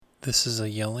This is a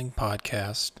yelling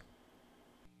podcast.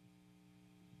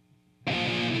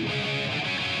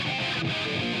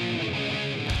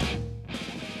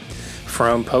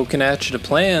 From poking at you to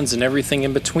plans and everything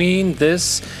in between,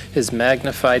 this is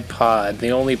Magnified Pod, the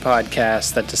only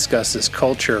podcast that discusses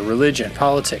culture, religion,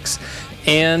 politics,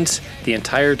 and the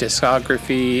entire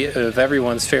discography of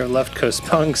everyone's favorite left coast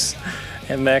punks,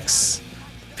 MX,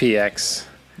 PX.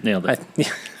 Nailed it.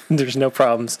 There's no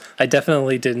problems. I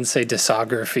definitely didn't say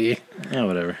discography. Yeah,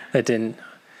 whatever. I didn't.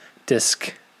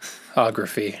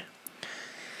 Discography.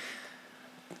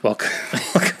 Welcome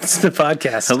to the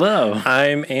podcast. Hello.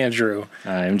 I'm Andrew.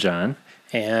 I'm John.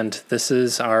 And this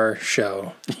is our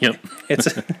show. Yep.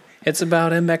 It's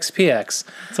about MXPX.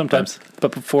 Sometimes.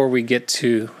 But before we get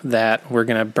to that, we're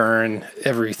going to burn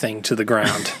everything to the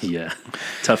ground. Yeah.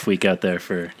 Tough week out there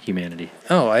for humanity.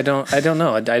 Oh, I don't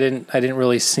know. I didn't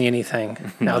really see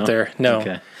anything out there. No.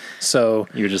 Okay. So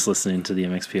You were just listening to the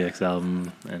MXPX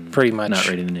album and pretty much not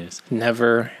reading the news.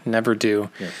 Never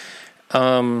do.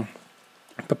 Yep.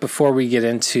 But before we get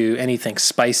into anything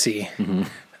spicy,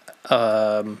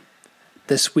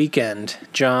 this weekend,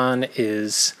 John,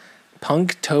 is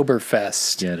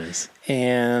Punktoberfest. Yeah, it is.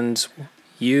 And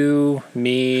you,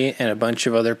 me, and a bunch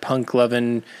of other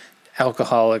punk-loving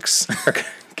alcoholics are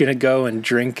going to go and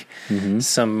drink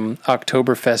some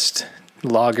Oktoberfest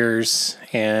lagers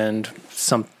and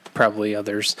some probably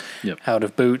others out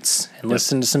of boots and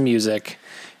listen to some music.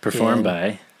 Performed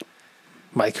by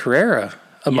Mike Herrera,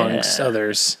 amongst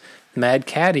others. Mad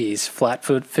Caddies,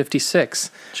 Flatfoot 56.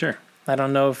 Sure. I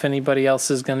don't know if anybody else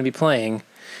is going to be playing.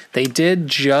 They did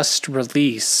just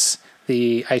release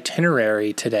the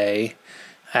itinerary today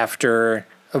after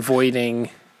avoiding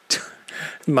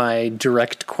my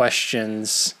direct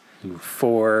questions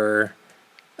for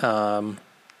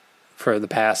the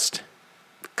past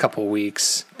couple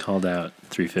weeks. Called out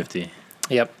 350.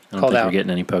 Yep. I don't think we're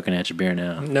getting any poking at your beer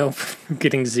now. Nope.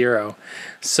 Getting zero.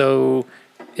 So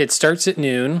it starts at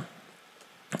noon.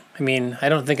 I mean, I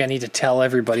don't think I need to tell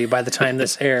everybody by the time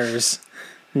this airs.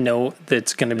 No,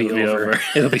 that's going to be over.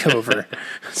 It'll be over.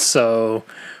 So,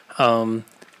 but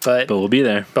we'll be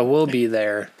there. But we'll be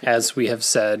there, as we have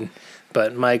said.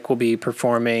 But Mike will be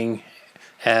performing,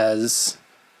 as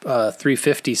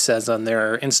 350 says on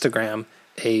their Instagram,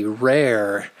 a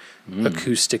rare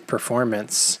acoustic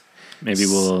performance. Maybe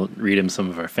we'll read him some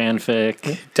of our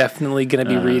fanfic. Definitely going to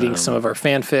be reading some of our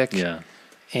fanfic. Yeah.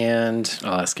 And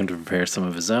I'll ask him to prepare some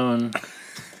of his own.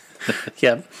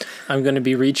 Yeah, I'm going to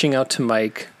be reaching out to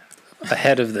Mike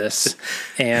ahead of this,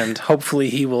 and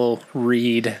hopefully he will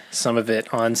read some of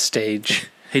it on stage.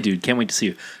 Hey, dude, can't wait to see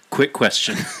you. Quick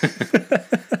question.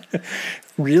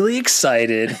 Really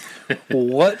excited.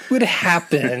 What would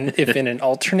happen if in an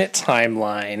alternate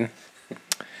timeline?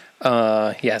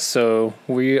 So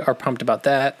we are pumped about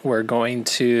that. We're going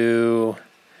to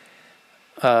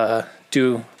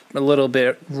do a little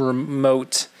bit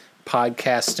remote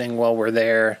podcasting while we're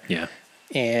there. Yeah.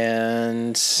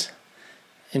 And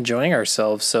enjoying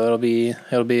ourselves. So it'll be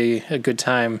a good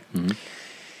time. Mm-hmm.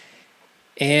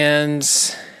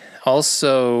 And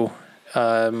also,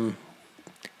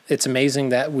 it's amazing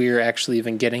that we're actually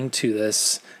even getting to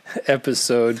this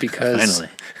episode because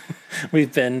finally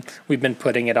we've been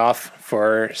putting it off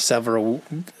for several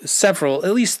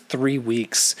at least 3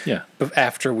 weeks. Yeah.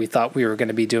 After we thought we were going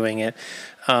to be doing it.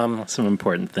 Some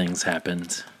important things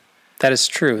happened. That is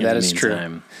true. That is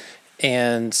true.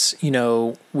 And,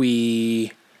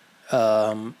 we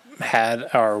had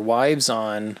our wives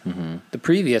on the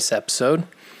previous episode,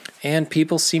 and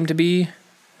people seemed to be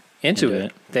into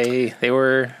it. They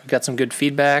got some good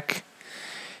feedback.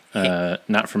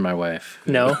 Not from my wife.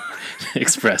 No?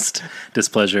 Expressed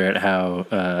displeasure at how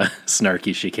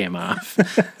snarky she came off.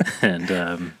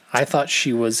 And I thought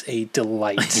she was a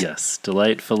delight. Yes,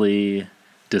 delightfully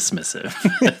dismissive.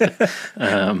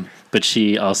 But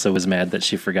she also was mad that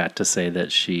she forgot to say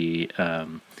that she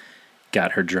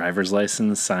got her driver's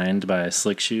license signed by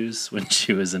Slick Shoes when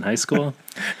she was in high school.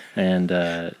 And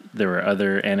there were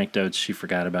other anecdotes she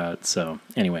forgot about. So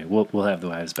anyway, we'll have the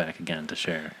wives back again to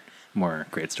share more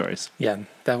great stories. Yeah,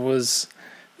 that was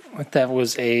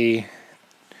a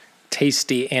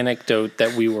tasty anecdote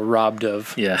that we were robbed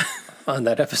of. Yeah. On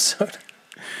that episode.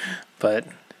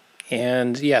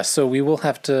 So we'll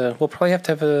probably have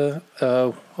to have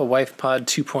a wife pod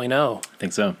 2.0. I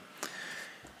think so.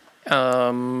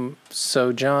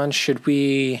 So John,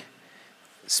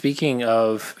 speaking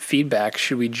of feedback,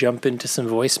 should we jump into some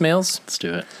voicemails? Let's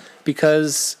do it.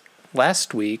 Because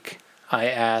last week I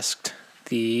asked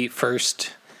the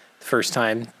first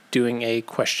time doing a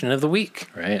question of the week.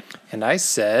 Right. And I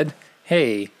said,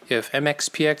 hey, if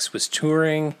MXPX was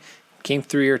touring came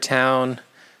through your town,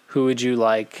 who would you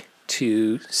like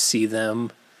to see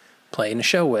them play in a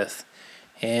show with?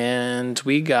 And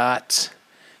we got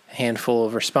a handful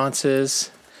of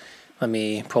responses. Let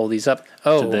me pull these up.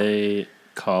 Oh, Did they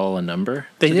call a number?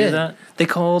 they to did. Do that? They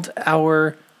called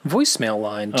our voicemail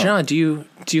line. John, do you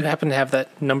happen to have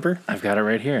that number? I've got it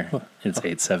right here. It's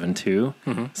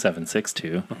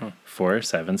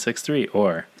 872-762-4763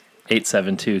 or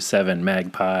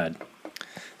 8727-MAG-POD.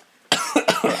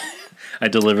 I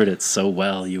delivered it so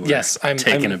well. You were I'm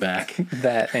taken aback.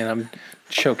 That, and I'm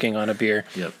choking on a beer.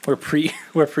 Yep.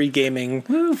 We're pre-gaming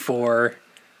for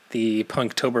the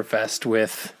Punktoberfest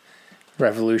with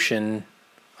Revolution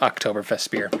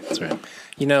Oktoberfest beer. That's right.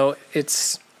 You know,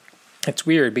 it's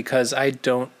weird because I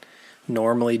don't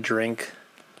normally drink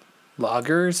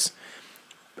lagers.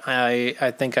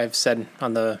 I think I've said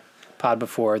on the pod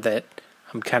before that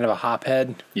I'm kind of a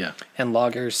hophead. Yeah. And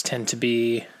lagers tend to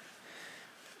be,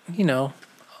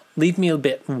 leave me a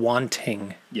bit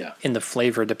wanting in the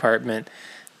flavor department.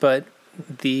 But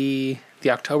the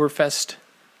Oktoberfest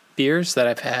beers that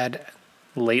I've had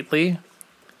lately,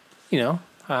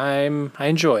 I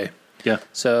enjoy. Yeah.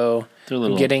 So they're a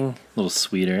little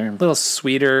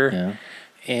sweeter. Yeah.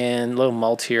 And a little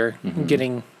maltier. Mm-hmm.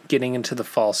 Getting into the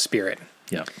fall spirit.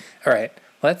 Yeah. All right.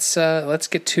 Let's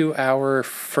get to our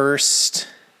first.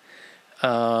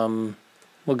 We'll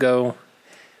go.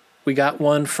 We got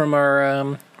one from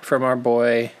our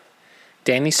boy,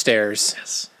 Danny Stairs.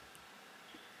 Yes.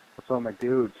 What's up, my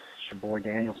dudes? It's your boy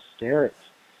Daniel Stairs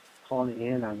calling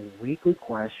in on the weekly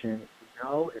question.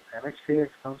 If MXPX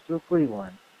comes to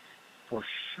Cleveland, for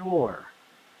sure,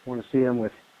 want to see him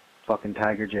with fucking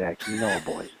Tiger Jack. You know it,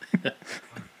 boys.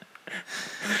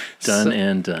 Done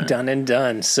and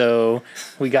done. So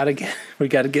we gotta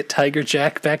get Tiger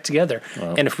Jack back together.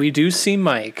 Well, and if we do see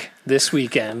Mike this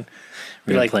weekend,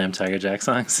 we're gonna play him Tiger Jack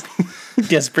songs.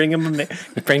 Yes, bring him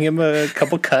a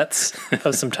couple cuts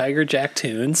of some Tiger Jack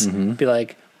tunes. Mm-hmm. Be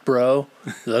like, bro,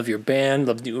 love your band,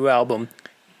 love the new album.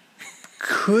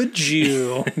 Could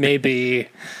you maybe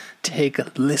take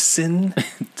a listen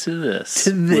to this?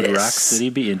 Would Rock City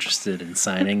be interested in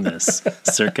signing this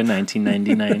circa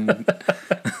 1999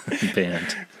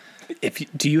 band?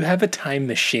 Do you have a time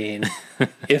machine?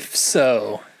 If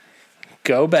so,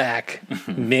 go back,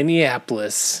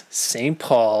 Minneapolis, St.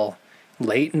 Paul,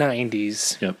 late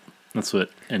 90s. Yep. That's what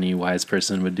any wise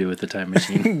person would do with a time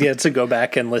machine. Yeah, to go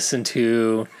back and listen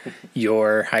to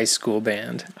your high school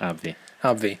band. Obvi.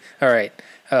 All right.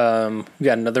 We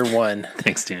got another one.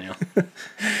 Thanks, Daniel.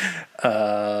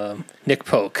 Nick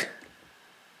Polk.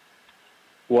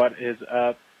 What is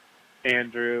up,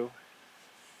 Andrew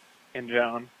and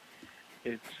John?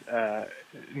 It's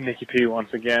Nicky P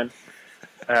once again,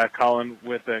 calling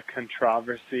with a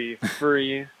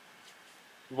controversy-free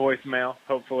voicemail,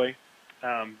 hopefully.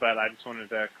 But I just wanted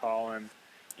to call and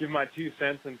give my 2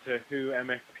 cents into who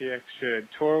MXPX should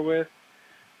tour with.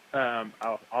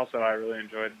 Also, I really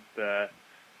enjoyed the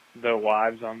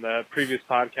wives on the previous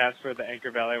podcast for the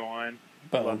Anchor Valley one.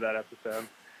 I love that episode.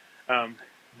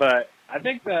 But I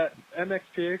think that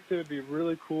MXPX, it would be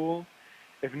really cool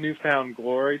if Newfound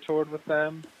Glory toured with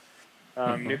them.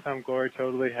 Newfound Glory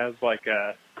totally has like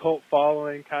a cult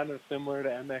following, kind of similar to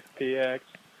MXPX.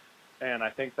 And I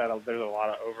think that there's a lot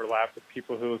of overlap with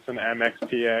people who listen to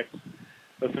MXPX,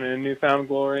 listening to Newfound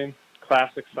Glory,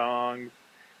 classic songs,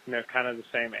 kind of the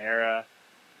same era.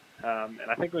 And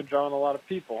I think it would draw in a lot of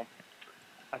people.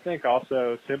 I think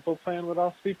also Simple Plan would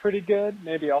also be pretty good.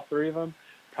 Maybe all three of them.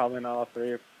 Probably not all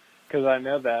three. Because I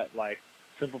know that,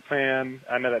 Simple Plan,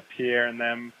 I know that Pierre and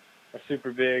them are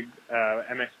super big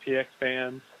MXPX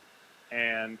fans.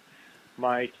 And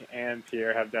Mike and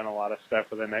Pierre have done a lot of stuff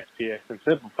with MXPX and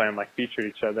Simple Plan, featured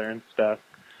each other and stuff.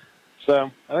 So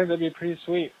I think that'd be pretty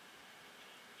sweet.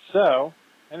 So,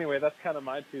 anyway, that's kind of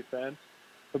my 2 cents.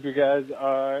 Hope you guys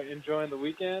are enjoying the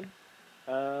weekend,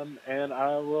 and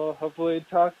I will hopefully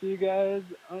talk to you guys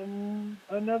on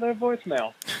another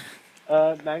voicemail.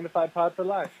 Magnified Pod for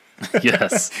life.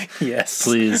 Yes. Yes.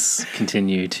 Please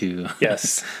continue to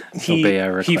obey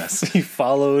our request. He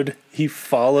followed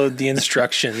the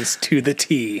instructions to the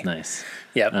T. Nice.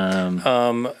 Yep.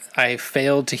 I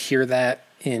failed to hear that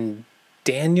in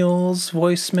Daniel's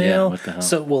voicemail. Yeah, what the hell?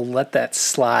 So we'll let that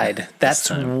slide. That's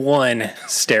one,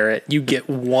 Starrett. You get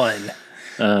one.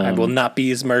 I will not be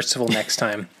as merciful next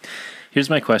time. Here's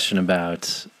my question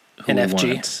about who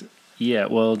NFG. Yeah,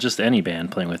 well, just any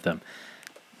band playing with them.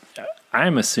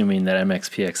 I'm assuming that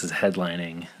MXPX is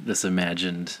headlining this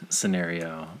imagined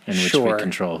scenario in which Sure. we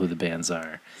control who the bands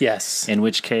are. Yes. In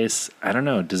which case, I don't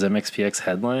know, does MXPX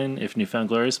headline if Newfound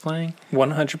Glory is playing?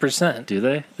 100%. Do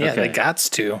they? Yeah, Okay. they gots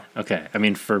to. Okay. I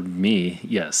mean, for me,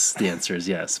 yes. The answer is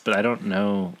yes. But I don't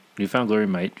know. Newfound Glory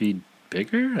might be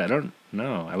bigger? I don't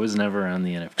know. I was never on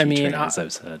the NFT train, as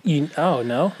I've said. Oh,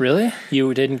 no? Really?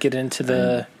 You didn't get into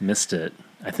the... Missed it.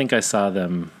 I think I saw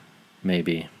them,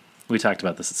 maybe. We talked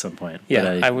about this at some point. Yeah,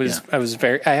 but I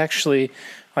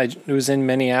was in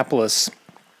Minneapolis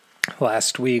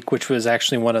last week, which was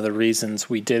actually one of the reasons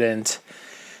we didn't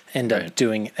end up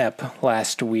doing EP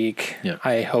last week. Yep.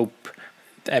 I hope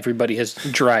everybody has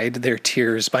dried their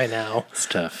tears by now. It's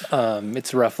tough.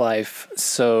 It's a rough life.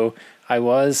 So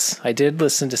I did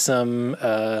listen to some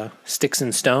Sticks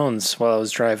and Stones while I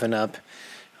was driving up.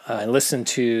 I listened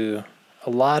to a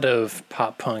lot of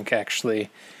pop punk, actually.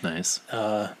 Nice.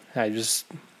 I was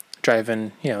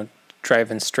driving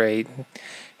straight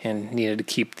and needed to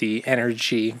keep the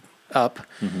energy up.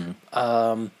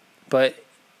 Mm-hmm. But,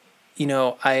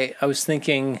 I was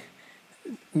thinking,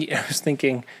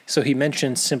 so he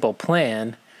mentioned Simple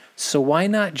Plan. So why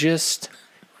not just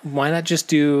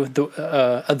do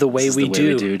the way we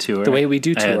do tour? The way we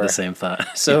do tour. I had the same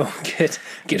thought. So get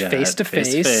face to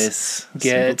face,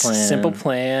 get Simple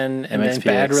Plan, and then MXPX,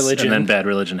 Bad Religion. And then Bad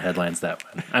Religion headlines that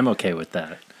one. I'm okay with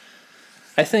that.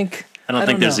 I don't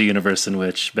think there's know. a universe in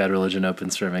which Bad Religion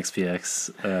opens for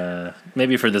MXPX.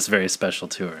 Maybe for this very special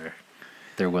tour,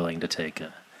 they're willing to take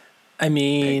a... I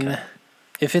mean,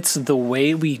 if it's the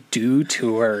way we do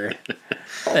tour,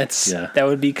 that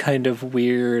would be kind of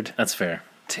weird That's fair.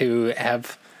 to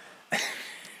have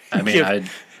I mean, I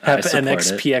have support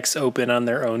MXPX open on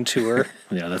their own tour. it.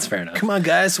 Yeah, that's fair enough. Come on,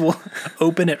 guys, we'll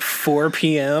open at 4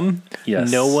 p.m.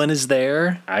 Yes. No one is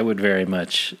there. I would very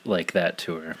much like that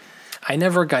tour. I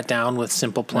never got down with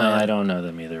Simple Plan. No, I don't know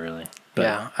them either, really. But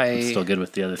Yeah, I'm still good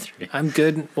with the other three. I'm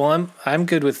good. Well, I'm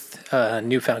good with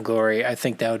Newfound Glory. I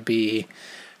think that would be,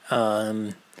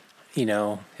 it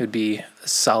would be a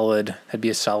solid. It'd be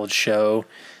a solid show,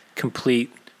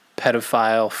 complete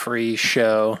pedophile-free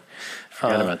show.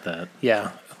 Forgot about that.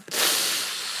 Yeah,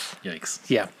 Yikes.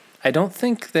 yeah. I don't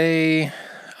think they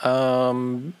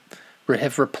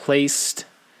have replaced.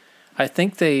 I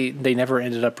think they never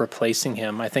ended up replacing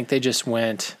him. I think they just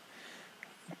went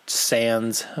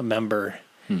sans a member.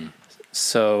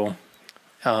 So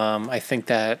I think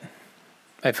that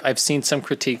I've seen some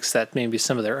critiques that maybe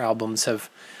some of their albums have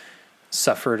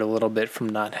suffered a little bit from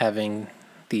not having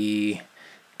the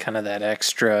kind of that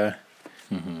extra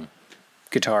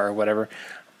guitar or whatever.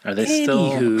 Are they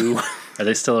Anywho, Are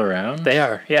they still around? they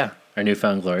are. Yeah, Are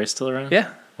Newfound Glory still around?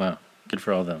 yeah, Wow. Good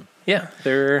for all them. yeah.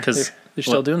 They're 'Cause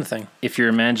still what- doing the thing. If you're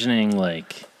imagining,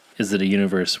 is it a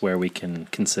universe where we can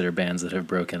consider bands that have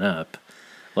broken up,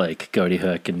 like Goaty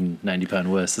Hook and 90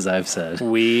 Pound Wuss, as I've said?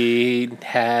 We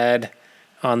had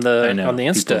on the I know. on the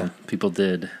Insta. People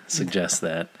did suggest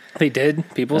that. They did.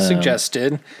 People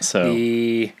suggested So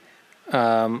the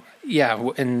and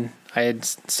I had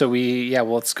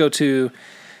well, let's go to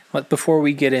before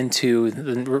we get into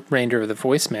the remainder of the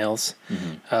voicemails.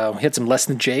 We had some Less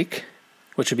Than Jake,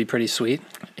 which would be pretty sweet.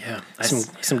 yeah,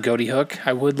 Some Goaty Hook.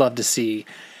 I would love to see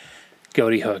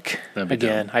Goaty Hook That'd be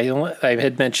again. I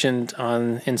had mentioned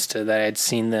on Insta that I had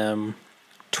seen them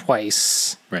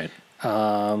twice. right.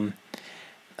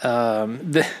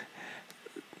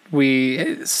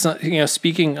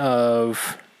 Speaking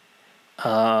of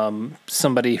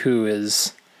somebody who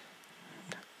is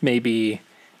maybe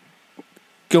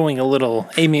going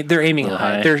they're aiming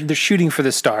high. high. They're shooting for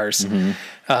the stars.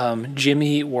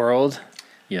 Jimmy Eat World.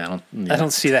 Yeah, I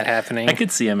don't see that happening. I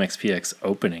could see MXPX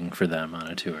opening for them on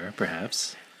a tour,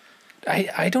 perhaps.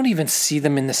 I don't even see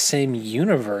them in the same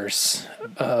universe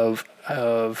of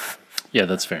Yeah,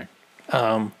 that's fair.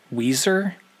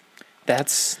 Weezer.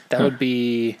 That would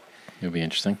be It would be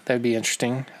interesting. that would be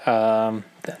interesting. The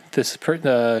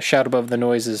Shout Above the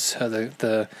Noise is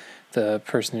the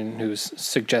person who's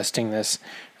suggesting this.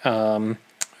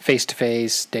 Face to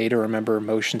Face, Day to Remember,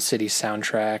 Motion City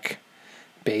Soundtrack,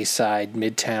 Bayside,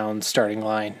 Midtown, Starting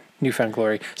Line, Newfound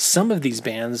Glory. Some of these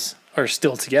bands are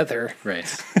still together. Right.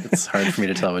 It's hard for me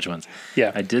to tell which ones.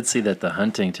 Yeah. I did see that the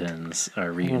Huntingtons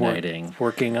are reuniting.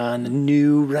 Working on a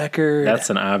new record. That's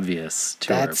an obvious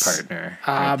tour partner. Right there.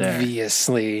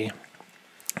 Obviously.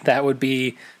 That would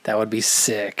be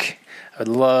sick. I would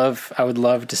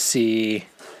love to see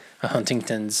a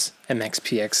Huntington's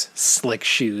MXPX Slick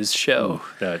Shoes show.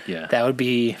 That would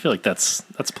be. I feel like that's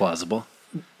plausible.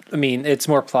 I mean, it's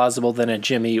more plausible than a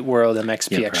Jimmy Eat World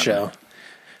MXPX Yeah, show.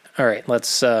 All right,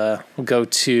 let's go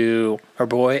to our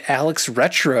boy Alex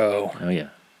Retro. Oh, yeah.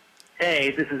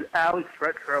 Hey, this is Alex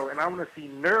Retro, and I'm going to see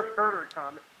Nerf Herder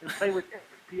come and play with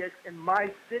XPX in my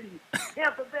city,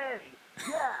 Tampa Bay.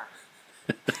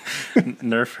 Yeah.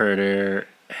 Nerf Herder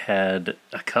had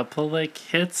a couple, like,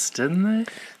 hits, didn't they?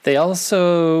 They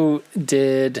also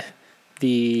did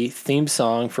the theme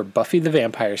song for Buffy the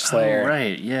Vampire Slayer. Oh,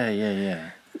 right.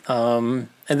 Yeah. And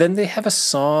then they have a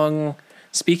song,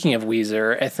 speaking of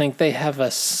Weezer, I think they have a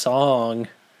song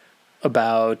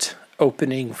about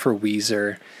opening for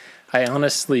Weezer. I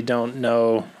honestly don't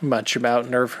know much about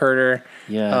Nerf Herder.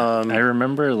 Yeah. I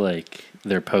remember, like,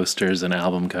 their posters and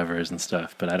album covers and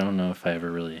stuff, but I don't know if I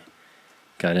ever really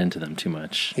got into them too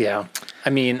much. Yeah. I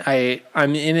mean,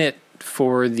 I'm in it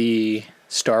for the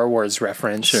Star Wars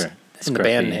reference. Sure. In the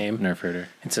band name. Nerf Herder.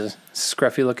 It's a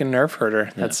scruffy looking Nerf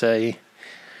Herder. Yeah.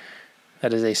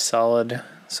 That is a solid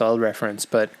reference,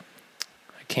 but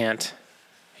I can't.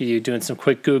 Are you doing some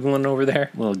quick Googling over there?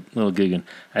 Little Googling.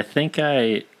 I think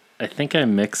I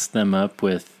mixed them up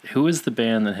with, who was the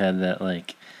band that had that,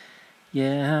 like,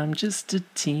 yeah, I'm just a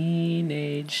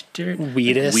teenage dirt.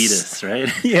 Wheatus. Wheatus, right?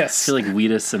 Yes. I feel like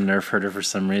Wheatus and Nerf Herder for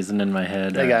some reason in my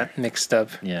head. I got mixed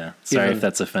up. Yeah. Sorry if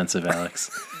that's offensive,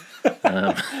 Alex.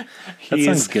 That He's-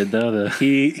 sounds good, though.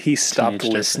 He stopped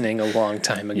Teenage listening a long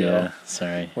time ago. Yeah,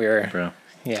 sorry.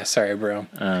 Bro.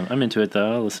 I'm into it,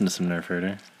 though. I'll listen to some Nerf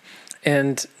Herder.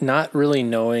 And not really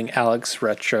knowing Alex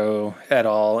Retro at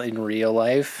all in real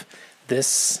life,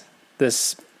 this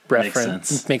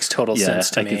reference makes total sense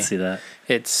to me. I can see that.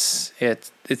 It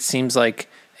seems like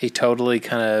a totally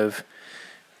kind of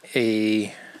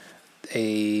a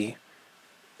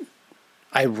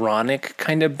ironic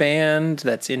kind of band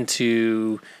that's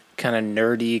into kind of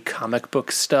nerdy comic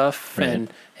book stuff Right.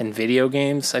 and video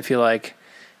games. I feel like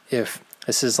if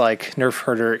this is like Nerf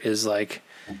Herder is like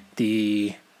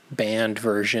the band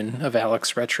version of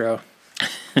Alex Retro.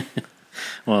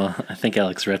 Well, I think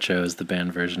Alex Retro is the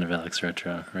band version of Alex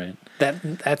Retro, right?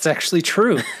 That's actually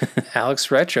true.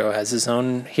 Alex Retro has his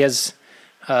own. He has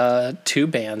 2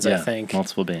 bands, I think.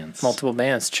 Multiple bands. Multiple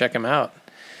bands. Check him out.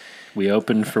 We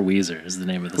Opened for Weezer is the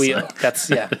name of the song. That's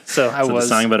yeah. So I So was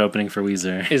the song about opening for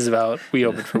Weezer. is about we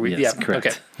opened for Weezer. Yes, Yeah,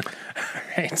 correct. Okay.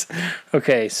 Right.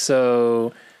 Okay.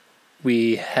 So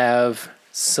we have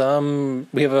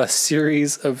a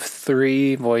series of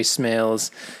 3 voicemails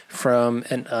from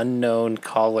an unknown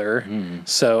caller.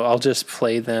 So I'll just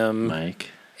play them. Mike.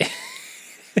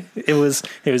 It was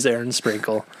Aaron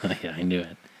Sprinkle. Oh, yeah, I knew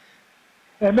it.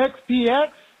 MXPX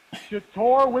should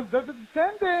tour with the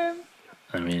Descendants.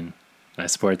 I mean, I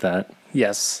support that.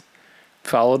 Yes.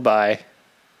 Followed by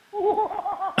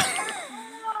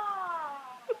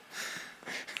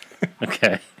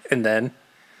Okay. and then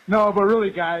No, but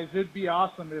really, guys, it'd be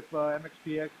awesome if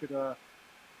MXPX could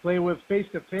play with Face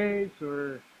to Face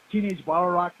or Teenage Bottle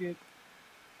Rocket.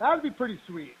 That would be pretty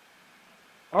sweet.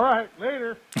 All right,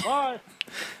 later. Bye.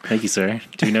 Thank you, sir.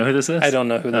 Do you know who this is? I don't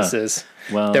know who this Oh, is.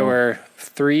 Well, There were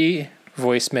 3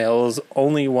 voicemails,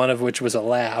 only one of which was a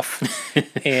laugh.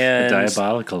 And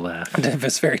diabolical laugh. it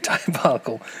was very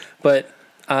diabolical. But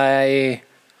I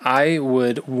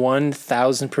would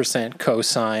 1,000%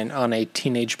 co-sign on a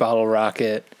Teenage Bottle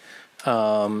Rocket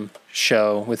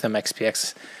show with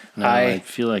MXPX. No, I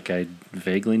feel like I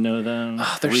vaguely know them.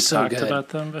 they're we so talked good. about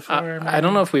them before. I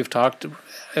don't know if we've talked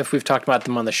about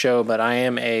them on the show, but I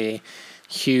am a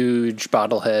huge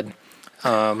bottlehead.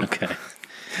 Okay.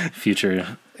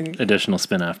 Future additional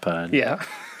spin-off pod. Yeah.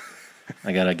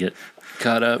 I gotta get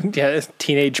caught up. Yeah,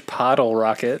 Teenage Bottle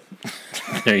Rocket.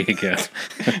 There you go.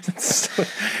 So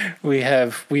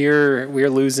we're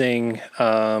losing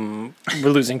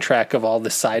track of all the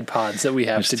side pods that we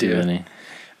have There's to too do.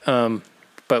 many.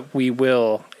 But we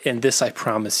will, and this I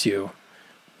promise you,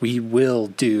 we will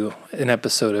do an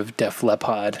episode of Def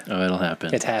Leppard. Oh, it'll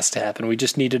happen. It has to happen. We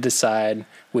just need to decide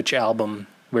which album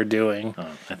we're doing. Oh,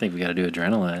 I think we gotta do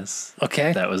Adrenalize.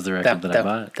 Okay. That was the record that I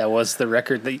bought. That was the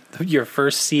record, your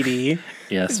first CD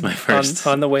Yes, my first.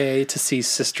 on the way to see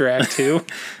Sister Act 2.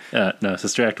 No,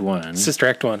 Sister Act 1. Sister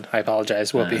Act 1. I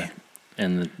apologize, Whoopi.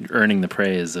 And earning the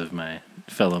praise of my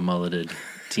fellow mulleted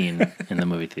teen in the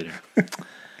movie theater.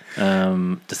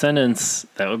 Descendants,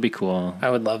 that would be cool. I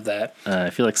would love that. I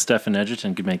feel like Stephen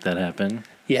Edgerton could make that happen.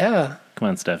 Yeah. Come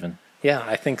on, Stephen. Yeah,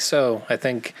 I think so. I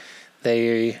think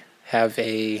they have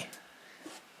a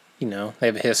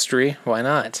history. Why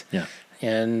not? Yeah.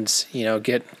 And,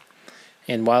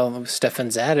 and while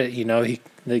Stefan's at it,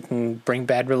 they can bring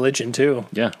Bad Religion too,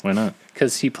 Yeah, why not?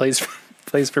 because he plays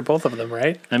for both of them,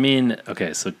 right? I mean,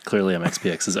 okay, so clearly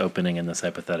MXPX is opening in this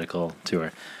hypothetical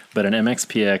tour, but an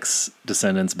MXPX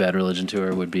Descendants Bad Religion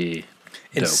tour would be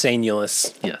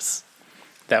Insanulous. Yes.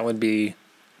 That would be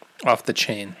off the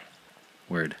chain.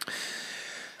 Word.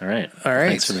 All right. All right.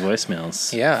 Thanks for the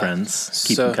voicemails, Yeah. friends.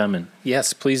 Keep them coming.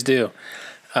 Yes, please do.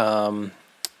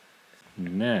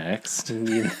 Next.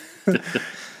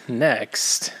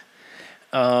 Next,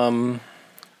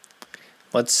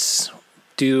 let's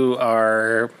do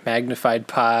our magnified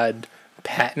pod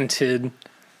patented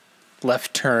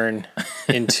left turn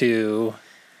into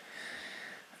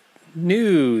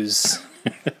news,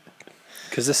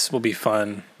 because this will be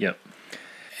fun. Yep.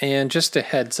 And just a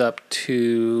heads up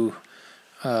to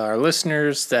our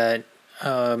listeners that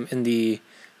in the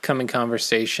coming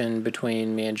conversation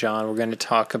between me and John, we're going to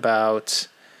talk about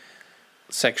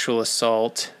sexual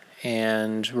assault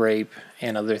and rape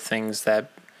and other things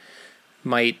that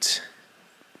might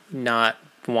not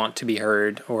want to be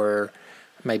heard or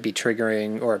might be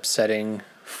triggering or upsetting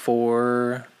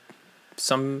for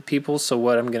some people. So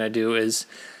what I'm going to do is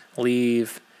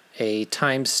leave a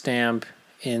timestamp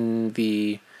in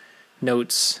the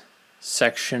notes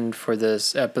section for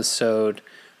this episode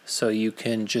so you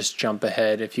can just jump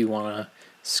ahead if you want to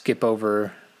skip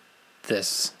over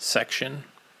this section.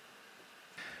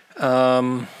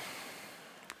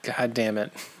 God damn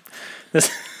it.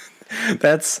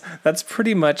 That's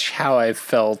pretty much how I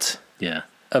felt Yeah.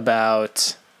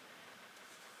 about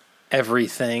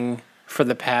everything for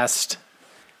the past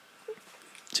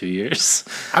 2 years.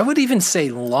 I would even say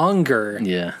longer.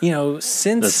 Yeah. You know,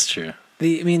 since That's true.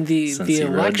 the Since he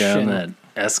rode election. down that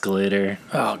escalator,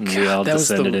 Oh, we God, all that was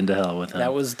descended the- into hell with him.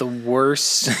 That was the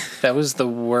worst. That was the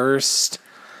worst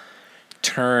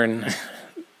turn.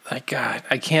 My God,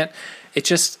 I can't. It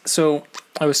just. So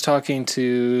I was talking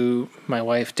to my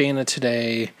wife Dana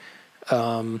today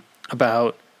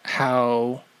about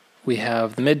how we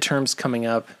have the midterms coming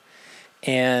up,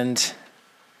 and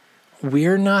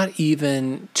we're not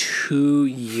even 2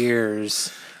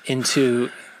 years into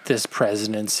this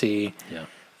presidency, Yeah.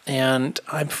 and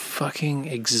I'm fucking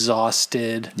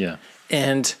exhausted. Yeah.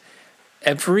 And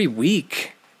every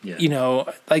week, Yeah. you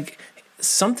know, like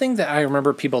something that I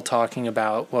remember people talking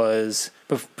about was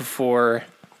before,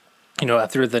 you know,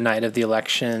 after the night of the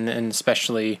election, and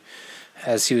especially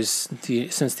as he was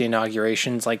since the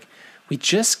inaugurations, like we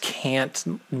just can't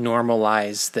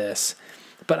normalize this.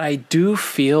 But I do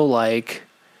feel like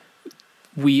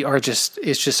we are just,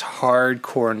 it's just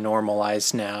hardcore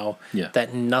normalized now. Yeah.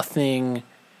 That nothing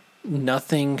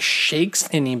shakes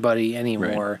anybody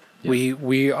anymore. Right. Yeah.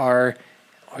 We are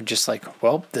just like,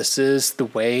 well, this is the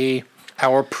way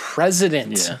our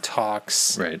president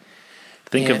talks. Right.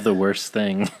 Think Yeah. of the worst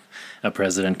thing a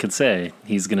president could say.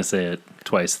 He's going to say it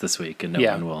twice this week, and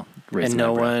no one will raise and an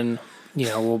no eyebrow. one, you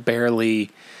know, will barely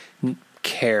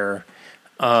care.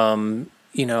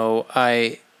 You know,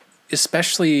 I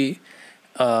especially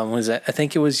was that, I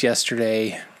think it was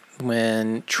yesterday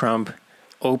when Trump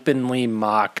openly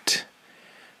mocked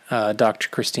Dr.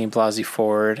 Christine Blasey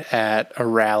Ford at a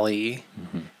rally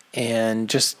and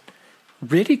just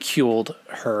ridiculed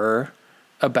her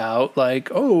about like,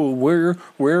 oh,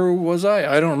 where was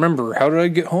I? I don't remember. How did I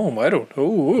get home? I don't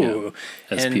know.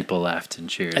 Yeah. As And people laughed and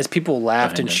cheered. as people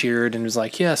laughed and behind him. cheered and was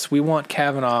like, yes, we want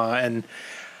Kavanaugh. And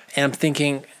I'm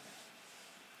thinking,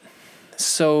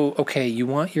 so, okay, you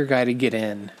want your guy to get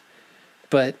in,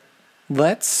 but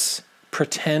let's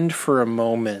pretend for a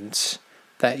moment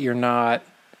that you're not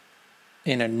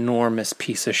an enormous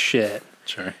piece of shit.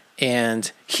 Sure.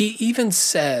 And he even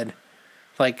said,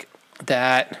 like,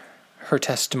 that her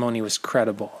testimony was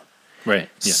credible. Right.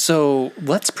 Yeah. So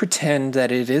let's pretend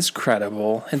that it is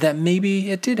credible and that maybe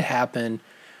it did happen,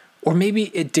 or maybe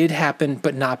it did happen,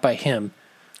 but not by him,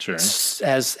 Sure.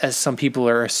 as some people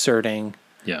are asserting.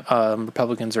 Yeah.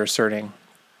 Republicans are asserting.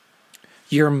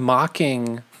 You're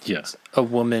mocking Yes. a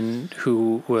woman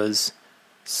who was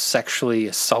sexually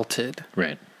assaulted,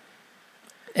 Right.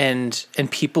 and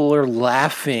people are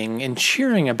laughing and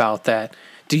cheering about that.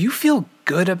 Do you feel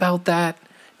good about that?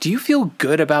 Do you feel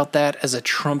good about that as a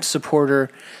Trump supporter,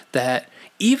 that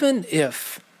even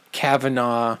if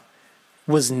Kavanaugh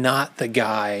was not the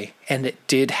guy and it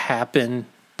did happen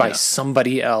by Yeah.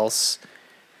 somebody else,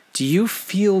 do you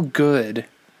feel good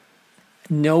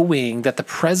knowing that the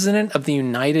President of the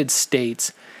United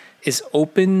States is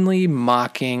openly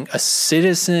mocking a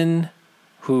citizen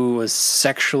who was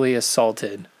sexually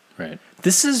assaulted? Right.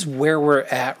 This is where we're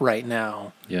at right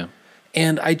now. Yeah.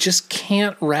 And I just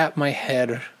can't wrap my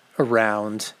head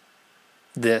around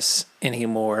this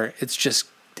anymore. It's just,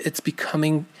 it's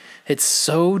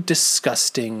so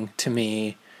disgusting to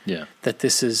me Yeah. that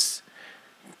this is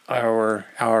our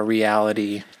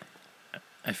reality.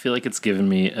 I feel like it's given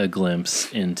me a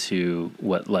glimpse into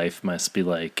what life must be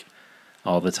like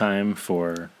all the time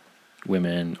for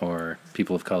women or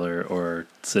people of color or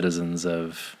citizens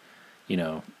of,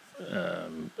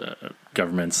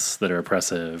 governments that are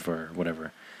oppressive or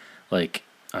whatever. Like,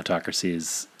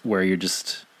 autocracies where you're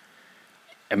just,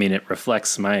 it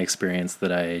reflects my experience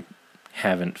that I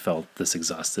haven't felt this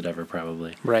exhausted ever,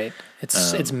 probably. Right.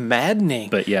 It's maddening.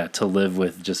 But yeah, to live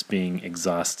with just being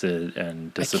exhausted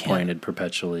and disappointed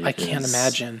perpetually. I can't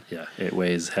imagine. Yeah, it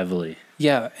weighs heavily.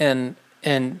 Yeah, and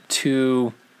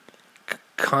to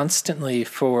constantly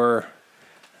for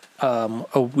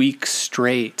a week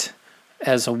straight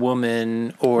as a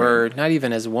woman, or not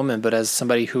even as a woman, but as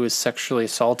somebody who is sexually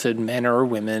assaulted, men or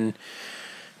women,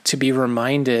 to be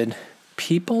reminded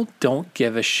people don't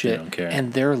give a shit, don't care.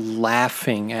 And they're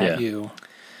laughing at you.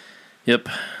 Yep.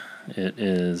 It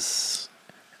is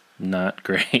not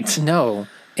great. No.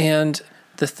 And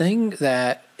the thing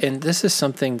that, and this is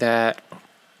something that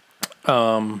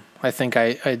I think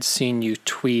I'd seen you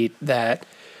tweet that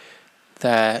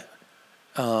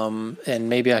and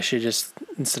maybe I should just,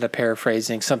 instead of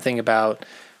paraphrasing, something about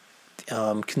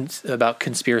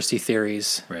conspiracy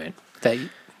theories. Right.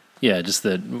 Yeah, just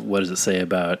that, what does it say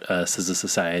about us as a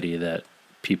society that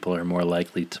people are more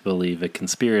likely to believe a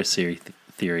conspiracy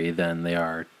theory than they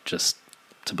are just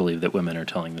to believe that women are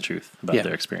telling the truth about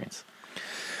their experience?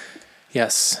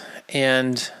 Yes.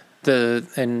 And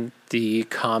the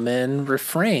common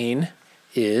refrain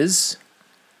is,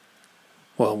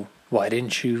 well, why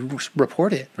didn't you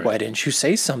report it? Right. Why didn't you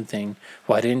say something?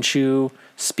 Why didn't you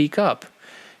speak up?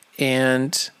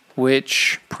 And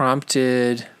which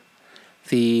prompted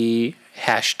the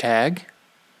hashtag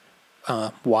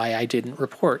why I didn't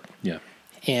report. Yeah.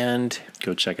 And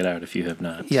go check it out if you have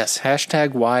not. Yes,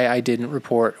 hashtag why I didn't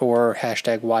report or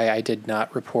hashtag why I did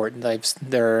not report.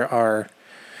 There are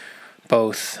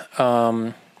both.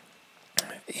 And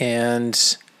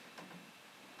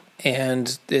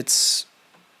it's,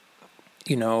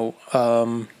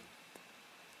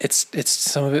 it's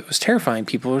some of it was terrifying.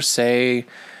 People would say,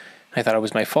 I thought it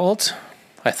was my fault.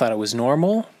 I thought it was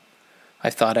normal. I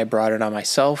thought I brought it on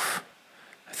myself.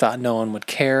 I thought no one would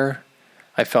care.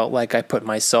 I felt like I put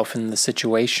myself in the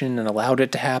situation and allowed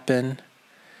it to happen.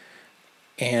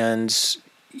 And,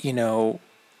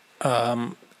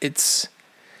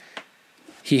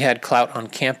 he had clout on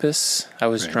campus. I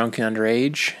was drunk and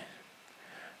underage.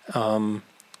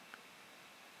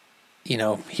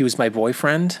 He was my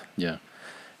boyfriend. Yeah.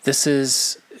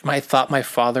 I thought my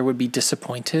father would be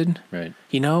disappointed. Right.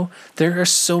 There are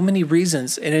so many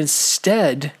reasons. And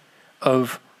instead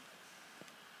of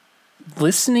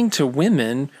listening to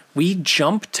women, we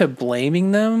jump to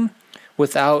blaming them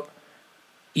without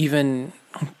even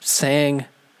saying,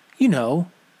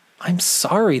 I'm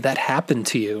sorry that happened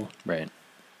to you. Right.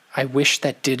 I wish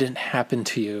that didn't happen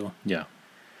to you. Yeah.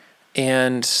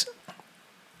 And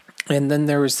then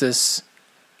there was this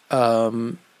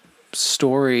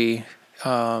story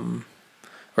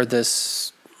or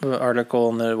this article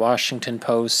in the Washington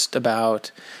Post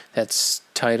that's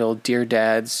titled, "Dear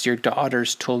Dads, your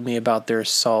daughters told me about their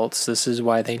assaults. This is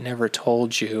why they never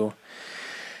told you."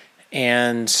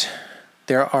 And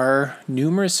there are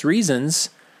numerous reasons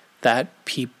that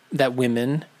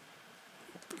women,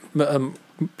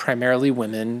 primarily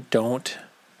women, don't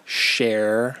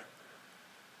share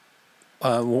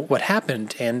what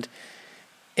happened, and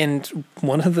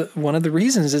one of the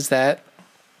reasons is that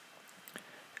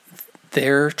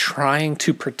they're trying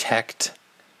to protect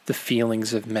the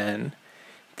feelings of men.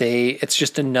 It's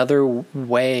just another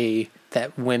way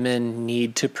that women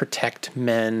need to protect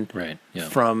men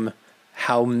from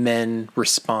how men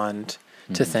respond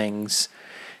to things.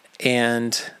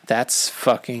 And that's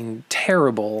fucking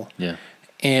terrible. Yeah.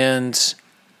 And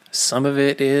some of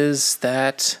it is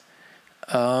that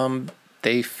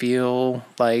they feel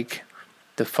like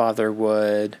the father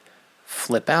would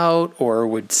flip out or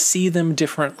would see them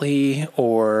differently,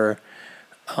 or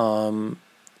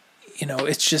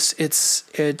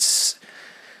it's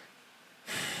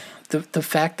the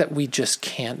fact that we just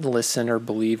can't listen or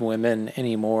believe women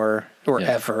anymore or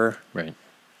ever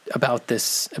about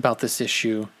this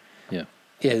issue. Yeah.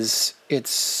 It's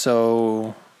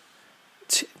so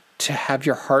to have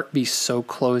your heart be so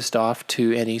closed off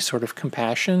to any sort of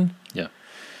compassion. Yeah.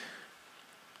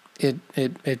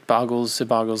 It boggles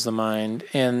the mind.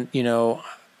 And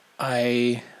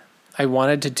I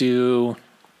wanted to do,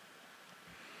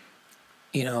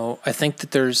 I think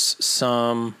that there's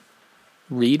some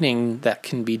reading that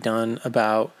can be done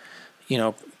about,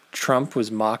 Trump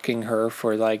was mocking her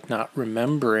for not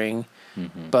remembering,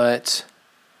 but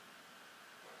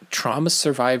trauma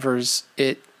survivors,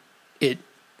 it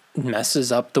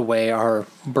messes up the way our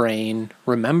brain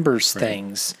remembers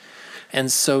things.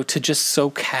 And so to just so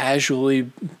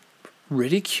casually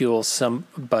ridicule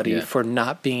somebody for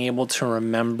not being able to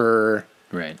remember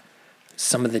Right.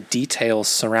 some of the details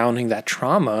surrounding that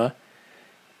trauma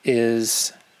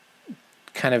is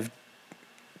kind of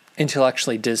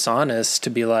intellectually dishonest to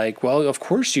be like, well, of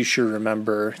course you should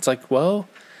remember. It's like, well,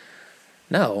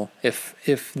 no. If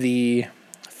the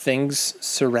things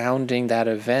surrounding that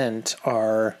event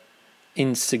are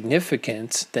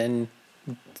insignificant, then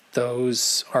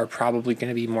those are probably going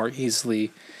to be more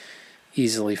easily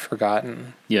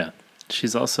forgotten. Yeah.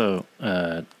 She's also,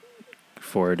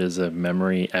 Ford is a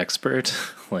memory expert.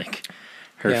 Like,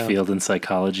 her field in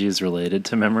psychology is related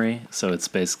to memory. So it's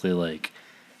basically like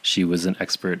she was an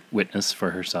expert witness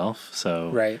for herself.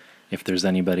 So if there's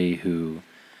anybody who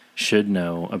should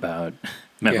know about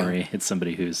memory, it's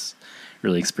somebody who's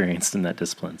really experienced in that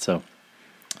discipline. So,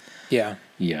 yeah.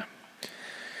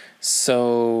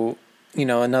 So,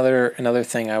 another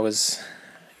thing I was,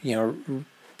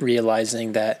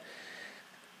 realizing that,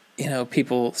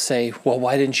 people say, well,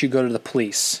 why didn't you go to the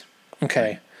police?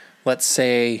 Okay, let's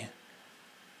say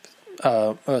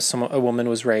a woman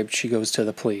was raped, she goes to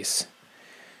the police.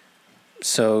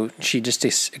 So she just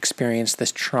experienced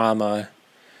this trauma,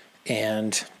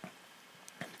 and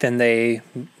then they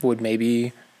would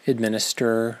maybe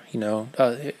administer,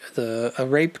 a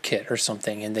rape kit or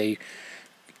something, and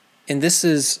this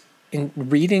is in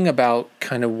reading about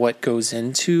kind of what goes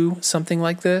into something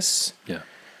like this. Yeah.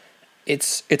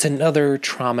 It's another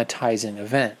traumatizing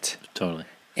event. Totally.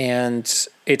 And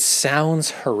it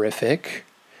sounds horrific.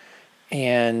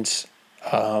 And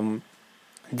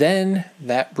then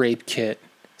that rape kit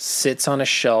sits on a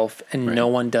shelf and no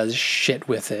one does shit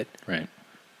with it. Right.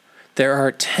 There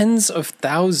are tens of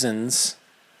thousands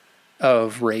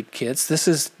of rape kits. This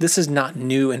is not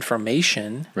new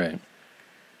information. Right.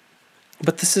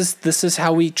 But this is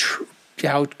how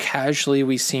how casually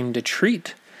we seem to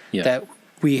treat that.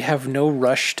 We have no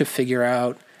rush to figure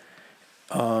out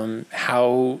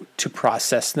how to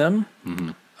process them,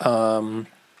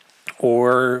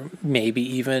 or maybe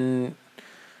even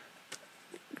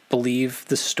believe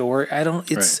the story.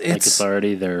 It's like it's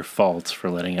already their fault for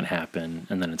letting it happen,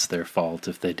 and then it's their fault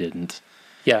if they didn't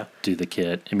do the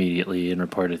kit immediately and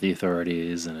report it to the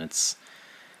authorities, and it's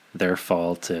their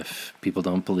fault if people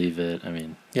don't believe it. I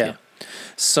mean,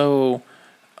 So,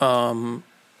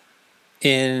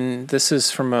 this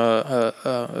is from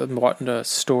a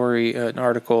story, an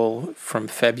article from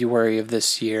February of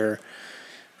this year.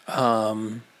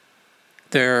 There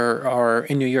are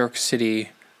in New York City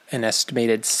an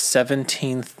estimated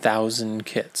 17,000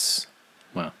 kits.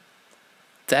 Wow.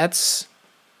 Those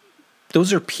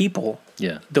are people.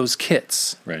 Yeah. Those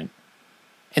kits. Right.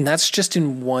 And that's just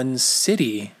in one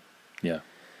city. Yeah.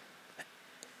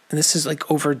 And this is like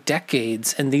over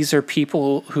decades. And these are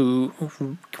people who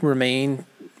remain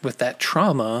with that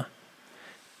trauma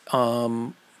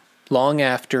long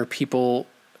after people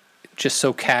just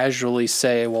so casually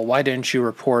say, well, why didn't you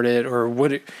report it? Or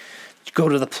go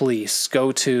to the police,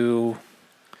 go to,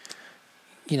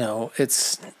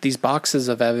 it's these boxes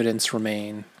of evidence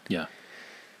remain. Yeah.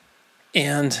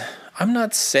 And I'm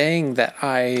not saying that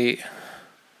I'm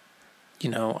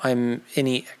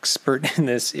any expert in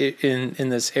this in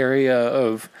this area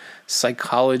of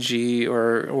psychology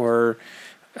or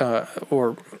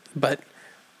but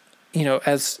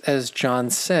as John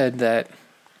said, that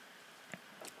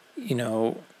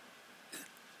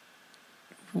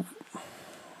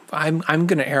I'm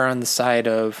going to err on the side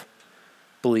of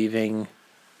believing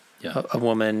a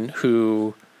woman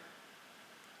who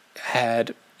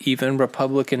had even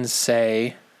Republicans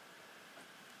say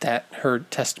that her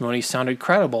testimony sounded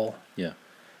credible. Yeah.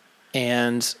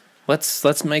 And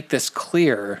let's make this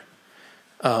clear.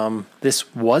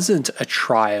 This wasn't a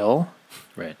trial.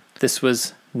 Right. This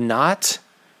was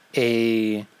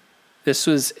a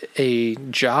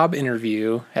job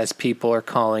interview, as people are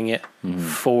calling it,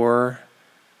 for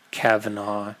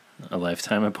Kavanaugh. A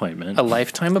lifetime appointment.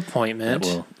 That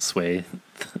will sway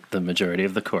the majority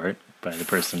of the court by the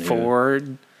person for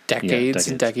decades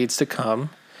and decades to come.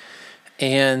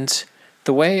 And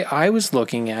the way I was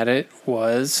looking at it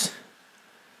was,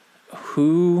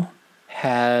 who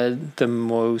had the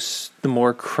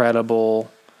more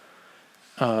credible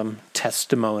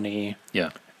testimony.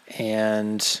 Yeah.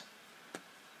 And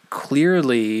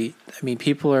clearly, I mean,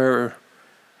 people are,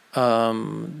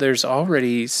 there's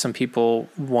already some people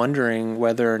wondering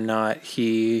whether or not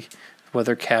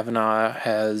whether Kavanaugh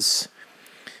has,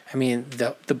 I mean,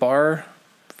 the bar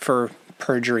for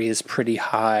perjury is pretty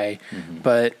high,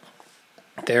 but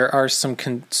there are some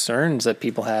concerns that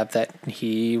people have that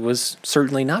he was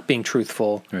certainly not being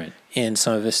truthful Right. in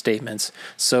some of his statements.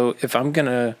 So if I'm going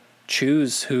to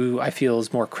choose who I feel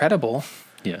is more credible,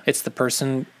 Yeah. it's the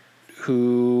person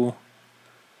who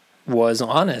was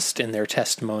honest in their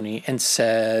testimony and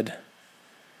said,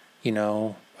 you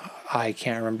know, I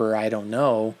can't remember, I don't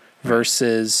know,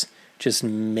 versus just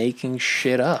making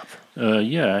shit up.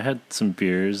 Yeah, I had some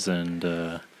beers, and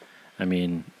I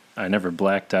mean, I never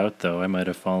blacked out, though. I might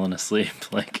have fallen asleep.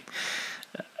 Like,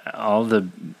 all the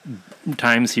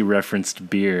times he referenced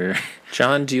beer.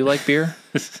 John, do you like beer?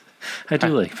 I do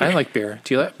like beer. I like beer.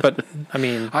 Do you like? But I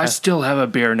mean, I still have a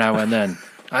beer now and then.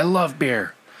 I love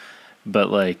beer. But,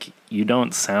 like, you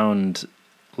don't sound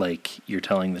like you're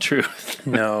telling the truth.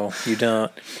 no, you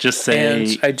don't. Just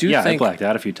say, And I do yeah, think- I blacked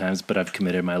out a few times, but I've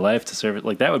committed my life to serve it.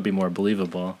 Like, that would be more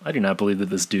believable. I do not believe that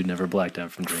this dude never blacked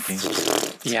out from drinking.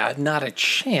 Yeah, not a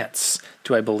chance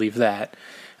do I believe that.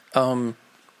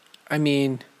 I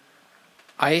mean,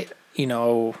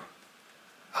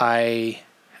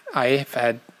 I've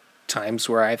had times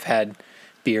where I've had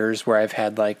beers where I've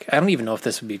had, like, I don't even know if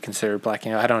this would be considered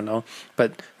blacking out. I don't know.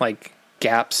 But, like,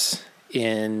 gaps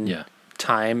in Yeah.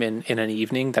 time in an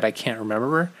evening that I can't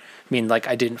remember. I mean, like,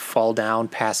 I didn't fall down,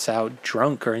 pass out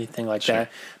drunk or anything like Sure.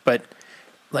 that. But,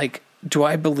 like, do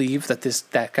I believe that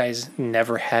that guy's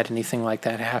never had anything like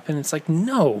that happen? It's like,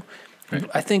 no. Right.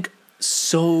 I think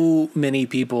so many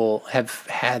people have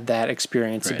had that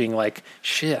experience of Right. being like,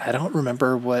 shit, I don't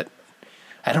remember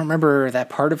that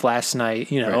part of last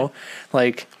night, you know? Right.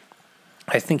 Like,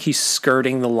 I think he's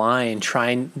skirting the line,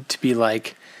 trying to be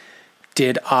like,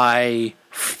 did I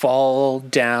fall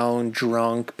down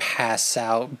drunk, pass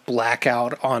out,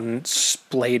 blackout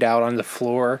splayed out on the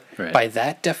floor? Right. By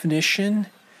that definition,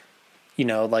 you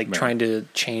know, like Right. trying to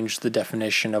change the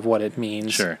definition of what it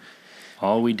means. Sure.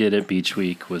 All we did at Beach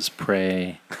Week was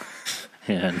pray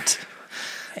and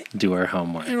do our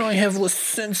homework. You know, I have a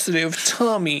sensitive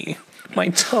tummy. My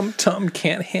tum-tum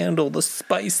can't handle the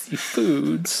spicy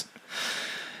foods.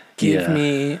 Give Yeah.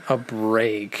 me a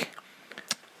break.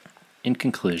 In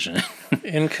conclusion,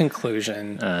 In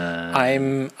conclusion,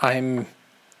 I'm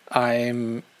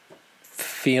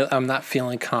not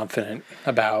feeling confident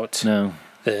about no.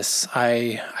 this.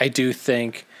 I do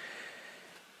think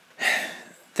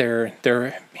there are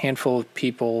a handful of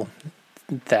people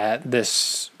that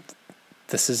this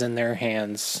is in their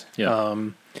hands. Yeah.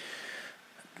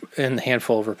 And a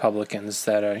handful of Republicans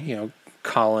that are, you know,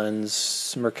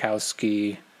 Collins,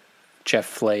 Murkowski, Jeff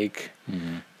Flake.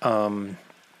 Mm-hmm.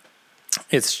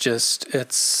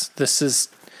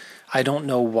 I don't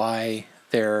know why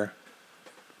they're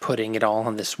putting it all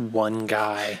on this one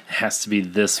guy. It has to be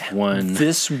this one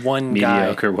This one guy.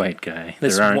 mediocre white guy.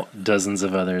 This There aren't dozens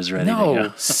of others ready to No,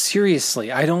 go.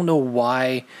 seriously. I don't know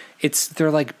why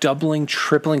they're like doubling,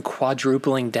 tripling,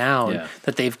 quadrupling down Yeah.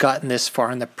 that they've gotten this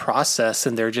far in the process,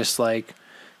 and they're just like,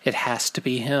 it has to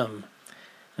be him.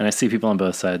 And I see people on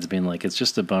both sides being like, it's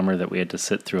just a bummer that we had to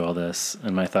sit through all this.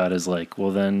 And my thought is like,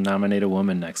 well, then nominate a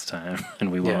woman next time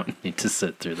and we won't need to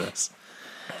sit through this.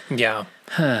 Yeah.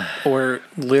 Or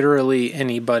literally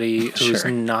anybody who's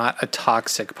Sure. not a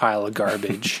toxic pile of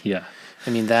garbage. Yeah, I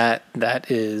mean, that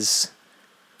is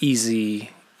easy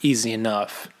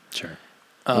enough. sure.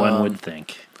 One would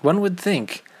think. One would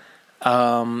think.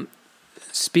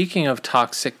 Speaking of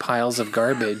toxic piles of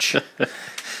garbage,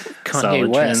 Kanye Solid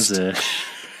West. transition.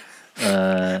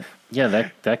 Yeah,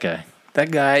 that guy.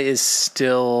 That guy is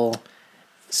still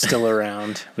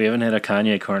around. We haven't had a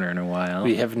Kanye corner in a while.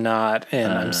 We have not,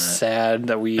 and I'm sad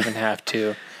that we even have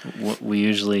to. We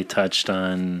usually touched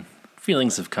on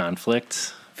feelings of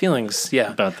conflict. Feelings,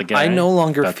 yeah. About the guy, I no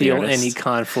longer about the feel artist. any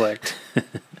conflict.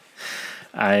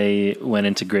 I went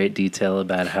into great detail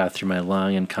about how through my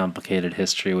long and complicated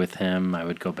history with him, I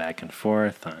would go back and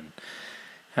forth on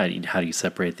how do you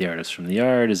separate the artist from the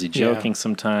art? Is he joking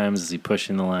sometimes? Is he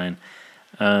pushing the line?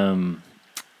 I'm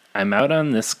out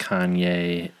on this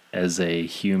Kanye as a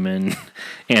human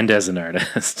and as an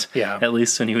artist. Yeah. At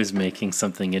least when he was making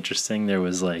something interesting, there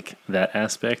was like that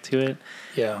aspect to it.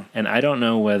 Yeah. And I don't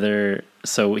know whether...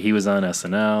 So he was on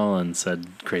SNL and said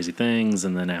crazy things,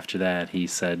 and then after that he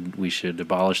said we should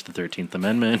abolish the 13th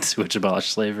Amendment, which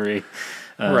abolished slavery.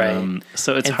 Right.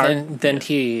 So it's And hard... then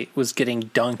he was getting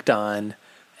dunked on,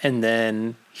 and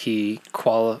then he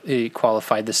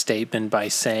qualified the statement by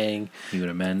saying... He would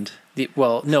amend? he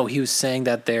was saying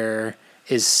that there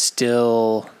is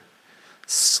still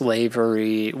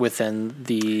slavery within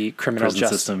the criminal Prison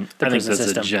justice system. the I think prison that's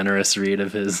system. a generous read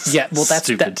of his Yeah, well,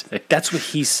 stupid take. that's what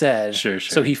he said. Sure.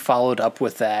 So he followed up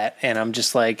with that, and I'm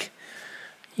just like,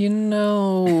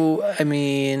 I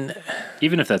mean,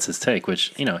 Even if that's his take,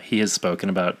 which, he has spoken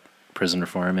about prison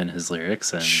reform in his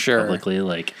lyrics and Sure. publicly,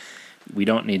 like, we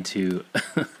don't need to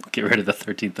get rid of the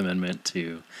 13th Amendment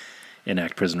to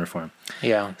enact prison reform.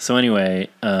 yeah, So anyway,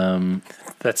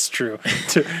 that's true.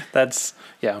 That's,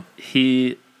 yeah.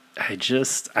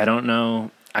 I don't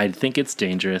know. I think it's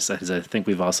dangerous, as I think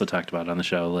we've also talked about on the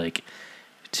show, like,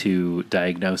 to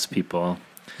diagnose people.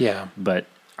 Yeah. But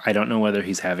I don't know whether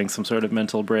he's having some sort of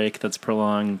mental break that's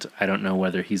prolonged. I don't know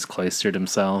whether he's cloistered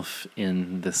himself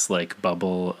in this, like,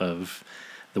 bubble of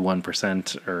the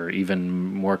 1% or even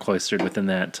more cloistered within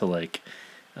that to, like,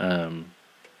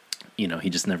 he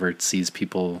just never sees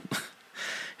people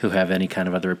who have any kind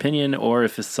of other opinion, or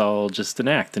if it's all just an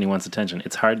act and he wants attention.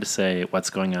 It's hard to say what's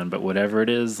going on, but whatever it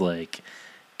is, like,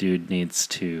 dude needs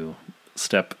to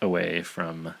step away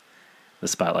from the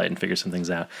spotlight and figure some things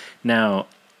out. Now,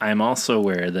 I'm also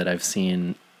aware that I've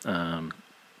seen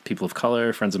people of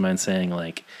color, friends of mine, saying,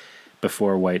 like,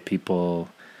 before white people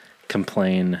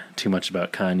complain too much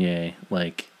about Kanye,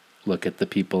 like, look at the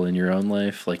people in your own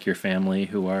life, like your family,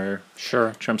 who are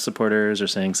Sure. Trump supporters or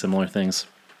saying similar things,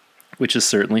 which is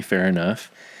certainly fair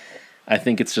enough. I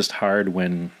think it's just hard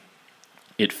when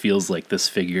it feels like this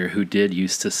figure who did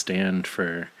used to stand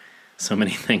for so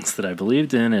many things that I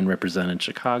believed in and represented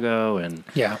Chicago and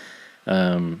Yeah.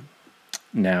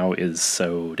 now is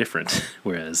so different.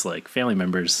 Whereas, like, family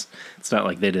members, it's not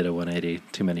like they did a 180,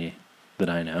 too many that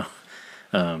I know.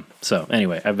 So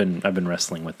anyway, I've been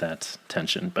wrestling with that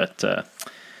tension, but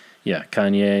yeah,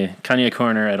 Kanye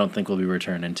Corner, I don't think we'll be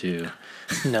returning to.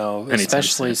 No, Anytime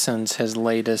especially soon. since his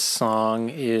latest song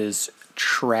is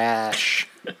trash.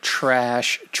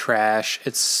 Trash.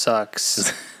 It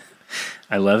sucks.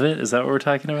 I love it. Is that what we're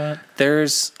talking about?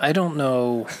 I don't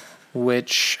know what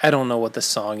the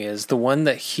song is. The one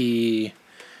that he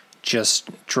just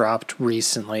dropped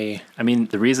recently. I mean,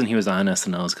 the reason he was on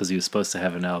SNL is because he was supposed to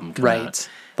have an album come out. Right.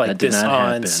 Like That did this not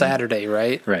on happen. Saturday,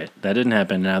 right? Right. That didn't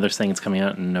happen. Now they're saying it's coming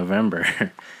out in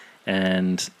November.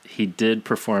 And he did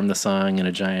perform the song in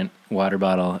a giant water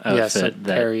bottle outfit. Yes, a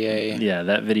Perrier. Yeah,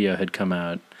 that video had come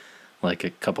out like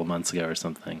a couple months ago or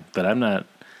something. But I'm not...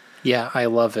 Yeah, I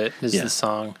love it. Is Yeah. the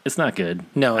song. It's not good.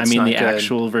 No, it's I mean, not the good.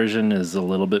 actual version is a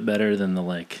little bit better than the,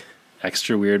 like,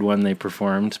 extra weird one they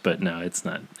performed. But no, it's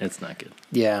not good.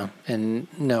 Yeah, and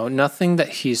no, nothing that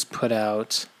he's put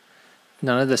out,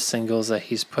 none of the singles that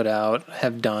he's put out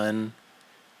have done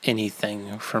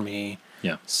anything for me.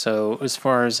 Yeah. So as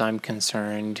far as I'm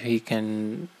concerned, he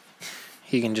can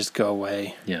just go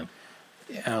away. Yeah.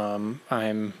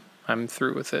 I'm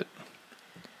through with it.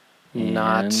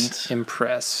 Not And-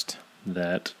 impressed.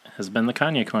 That has been the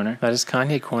Kanye Corner. That is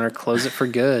Kanye Corner. Close it for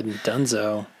good.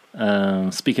 Dunzo.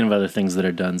 Speaking of other things that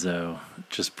are donezo,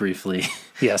 just briefly,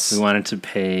 Yes. we wanted to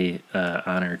pay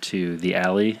honor to The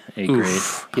Alley, a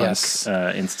Oof, great punk yes.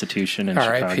 institution in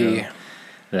R.I.P. Chicago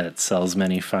that sells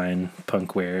many fine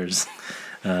punk wares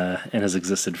and has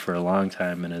existed for a long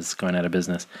time and is going out of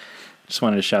business. Just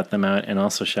wanted to shout them out and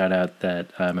also shout out that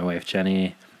my wife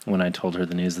Jenny, when I told her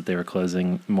the news that they were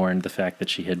closing, mourned the fact that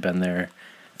she had been there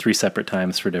 3 separate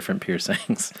times for different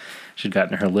piercings. She'd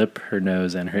gotten her lip, her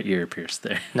nose, and her ear pierced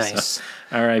there. Nice. So,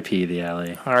 R.I.P. The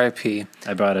Alley. R.I.P.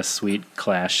 I bought a sweet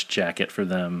Clash jacket for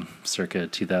them circa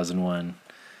 2001.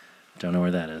 Don't know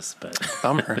where that is, but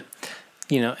Bummer.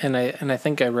 And I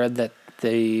think I read that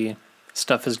the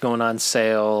stuff is going on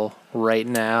sale right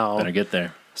now. better get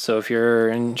there. So if you're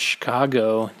in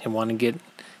Chicago and want to get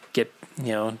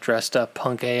dressed up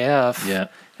punk AF Yeah.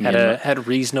 at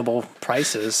reasonable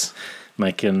prices.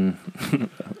 Mike and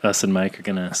us and Mike are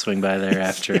gonna swing by there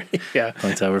after Yeah.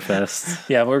 Punktoberfest.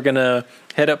 Yeah, we're gonna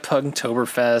head up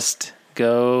Punktoberfest,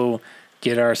 go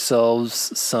get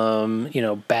ourselves some,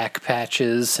 back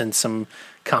patches and some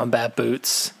combat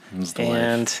boots. Those, the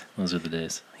And life. Those are the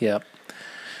days. yep.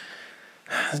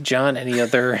 John, any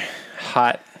other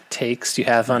hot takes you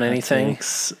have on anything?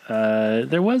 Thanks.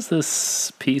 There was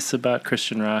this piece about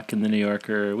Christian rock in the New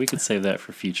Yorker. We could save that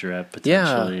for future ep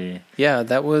potentially. Yeah,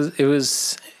 it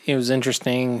was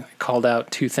interesting. Called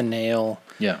out tooth and nail.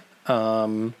 Yeah.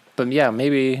 But yeah,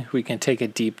 maybe we can take a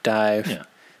deep dive Yeah.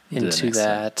 We'll do into next time.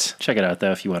 that. Check it out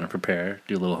though if you want to prepare.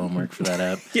 Do a little homework for that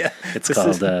app. Yeah, It's this called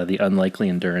is- The Unlikely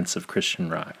Endurance of Christian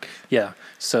Rock. Yeah.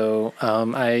 So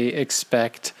I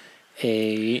expect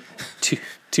a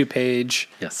two-page,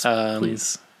 Yes, Um,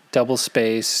 please.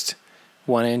 double-spaced,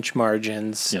 1-inch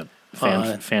margins. Yep.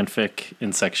 on- Fanfic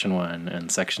in section 1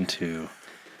 and section 2.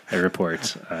 A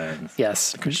report on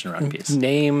Yes. the Christian rock piece.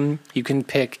 You can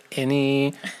pick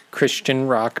any Christian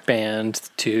rock band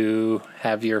to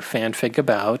have your fanfic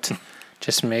about.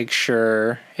 Just make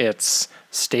sure it's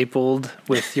stapled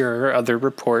with your other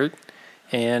report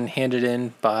and handed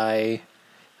in by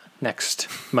next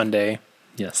Monday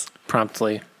Yes.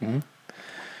 promptly. Mm-hmm.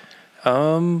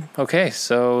 Okay,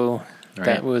 so All that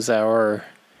right. was our.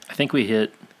 I think we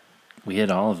hit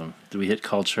all of them. Did we hit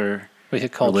culture, We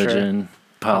hit culture. religion,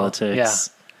 politics? yeah.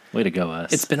 Way to go,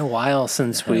 us. It's been a while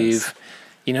since It has.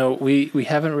 we've, we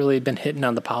haven't really been hitting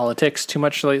on the politics too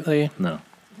much lately. No.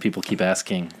 People keep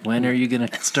asking, when are you going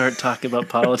to start talking about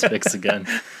politics again?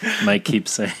 Mike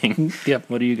keeps saying, Yep.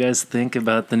 what do you guys think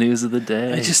about the news of the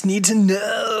day? I just need to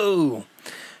know.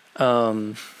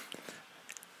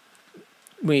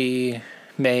 We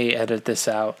may edit this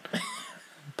out,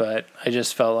 but I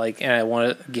just felt like, and I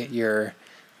want to get your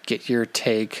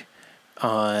take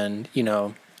on,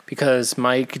 because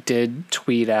Mike did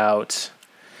tweet out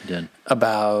did.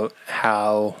 about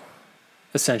how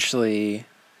essentially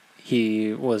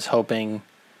he was hoping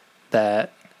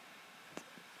that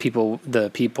the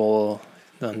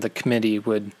committee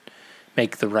would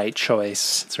make the right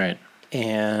choice, That's right.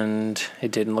 and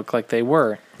it didn't look like they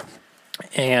were.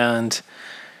 And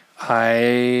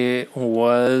I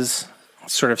was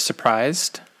sort of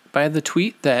surprised by the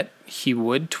tweet that he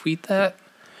would tweet that.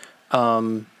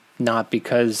 Not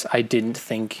because I didn't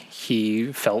think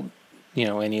he felt,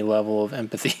 any level of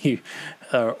empathy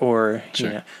or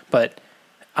Sure. but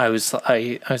I was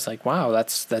like, wow,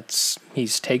 that's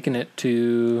he's taken it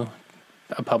to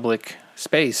a public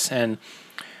space, and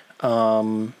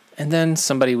then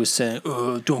somebody was saying,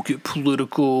 "Oh, don't get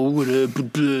political," whatever,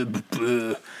 blah, blah,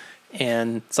 blah.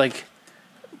 And it's like,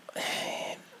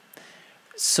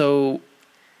 so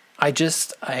I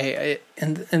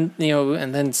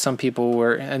then some people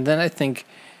were, and then I think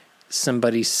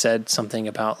somebody said something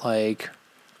about like,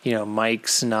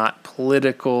 Mike's not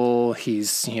political,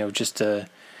 he's, just a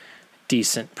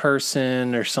decent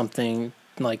person or something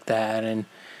like that. And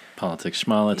Politics,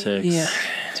 schmolitics. Yeah.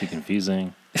 Too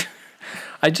confusing.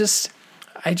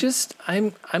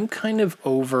 I'm kind of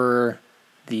over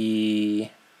the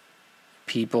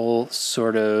people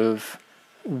sort of,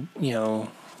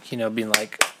 being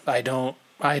like, I don't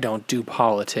do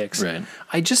politics. Right.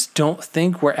 I just don't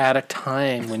think we're at a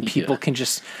time when people Yeah. can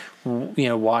just,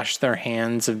 wash their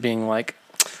hands of being like,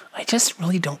 I just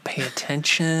really don't pay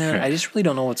attention. Right. I just really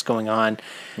don't know what's going on.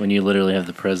 When you literally have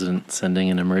the president sending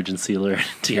an emergency alert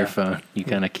to your Yeah. phone, you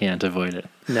kind of can't avoid it.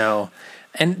 No.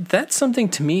 And that's something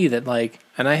to me that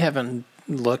and I haven't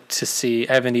looked to see,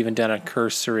 I haven't even done a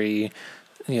cursory,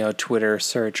 Twitter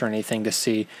search or anything to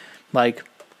see,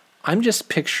 I'm just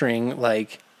picturing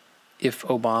if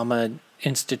Obama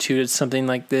instituted something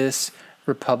like this,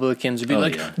 Republicans would be Oh,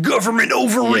 yeah. government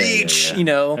overreach,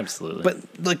 Yeah. Absolutely.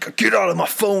 But get out of my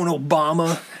phone,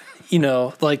 Obama,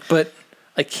 but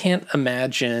I can't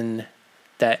imagine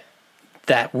that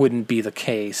wouldn't be the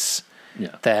case.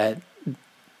 Yeah.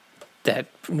 That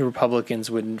Republicans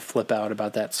wouldn't flip out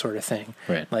about that sort of thing.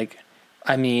 Right.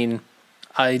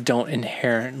 I don't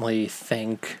inherently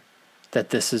think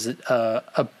that this is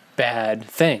a bad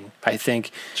thing. I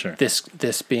think Sure.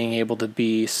 this being able to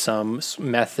be some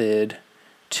method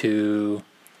to,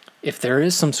 if there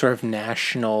is some sort of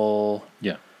national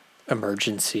Yeah.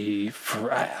 emergency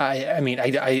for,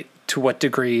 I to what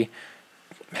degree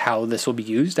how this will be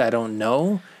used, I don't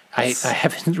know. I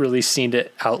haven't really seen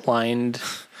it outlined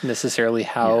necessarily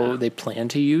how Yeah. they plan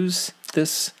to use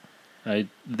this.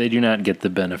 They do not get the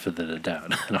benefit of the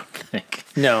doubt, I don't think.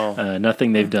 No,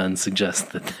 Nothing they've done suggests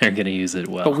that they're going to use it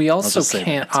well. but we I'll also just say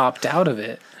can't that. opt out of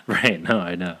it. Right, no,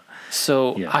 I know.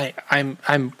 So Yeah.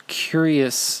 I'm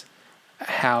curious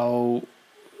how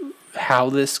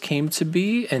this came to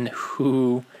be and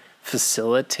who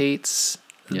facilitates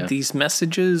Yeah. these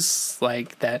messages,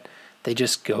 that they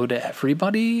just go to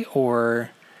everybody,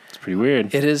 or It's pretty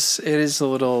weird. it is a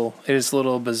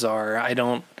little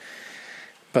bizarre.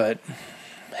 But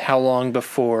how long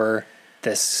before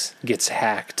this gets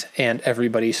hacked and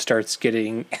everybody starts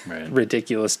getting Right.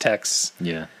 ridiculous texts?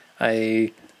 Yeah.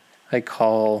 I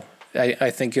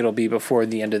think it'll be before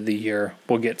the end of the year.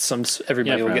 We'll get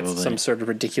everybody will get probably. some sort of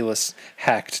ridiculous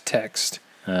hacked text.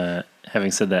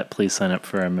 Having said that, please sign up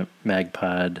for our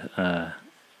MagPod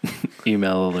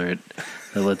email alert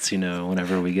that lets you know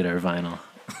whenever we get our vinyl.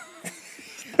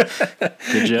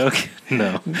 Good joke?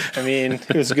 No. I mean,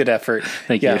 it was a good effort.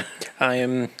 Thank you. I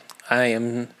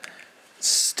am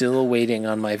still waiting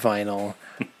on my vinyl.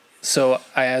 So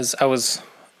as I was,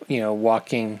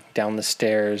 walking down the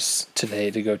stairs today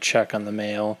to go check on the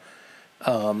mail,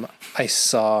 I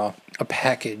saw a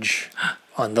package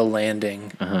on the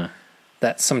landing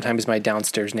that sometimes my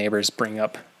downstairs neighbors bring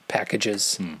up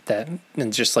packages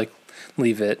and just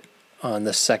leave it on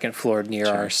the second floor near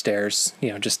our stairs,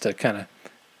 just to kind of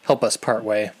help us part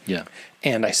way. Yeah.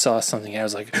 And I saw something, I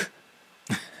was like,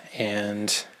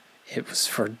 and it was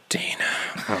for Dana.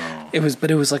 Oh. It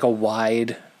was like a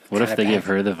wide. What if kind they of gave pack.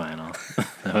 her the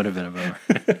vinyl? That would have been a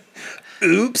bummer.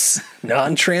 Oops,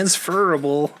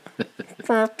 non-transferable.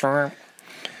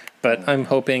 But I'm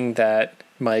hoping that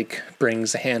Mike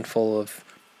brings a handful of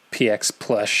PX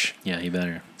plush Yeah, you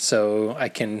better. so I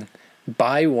can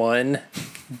buy one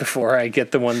before I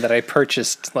get the one that I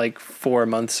purchased like 4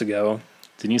 months ago.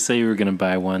 Didn't you say you were going to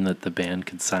buy one that the band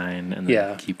could sign and then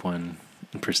Yeah. keep one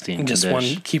in pristine Just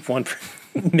condition? keep one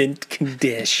mint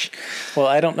condish. Well,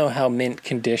 I don't know how mint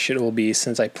condish it will be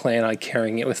since I plan on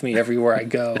carrying it with me everywhere I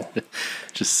go.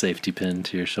 Just safety pin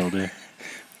to your shoulder.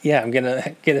 Yeah, I'm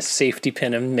gonna get a safety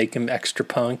pin and make him extra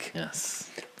punk. Yes.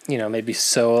 You know, maybe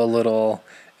sew a little.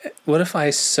 What if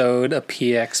I sewed a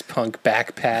PX Punk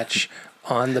back patch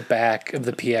on the back of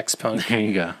the PX Punk? There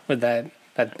you go. Would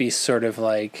that'd be sort of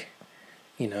like,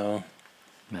 you know,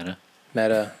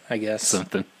 meta, I guess.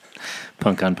 Something.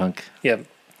 Punk on punk. Yep.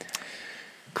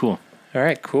 Cool. All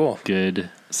right, cool.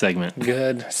 Good segment.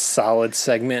 Good, solid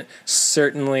segment.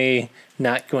 Certainly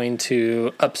not going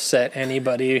to upset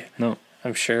anybody, No.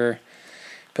 I'm sure.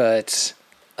 But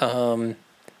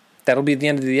that'll be the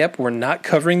end of the ep. We're not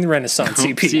covering the Renaissance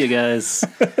EP. See you guys.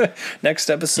 Next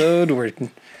episode, we're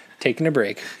taking a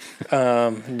break.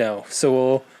 No. So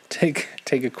we'll take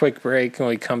a quick break. When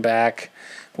we come back,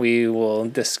 we will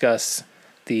discuss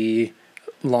the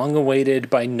long-awaited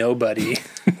by nobody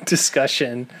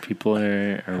discussion. People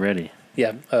are ready.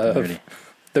 Yeah, They're of ready.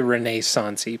 the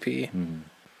Renaissance EP.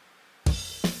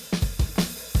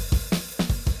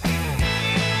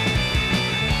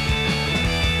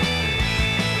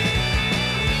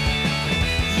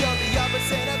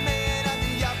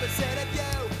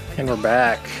 And we're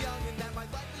back.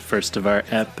 First of our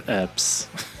eps.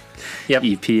 Yep.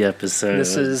 EP episode.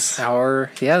 This is our,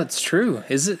 yeah, that's true.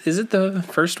 Is it the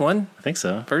first one? I think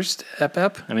so. First ep?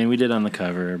 I mean, we did on the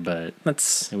cover, but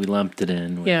That's, we lumped it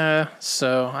in. With, yeah,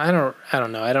 so I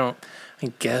don't know. I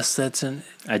guess that's an,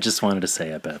 I just wanted to say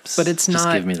eps. but it's Just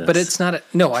not, give me this. but it's not,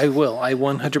 no, I will. I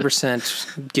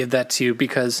 100% give that to you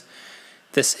because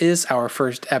this is our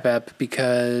first ep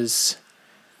because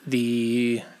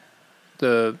the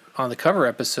on the cover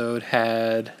episode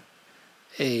had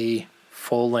a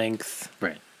full length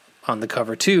Right. on the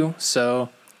cover too, so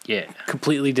Yeah.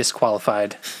 completely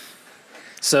disqualified.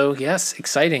 So yes,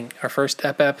 exciting. Our first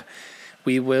ep.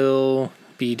 We will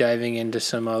be diving into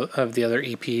some of the other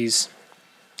EPs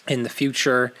in the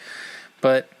future,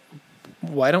 but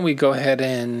why don't we go ahead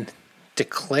and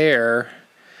declare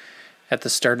at the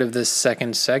start of this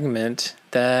second segment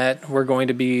that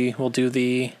we'll do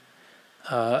the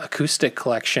acoustic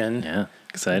collection. Yeah.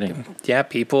 Exciting. Yeah,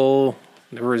 the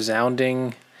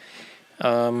resounding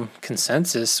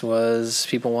consensus was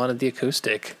people wanted the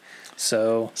acoustic.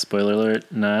 So, Spoiler alert,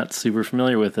 not super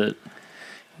familiar with it.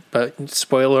 but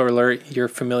spoiler alert, you're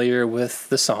familiar with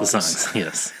the The songs. songs,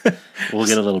 yes. We'll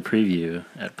get a little preview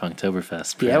at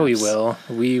Punktoberfest. Yeah, we perhaps. will.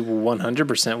 We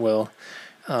 100% will.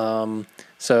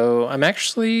 So I'm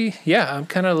actually, I'm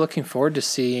kind of looking forward to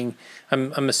seeing.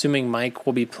 I'm assuming Mike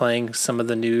will be playing some of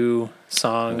the new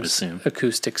songs, assume.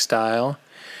 acoustic style,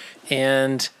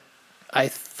 and I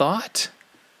thought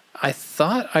I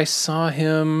saw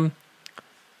him.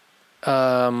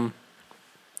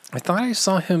 I thought I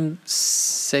saw him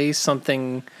say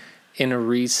something in a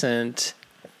recent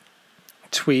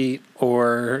tweet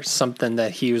or something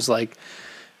that he was like,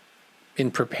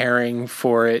 in preparing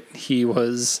for it, he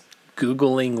was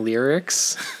Googling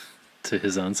lyrics. To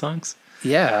his own songs?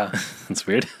 Yeah. That's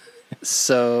weird.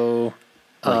 So,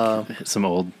 Like some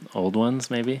old ones,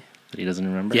 maybe, that he doesn't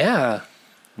remember? yeah.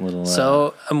 A little,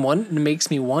 So it makes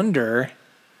me wonder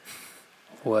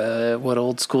what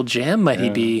old school jam might he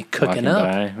be cooking walking up?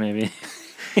 by, maybe.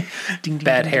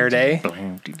 Bad Hair Day,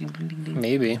 Ding, ding, ding, ding, ding.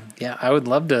 maybe. Yeah, I would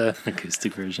love to.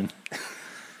 Acoustic version.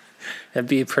 That'd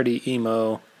be a pretty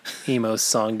emo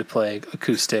song to play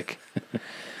acoustic.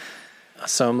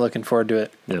 So I'm looking forward to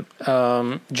it.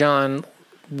 Yep. John,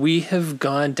 we have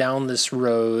gone down this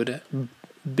road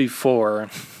before,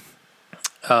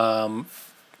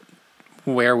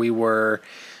 where we were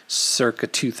circa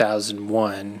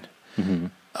 2001.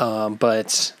 Mm-hmm.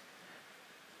 But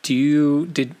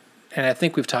and I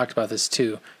think we've talked about this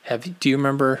too. Do you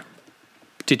remember?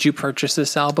 Did you purchase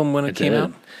this album when it came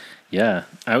out? Yeah,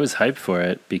 I was hyped for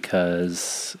it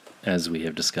because, as we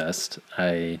have discussed,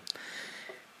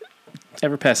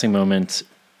 Ever Passing Moment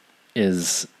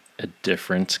is a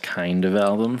different kind of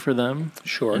album for them.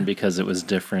 Sure. And because it was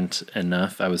different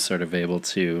enough, I was sort of able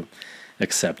to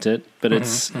accept it. But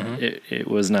it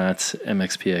was not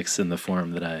MXPX in the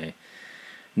form that I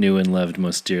knew and loved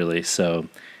most dearly. So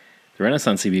the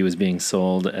Renaissance CB was being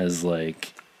sold as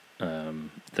like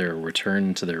their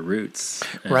return to their roots.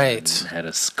 And Right. had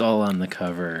a skull on the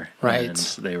cover. Right. And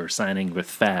they were signing with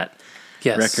Fat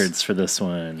Yes. Records for this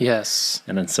one. Yes.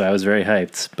 And then, so I was very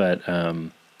hyped. But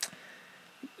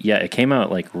yeah, it came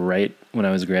out like right when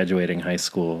I was graduating high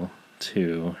school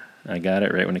too. I got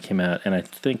it right when it came out. And I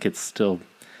think it's still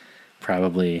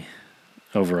probably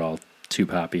overall too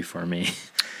poppy for me at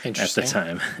the Interesting.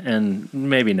 time. And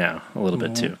maybe now a little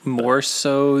bit too. More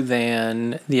so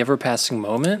than The Ever-Passing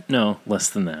Moment? No, less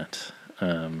than that.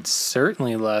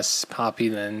 Certainly less poppy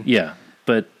than... Yeah,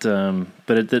 but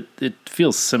it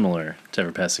feels similar to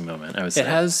Ever Passing Moment. I would say It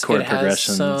has chord it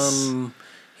progressions, has some...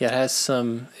 Yeah, it has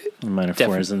some... minor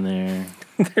fours in there.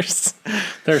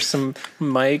 There's some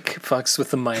Mike fucks with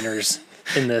the minors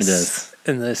in this does.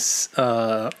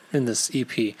 in this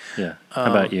EP. Yeah.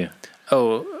 How about you?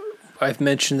 Oh, I've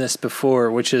mentioned this before,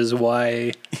 which is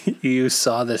why you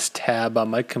saw this tab on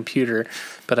my computer,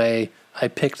 but I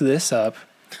picked this up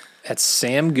at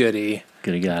Sam Goody.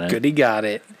 Goody got it. Goody got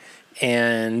it,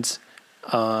 and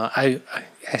I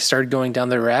started going down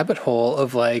the rabbit hole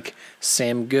of like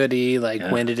Sam Goody, like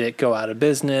when did it go out of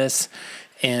business,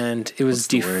 and it was What's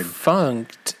the word?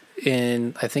 defunct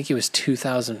in I think it was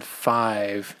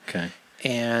 2005, Okay.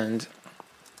 and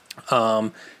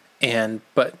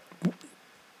but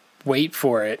wait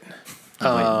for it,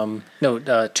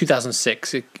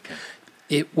 2006.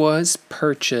 It was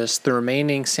purchased. The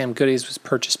remaining Sam Goodies was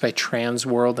purchased by Trans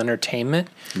World Entertainment,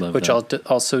 Love which that.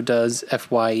 also does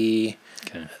FYE,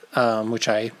 Okay. which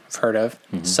I've heard of.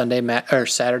 Saturday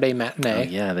Matinee. Oh,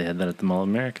 yeah, they had that at the Mall of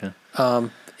America.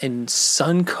 And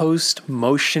Suncoast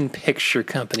Motion Picture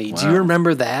Company. Do you Wow.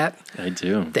 remember that? I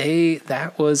do.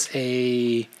 That was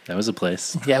a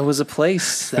place. Yeah, it was a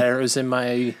place that was in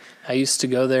my. I used to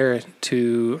go there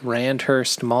to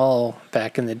Randhurst Mall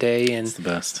back in the day in It's the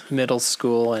best. middle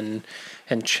school and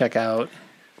check out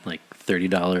Like $30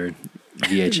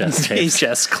 VHS tapes.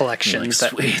 VHS collections.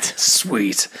 You're like,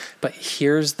 Sweet. But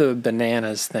here's the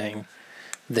bananas thing.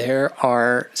 There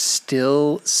are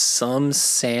still some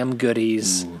Sam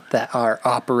Goodies that are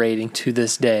operating to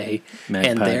this day. Magpie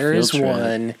and there is Field Trip.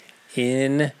 one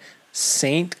in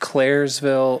St.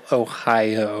 Clairsville,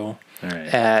 Ohio, All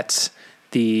right. at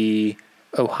the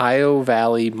Ohio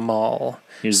Valley Mall.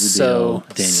 Here's the So,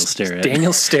 deal, Daniel Starrett.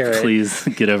 Daniel Starrett. Please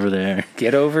get over there.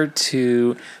 Get over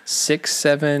to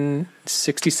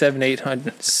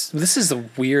 67800. This is a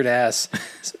weird ass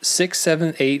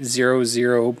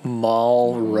 67800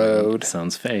 Mall Road.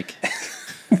 Sounds fake.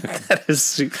 That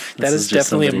is is just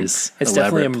definitely somebody's it's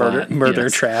definitely a elaborate murder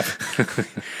plot. trap.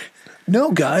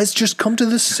 No, guys, just come to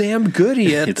the Sam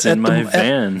Goody It's in my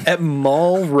van. at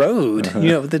Mall Road. You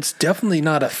know, that's definitely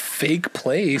not a fake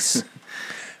place.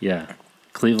 Yeah.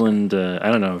 Cleveland, I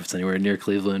don't know if it's anywhere near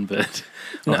Cleveland, but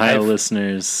No, Ohio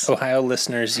listeners, Ohio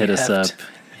listeners, hit us up.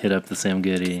 Hit up the Sam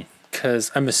Goody.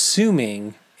 because I'm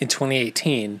assuming in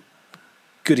 2018,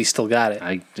 Goody still got it.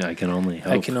 I can only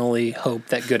hope. I can only hope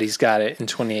that Goody's got it in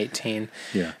 2018.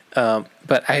 Yeah.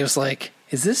 But I was like,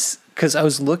 is this... Because I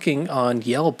was looking on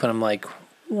Yelp, and I'm like,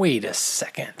 wait a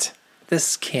second.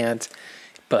 This can't...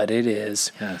 But it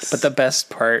is. Yes. But the best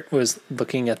part was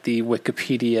looking at the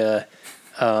Wikipedia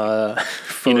You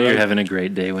photo. know you're having a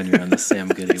great day when you're on the Sam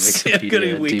Goody Sam Wikipedia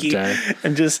Goody wiki, deep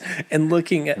dive. and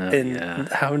looking at yeah.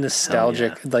 how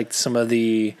nostalgic like some of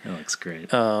the That looks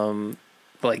great.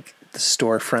 like the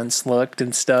storefronts looked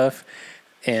and stuff,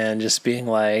 and just being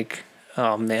like,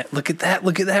 oh man, look at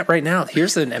that right now.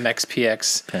 Here's an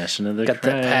MXPX. Passion of the Got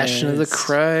Christ. that Passion of the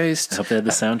Christ. I hope they had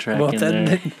the soundtrack Well, in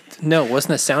there. no, it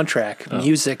wasn't a soundtrack.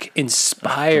 Music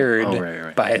inspired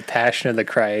right. by Passion of the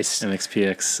Christ.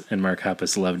 MXPX and Mark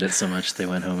Hoppus loved it so much they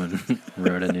went home and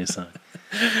wrote a new song.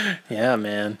 Yeah,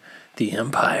 man. The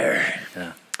Empire.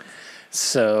 Yeah.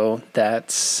 So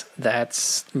that's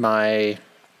my...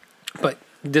 But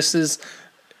this is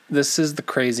the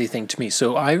crazy thing to me.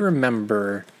 So I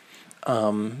remember...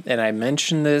 and I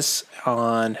mentioned this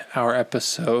on our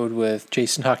episode with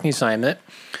Jason Hockney-Simon,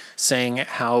 saying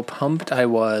how pumped I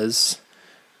was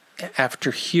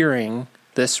after hearing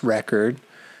this record,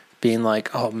 being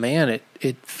like, oh man,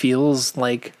 it feels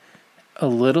like a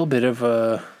little bit of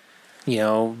a,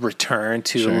 return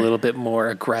to Sure. a little bit more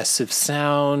aggressive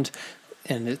sound,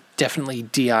 and it definitely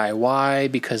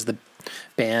DIY because the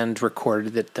band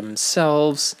recorded it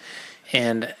themselves,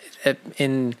 and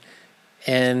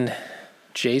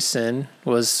Jason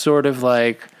was sort of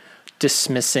like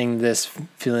dismissing this,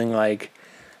 feeling like,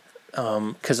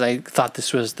 because I thought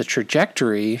this was the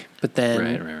trajectory, but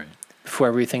then Right. Before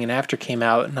Everything and After came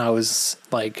out, and I was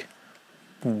like,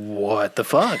 what the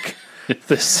fuck?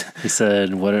 this. He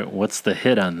said, "What's the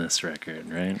hit on this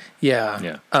record?" Right?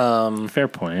 Yeah. Yeah. Fair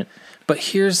point. But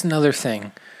here's another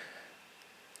thing.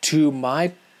 To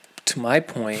my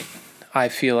point, I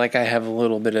feel like I have a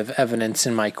little bit of evidence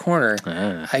in my corner.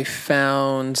 I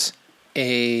found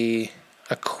a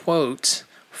quote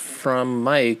from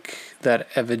Mike that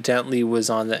evidently was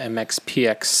on the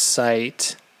MXPX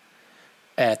site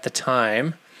at the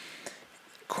time.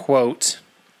 Quote,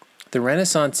 "The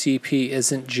Renaissance EP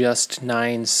isn't just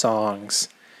 9 songs.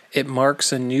 It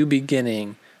marks a new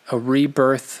beginning, a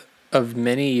rebirth of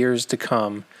many years to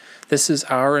come. This is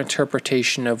our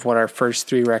interpretation of what our first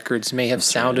 3 records may have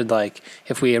sounded like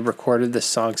if we had recorded the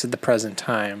songs at the present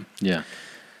time." Yeah.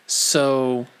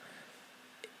 So,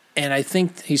 and I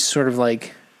think he's sort of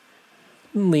like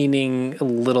leaning a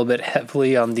little bit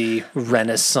heavily on the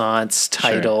Renaissance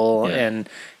title and,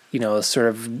 sort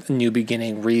of new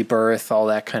beginning, rebirth, all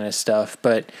that kind of stuff.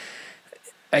 But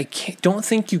I don't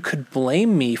think you could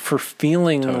blame me for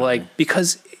feeling like,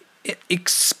 because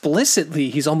explicitly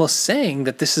he's almost saying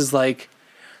that this is like,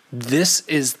 this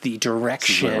is the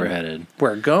direction where we're headed,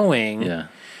 we're going. Yeah.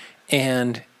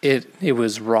 And it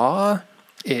was raw,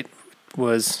 it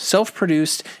was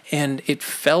self-produced, and it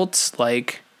felt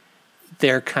like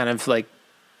they're kind of like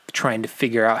trying to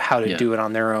figure out how to do it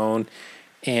on their own.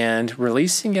 And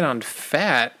releasing it on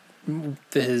Fat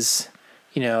is,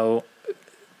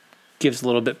 gives a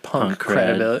little bit punk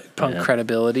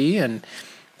credibility. And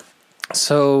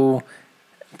so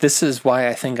this is why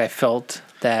I think I felt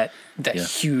that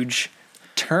huge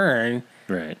turn.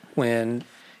 Right. When.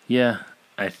 Yeah.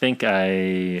 I think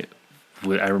I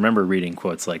remember reading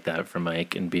quotes like that from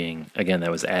Mike and being, again, that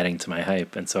was adding to my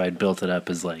hype. And so I built it up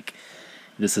as like,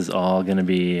 this is all going to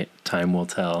be time will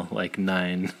tell, like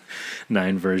nine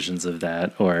versions of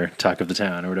that, or Talk of the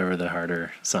Town, or whatever the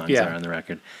harder songs are on the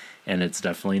record. And it's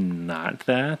definitely not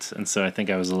that. And so I think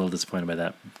I was a little disappointed by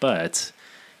that. But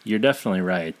you're definitely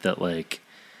right that like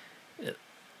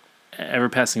Ever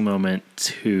Passing Moment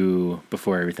to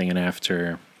Before Everything and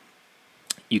After,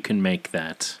 you can make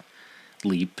that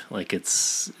leap. Like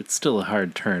it's still a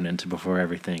hard turn into Before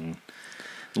Everything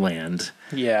land.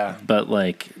 Yeah. But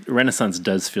like Renaissance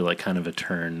does feel like kind of a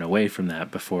turn away from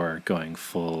that before going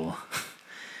full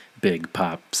big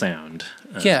pop sound.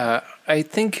 Yeah, I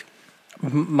think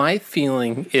my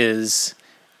feeling is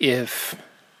if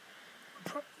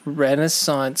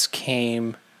Renaissance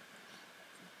came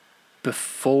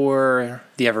before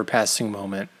the Ever Passing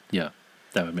Moment,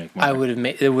 that would make more.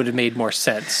 It would have made more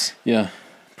sense. Yeah,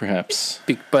 perhaps.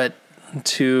 But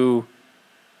to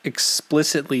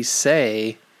explicitly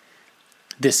say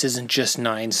this isn't just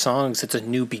 9 songs, it's a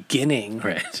new beginning.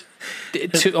 Right.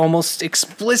 To almost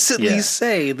explicitly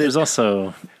say that. There's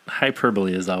also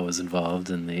hyperbole is always involved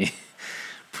in the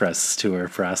press tour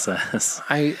process.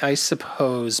 I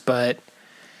suppose, but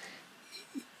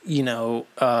he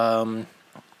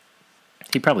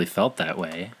probably felt that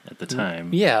way at the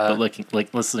time. Yeah.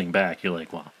 But listening back, you're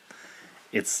like, well,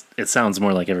 it sounds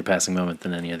more like Ever Passing Moment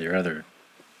than any of their other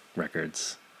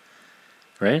records,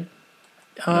 right?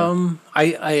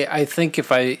 I think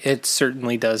it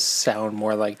certainly does sound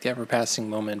more like the Ever Passing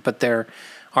Moment, but there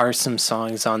are some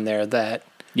songs on there that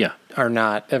are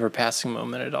not Ever Passing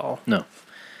Moment at all. No.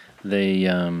 They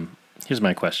here's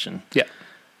my question. Yeah.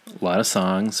 A lot of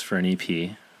songs for an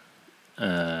EP.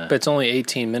 But it's only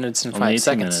 18 minutes and 5 18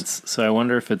 seconds. Minutes. So I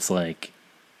wonder if it's like,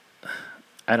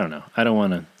 I don't know. I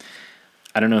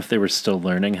don't know if they were still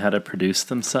learning how to produce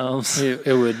themselves. It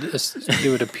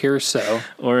would appear so.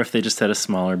 Or if they just had a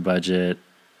smaller budget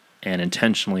and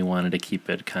intentionally wanted to keep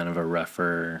it kind of a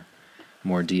rougher,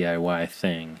 more DIY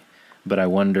thing. But I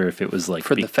wonder if it was like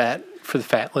for the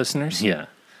fat listeners. Yeah.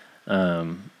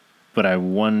 But I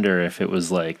wonder if it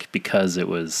was like because it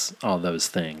was all those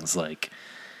things like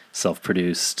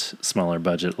self-produced, smaller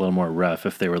budget, a little more rough,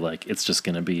 if they were like, it's just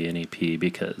going to be an EP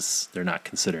because they're not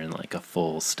considering like a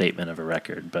full statement of a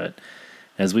record. But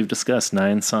as we've discussed,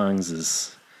 9 songs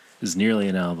is nearly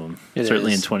an album.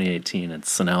 Certainly in 2018,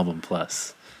 it's an album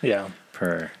plus. Yeah.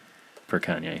 Per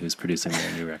Kanye, who's producing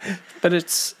their new record. But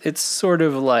it's sort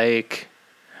of like,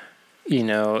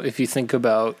 if you think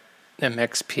about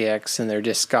MXPX and their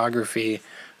discography,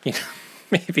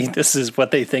 maybe this is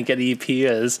what they think an EP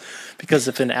is, because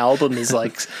if an album is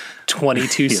like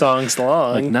 22 songs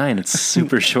long, like 9, it's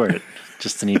super short.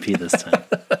 Just an EP this time.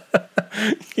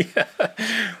 Yeah,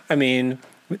 I mean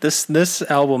this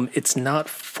album, it's not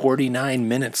 49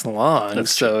 minutes long,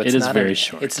 it is very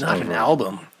short. It's not an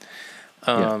album.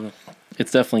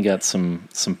 It's definitely got some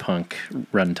punk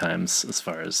run times as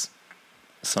far as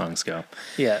songs go.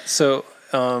 Yeah. So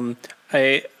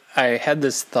I had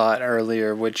this thought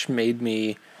earlier, which made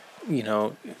me you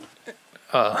know,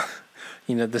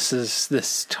 this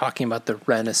is talking about the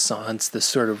Renaissance, this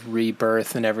sort of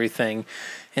rebirth and everything.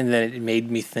 And then it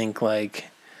made me think like,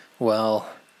 well,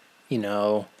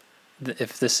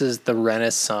 if this is the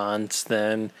Renaissance,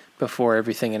 then before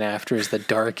everything and after is the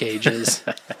Dark Ages.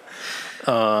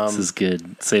 This is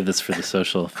good. Save this for the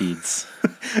social feeds.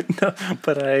 No,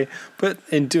 but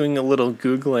in doing a little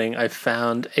Googling, I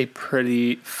found a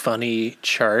pretty funny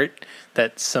chart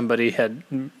that somebody had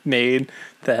made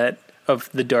that of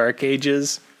the Dark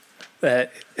Ages.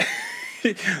 That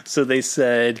so they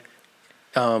said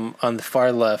on the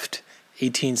far left,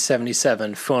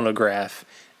 1877 phonograph,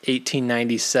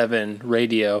 1897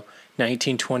 radio,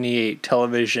 1928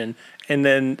 television, and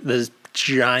then this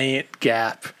giant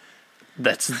gap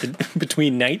that's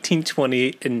between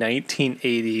 1928 and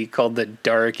 1980 called the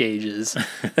Dark Ages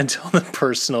until the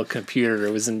personal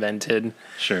computer was invented.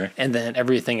 Sure. And then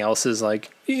everything else is like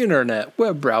the internet,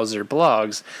 web browser,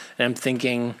 blogs. And I'm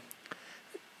thinking,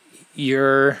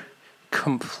 you're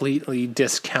completely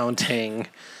discounting,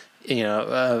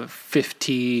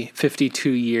 52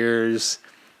 years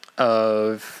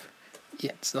of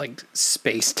it's like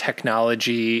space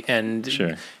technology and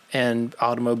Sure. and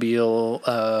automobile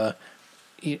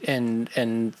and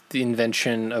the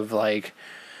invention of like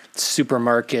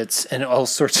supermarkets and all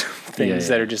sorts of things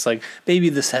that are just like, maybe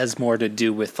this has more to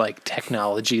do with like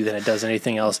technology than it does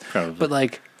anything else. Probably.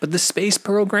 But the space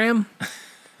program,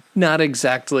 not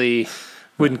exactly.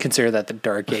 Wouldn't consider that the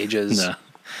Dark Ages. No.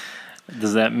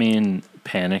 Does that mean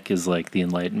panic is like the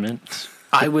Enlightenment?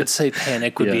 I would say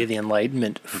panic would be the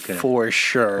Enlightenment for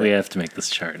sure. We have to make this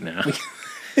chart now.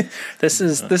 This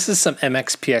is some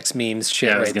MXPX memes shit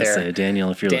Yeah, I was right gonna there. say, Daniel,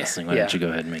 if you're listening, why don't you go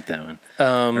ahead and make that one?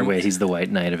 Or wait, he's the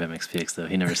white knight of MXPX, though.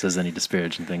 He never says any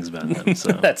disparaging things about them.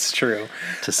 So That's true.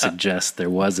 to suggest there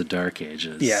was a Dark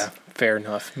Ages. Yeah, fair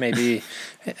enough. Maybe,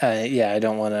 I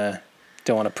don't want to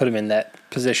put him in that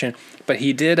position. But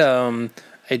he did.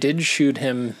 I did shoot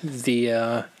him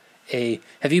the.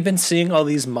 Have you been seeing all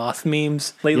these moth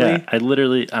memes lately?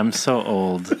 Yeah, I'm so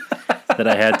old that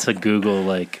I had to Google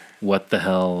like what the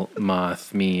hell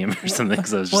moth meme or something.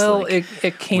 Because I was just like,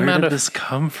 it came where out did of this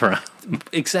come from?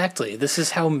 Exactly. This is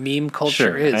how meme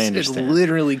culture Sure, is. I It understand.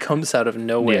 literally comes out of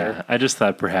nowhere. Yeah, I just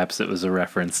thought perhaps it was a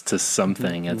reference to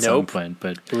something at some Nope. point,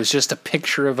 but It was just a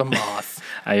picture of a moth.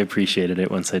 I appreciated it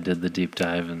once I did the deep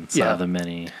dive and saw Yeah. the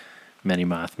many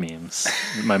moth memes.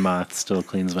 My moth still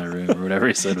cleans my room, or whatever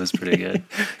he said was pretty good.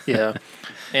 Yeah.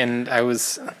 And I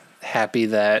was happy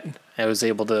that I was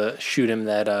able to shoot him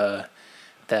that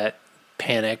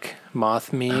panic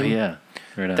moth meme. Oh yeah,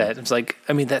 right on. That was like,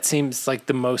 I mean, that seems like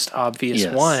the most obvious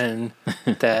Yes. one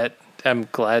that I'm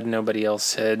glad nobody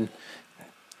else had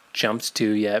jumped to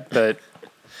yet. But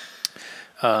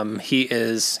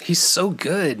he's so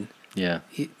good. Yeah,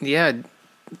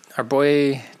 Our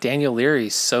boy Daniel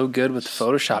Leary's so good with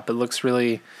Photoshop. It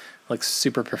looks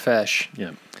super profesh.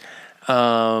 yeah.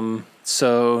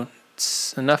 So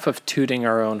it's enough of tooting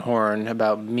our own horn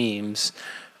about memes.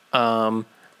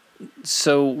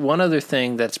 So one other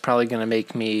thing that's probably going to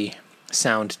make me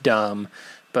sound dumb,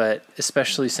 but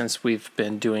especially since we've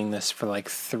been doing this for like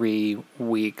 3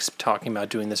 weeks, talking about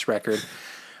doing this record,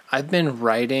 I've been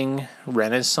writing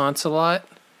Renaissance a lot,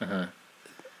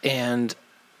 and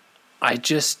I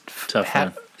just Tough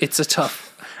one. it's a tough.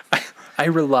 I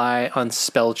rely on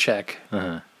spell check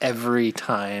every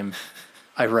time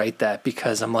I write that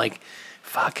because I'm like,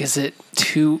 fuck, is it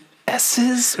 2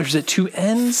 S's or is it 2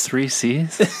 N's? 3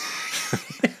 C's.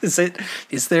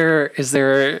 Is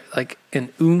there like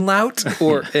an umlaut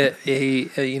or an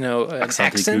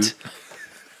accent?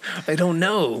 I don't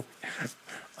know.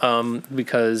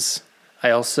 Because I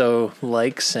also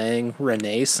like saying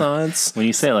Renaissance. When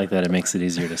you say it like that, it makes it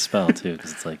easier to spell too,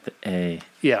 because it's like the A.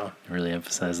 Yeah, Really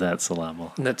emphasize that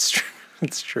syllable. that's true.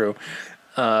 That's true.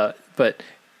 But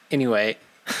anyway,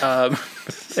 I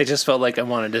just felt like I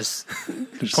wanted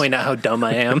to point out how dumb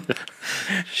I am.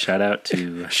 Shout out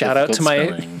to Shout out to my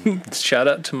spelling. shout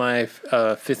out to my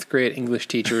 5th grade English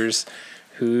teachers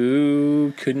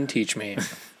who couldn't teach me.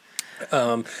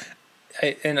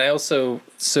 I also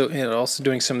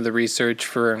doing some of the research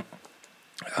for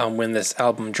when this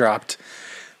album dropped.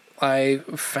 I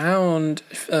found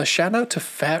a shout out to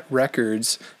Fat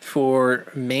Records for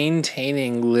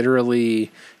maintaining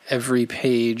literally every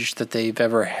page that they've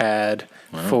ever had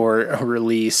for a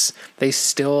release. They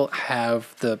still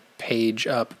have the page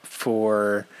up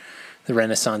for the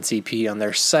Renaissance EP on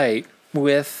their site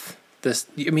with this.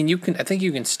 I mean, I think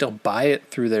you can still buy it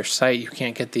through their site. You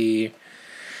can't get the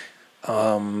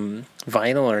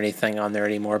vinyl or anything on there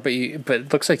anymore, but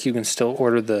it looks like you can still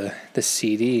order the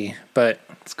CD, but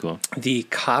It's cool. the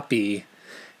copy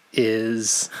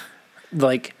is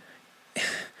like,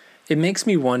 it makes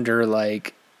me wonder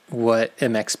like what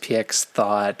MXPX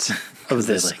thought of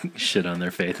They this. like shit on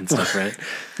their faith and stuff, right?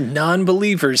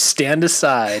 Non-believers stand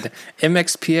aside.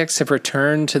 MXPX have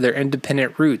returned to their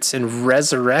independent roots and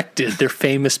resurrected their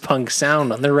famous punk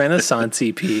sound on the Renaissance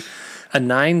EP. A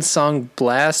 9-song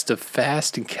blast of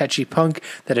fast and catchy punk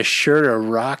that is sure to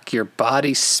rock your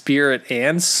body, spirit,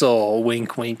 and soul.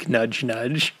 Wink, wink, nudge,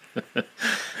 nudge.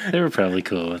 They were probably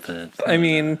cool with it. I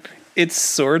mean, it's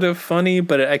sort of funny,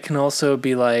 but I can also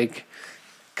be like,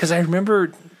 because I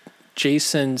remember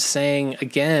Jason saying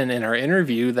again in our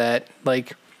interview that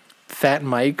like Fat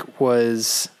Mike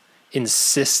was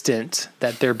insistent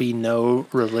that there be no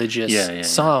religious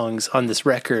songs on this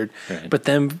record, Right. but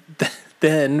then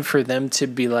for them to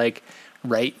be like,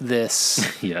 write this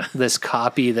Yeah. this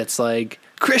copy that's like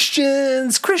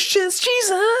Christians,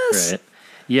 Jesus. Right.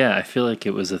 Yeah, I feel like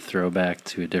it was a throwback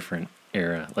to a different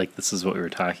era. Like, this is what we were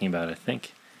talking about. I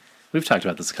think we've talked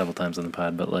about this a couple times on the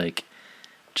pod, but like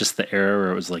just the era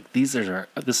where it was like, this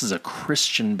is a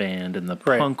Christian band in the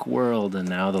Right. punk world, and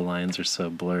now the lines are so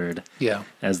blurred, Yeah.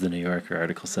 as the New Yorker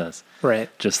article says. Right.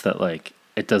 Just that, like,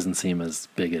 it doesn't seem as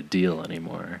big a deal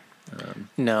anymore.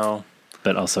 No.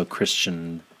 But also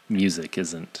Christian music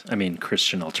isn't, I mean,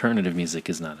 Christian alternative music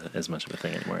is not as much of a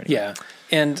thing anymore. Yeah,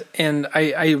 and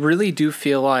I really do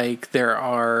feel like there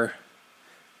are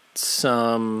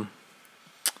some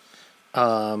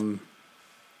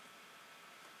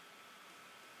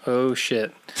oh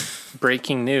shit,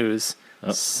 breaking news.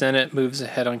 Oh. Senate moves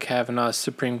ahead on Kavanaugh's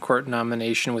Supreme Court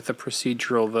nomination with a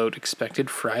procedural vote expected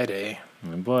Friday.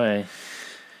 Oh boy.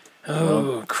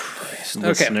 Oh, Christ. Okay.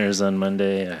 Listeners on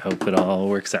Monday, I hope it all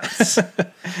works out.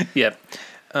 Yep.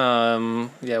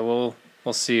 Yeah, we'll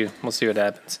see. We'll see what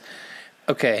happens.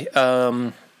 Okay.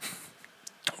 What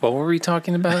were we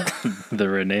talking about? The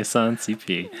Renaissance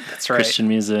EP. That's right. Christian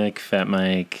music, Fat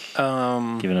Mike,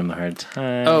 giving him a hard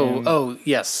time. Oh,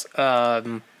 yes.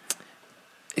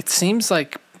 It seems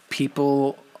like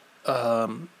people,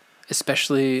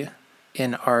 especially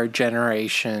in our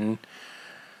generation,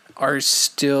 are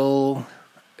still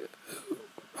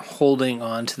holding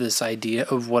on to this idea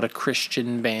of what a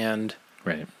Christian band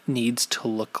Right. needs to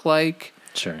look like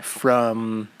Sure.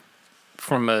 from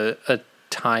a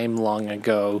time long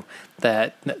ago,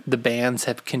 that the bands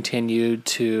have continued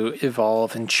to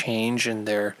evolve and change in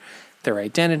their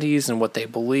identities and what they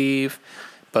believe,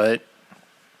 but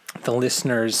the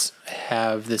listeners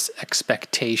have this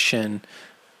expectation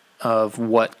of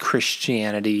what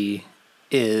Christianity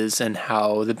is and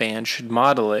how the band should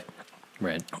model it.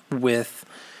 Right. With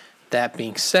that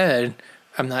being said,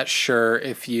 I'm not sure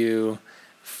if you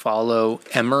follow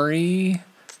Emery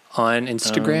on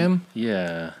Instagram.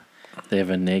 Yeah. They have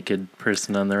a naked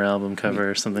person on their album cover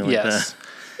or something like Yes.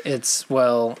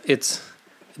 that.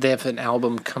 They have an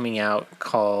album coming out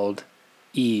called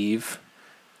Eve,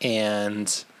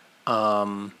 and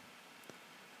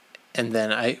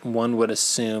then one would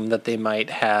assume that they might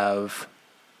have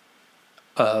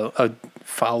a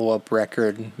follow-up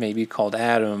record maybe called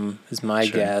Adam, is my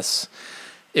Sure. guess.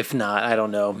 If not, I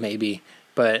don't know, maybe.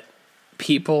 But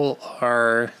people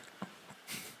are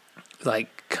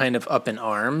like kind of up in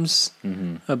arms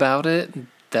about it,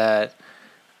 that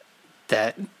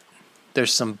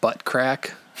there's some butt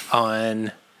crack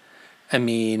on. I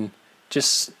mean,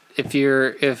 just if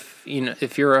you're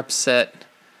upset,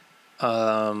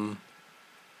 by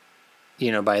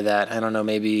that, I don't know,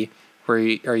 maybe are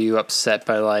you upset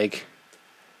by like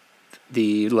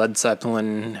the Led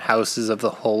Zeppelin Houses of the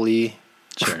Holy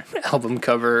Sure. album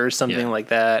cover or something like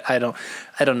that? I don't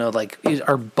know, like,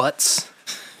 are butts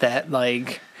that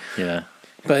like, Yeah.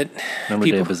 but Remember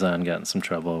people, Dave Bazan got in some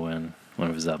trouble when one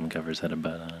of his album covers had a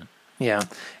butt on it. yeah,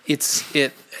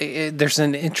 there's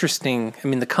an interesting, I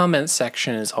mean, the comment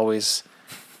section is always,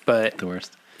 The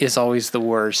worst. is always the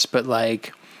worst, but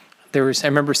like I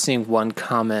remember seeing one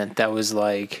comment that was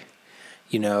like,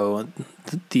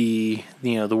 the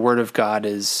word of God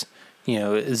is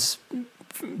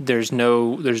there's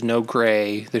no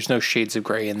gray, there's no shades of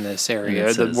gray in this area. And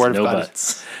it The says word no of God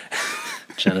butts.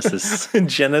 Genesis.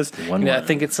 Genesis. 1:1. I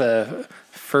think it's a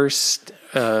first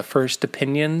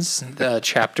opinions,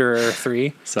 chapter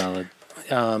 3. Solid.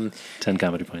 10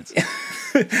 comedy points.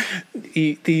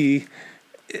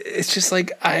 It's just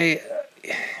like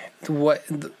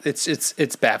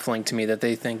it's baffling to me that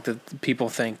they think that people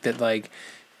think that like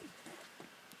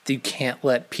you can't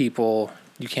let people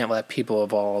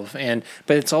evolve,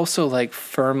 but it's also like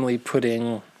firmly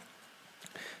putting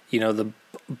the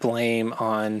blame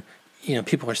on,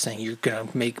 people are saying you're going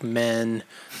to make men,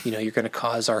 you're going to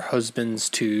cause our husbands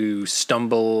to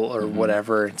stumble or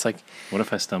whatever. It's like, What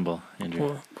if I stumble, Andrew?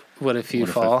 well, what if you What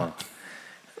if I fall?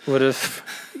 What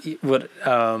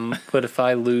if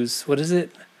I lose? What is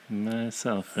it?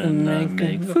 Myself and I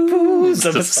make fools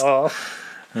of us all.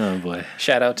 Oh boy.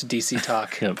 Shout out to DC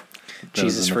Talk. Yep. That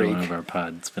Jesus was another freak. one of our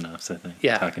pod spin-offs, I think.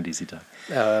 Yeah. Talking DC Talk.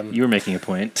 You were making a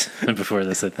point before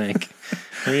this, I think.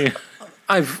 Were you?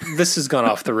 This has gone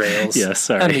off the rails. Yeah,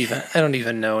 sorry. I don't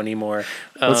even know anymore.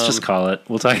 Let's just call it.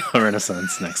 We'll talk about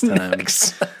Renaissance next time.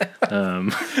 I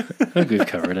think we've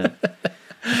covered it.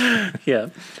 Yeah,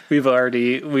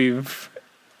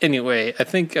 anyway, I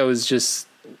think I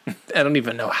don't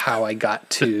even know how I got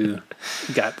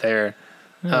there.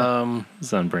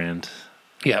 It's on brand.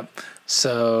 Yeah.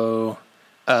 So,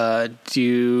 do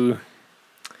you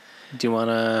want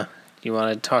to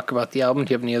talk about the album?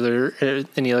 Do you have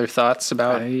any other thoughts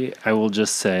about? I will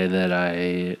just say that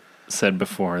I said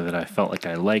before that I felt like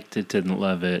I liked it, didn't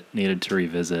love it, needed to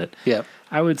revisit. Yeah.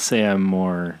 I would say I'm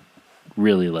more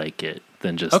really like it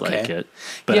than just Okay. like it,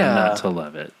 but I'm not to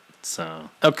love it. So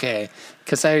Okay,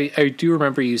 because I do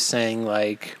remember you saying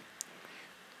like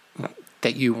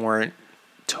that you weren't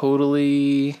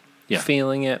totally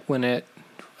feeling it when it,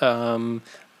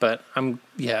 but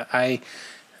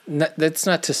that's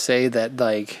not to say that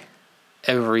like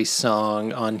every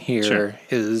song on here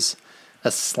is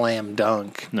a slam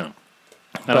dunk. no,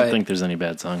 I don't think there's any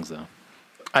bad songs though.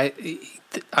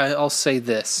 I'll say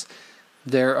this: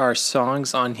 there are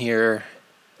songs on here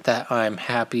that I'm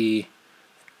happy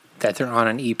that they're on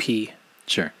an EP.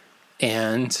 Sure.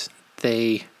 And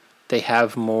they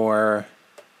have more.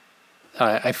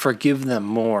 I forgive them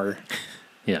more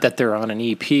that they're on an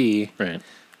EP Right.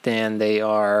 than they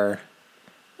are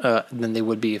than they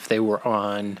would be if they were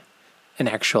on an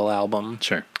actual album.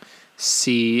 Sure.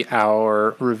 See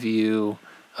our review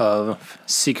of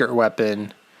Secret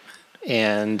Weapon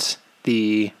and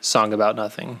the Song About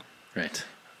Nothing, Right.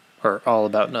 or All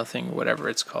About Nothing, or whatever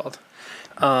it's called.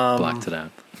 Blocked it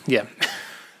out. Yeah.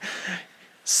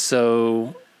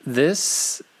 So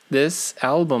this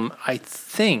album, I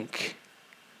think,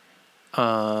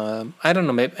 I don't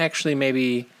know.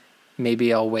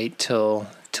 Maybe I'll wait till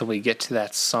we get to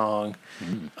that song.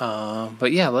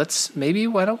 But yeah,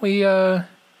 why don't we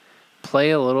play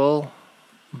a little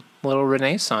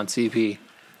Renaissance EP?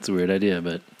 It's a weird idea,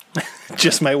 but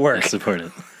Just might work. I support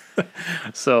it.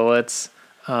 So let's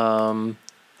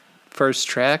first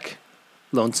track,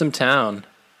 Lonesome Town.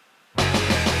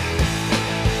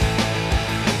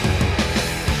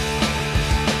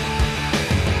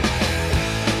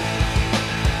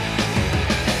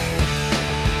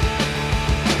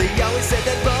 They always said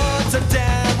that Lonesome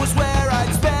Town was where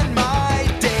I'd spend my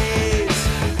days,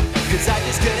 'cause I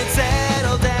just couldn't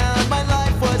settle down, my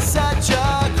life was such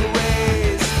a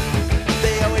craze.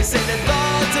 They always said that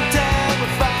Lonesome Town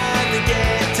would finally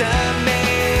get to me,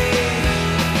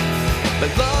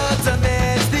 but Lonesome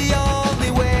is the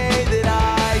only way that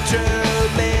I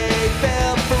truly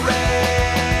feel free.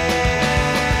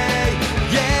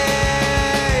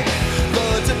 Yeah,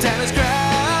 Lonesome Town is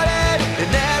crowded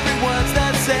and everyone's the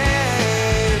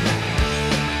same,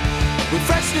 with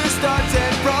fresh new starts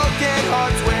and broken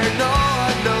hearts where no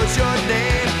one knows your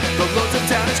name. The Lonesome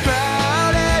Town is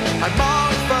crowded, I'm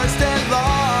always first in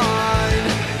line,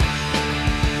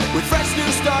 with fresh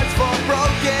new starts for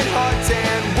broken hearts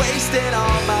and wasting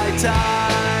all my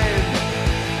time.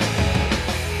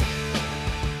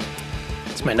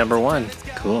 It's my number one.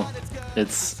 Cool. It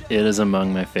is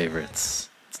among my favorites.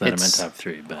 It's not in my It's- top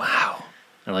 3, but Wow.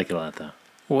 I like it a lot though.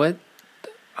 What?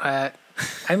 I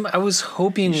was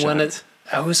hoping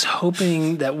I was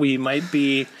hoping that we might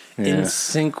be Yeah. in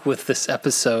sync with this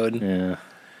episode. Yeah.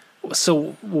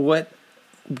 So what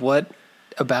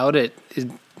about it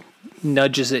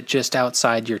nudges it just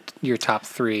outside your top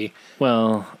 3?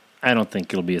 Well, I don't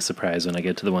think it'll be a surprise when I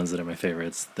get to the ones that are my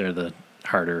favorites. They're the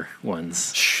harder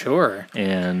ones. Sure.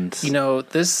 And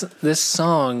This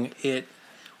song,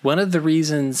 one of the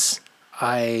reasons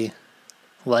I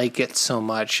like it so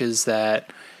much is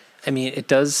that,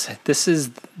 this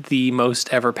is the most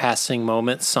ever passing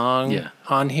moment song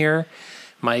on here.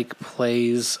 Mike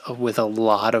plays with a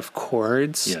lot of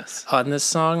chords on this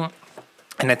song.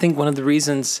 And I think one of the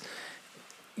reasons,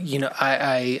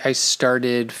 I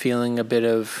started feeling a bit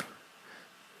of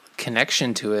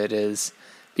connection to it is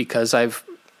because I've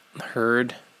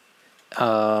heard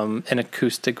an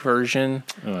acoustic version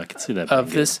I can see that of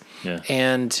being this. good.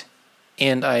 Yeah.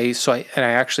 And I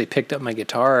actually picked up my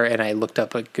guitar and I looked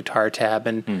up a guitar tab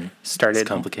and started. It's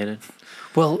complicated.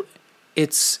 Well,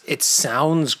 it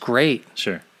sounds great.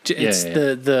 Sure. It's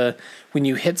the when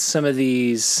you hit some of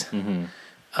these, when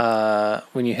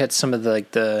you hit some of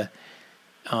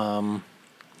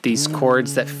these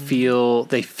chords that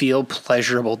feel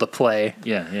pleasurable to play.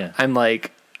 Yeah. I'm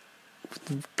like,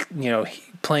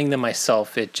 playing them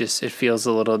myself. It feels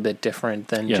a little bit different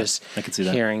than just I can see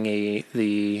that. hearing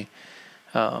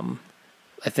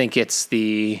I think it's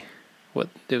the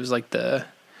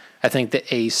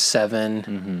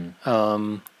A7.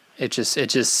 It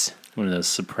just One of those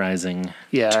surprising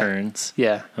Yeah. turns.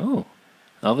 yeah. Oh,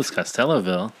 Elvis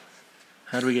Costelloville.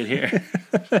 How do we get here?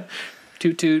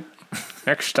 Toot toot.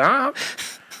 Next stop,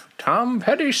 Tom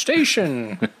Petty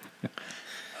Station.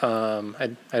 I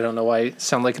don't know why I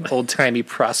sound like an old timey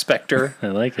prospector. I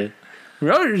like it.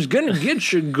 Roger's gonna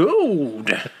get your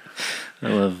gold. I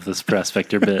love this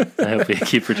prospector bit. I hope we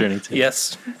keep returning to it.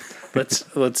 Yes.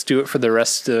 Let's do it for the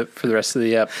rest of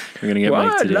the ep. We're gonna get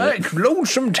Mike to do it.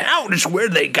 Lonesome Town is where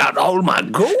they got all my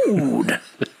gold.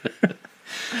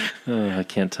 Oh, I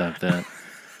can't top that.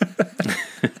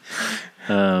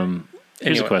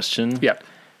 Here's a question. Yep.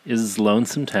 Is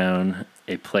Lonesome Town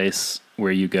a place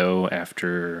where you go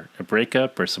after a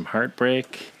breakup or some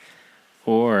heartbreak?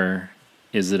 Or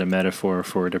is it a metaphor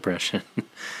for depression?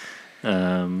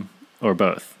 Or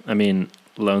both? I mean,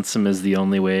 lonesome is the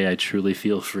only way I truly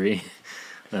feel free.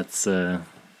 That's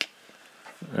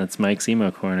Mike's emo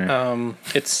corner.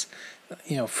 It's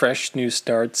fresh new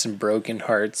starts and broken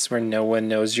hearts where no one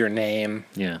knows your name.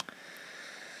 Yeah.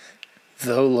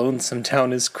 Though Lonesome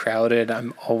Town is crowded,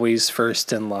 I'm always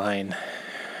first in line.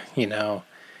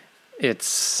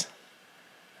 It's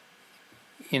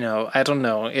I don't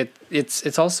know.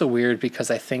 It's also weird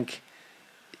because I think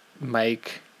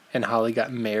Mike and Holly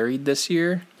got married this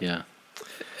year. Yeah.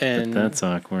 And but that's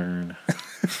awkward.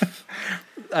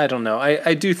 I don't know.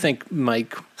 I do think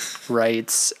Mike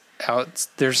writes out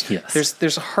there's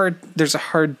a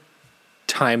hard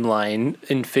timeline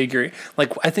in figuring,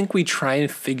 like, I think we try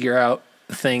and figure out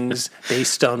things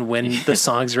based on when the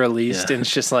song's released, and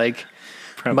it's just like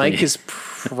Mike is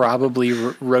probably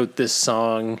wrote this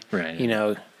song,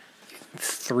 right?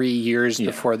 3 years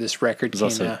before this record came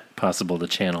also out. Possible to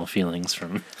channel feelings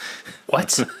from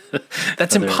what?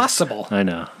 That's impossible. I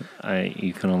know.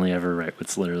 You can only ever write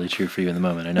what's literally true for you in the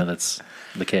moment. I know that's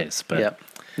the case, but yep.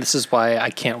 This is why I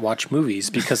can't watch movies,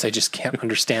 because I just can't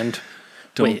understand.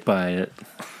 Don't buy it.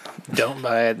 Don't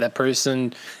buy it. That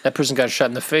person got shot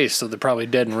in the face, so they're probably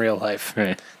dead in real life.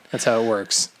 Right. That's how it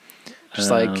works. Just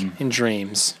like in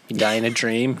dreams. You die in a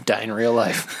dream, die in real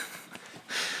life.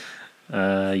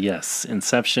 Yes,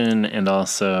 Inception, and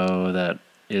also that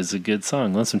is a good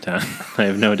song, Lonesome Town. I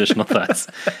have no additional thoughts.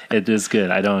 It is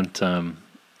good. I don't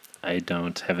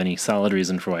have any solid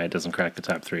reason for why it doesn't crack the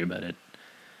top 3, but it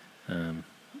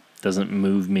doesn't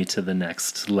move me to the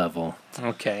next level.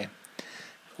 Okay.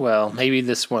 Well, maybe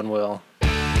this one will.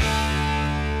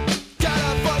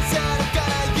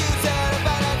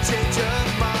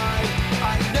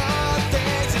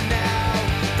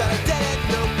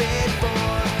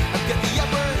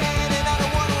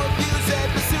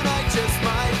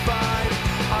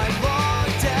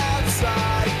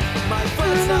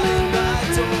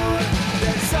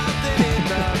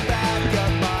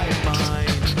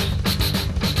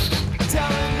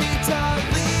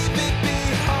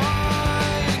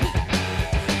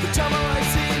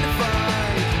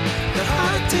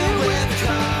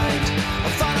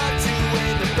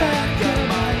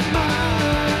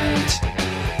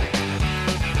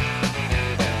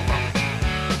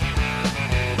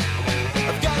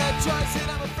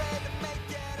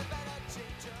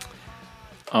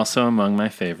 Also among my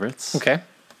favorites. Okay.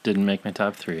 Didn't make my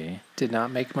top 3. Did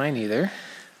not make mine either.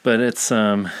 But it's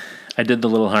I did the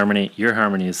little harmony. Your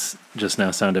harmonies just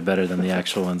now sounded better than the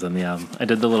actual ones on the album. I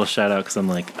did the little shout out because I'm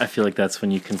like, I feel like that's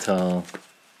when you can tell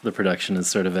the production is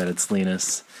sort of at its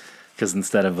leanest, because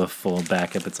instead of a full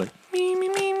backup, it's like me me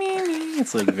me me me.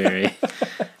 It's like very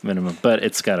minimum, but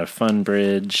it's got a fun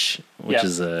bridge, which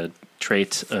is a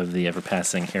trait of the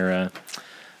ever-passing era.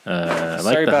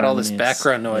 Sorry about all this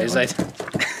background noise. I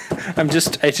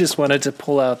just wanted to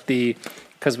pull out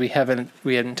because we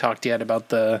hadn't talked yet about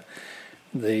the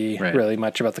really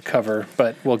much about the cover,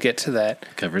 but we'll get to that.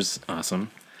 Cover's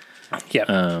awesome.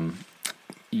 Yeah.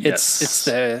 Yes.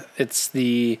 It's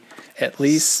the at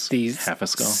least the half a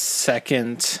skull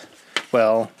second.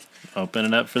 Well, open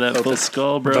it up for that full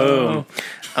skull, bro. Boom.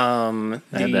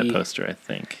 I had that poster, I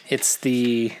think. It's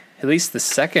at least the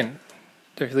second,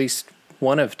 or at least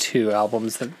one of 2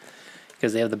 albums that,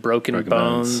 because they have the Broken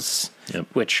Bones. Yep.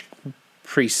 Which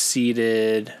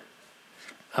preceded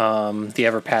the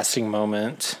Ever Passing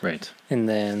Moment, right? And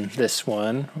then this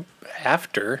one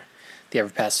after the Ever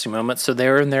Past Two moments. So they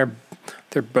were in their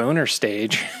boner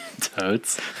stage.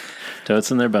 Totes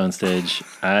in their bone stage.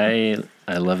 I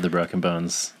love the Broken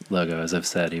Bones logo, as I've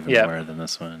said, even more than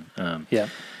this one. Yeah.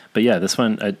 But yeah, this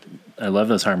one, I love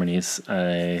those harmonies.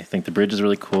 I think the bridge is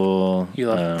really cool. You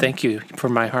love. Thank you for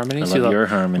my harmonies. I love your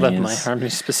harmonies. Love my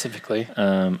harmonies specifically.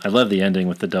 I love the ending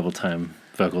with the double time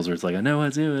vocals where it's like, I know I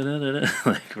do it,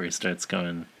 like where he starts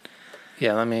going.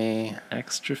 Yeah, let me.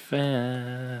 Extra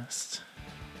fast.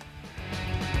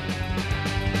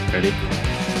 Ready?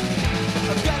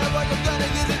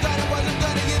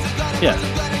 Yeah.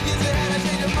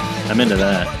 I'm into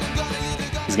that.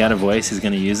 He's got a voice, he's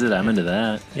going to use it. I'm into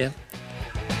that. Yeah.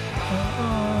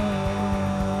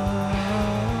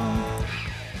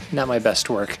 Not my best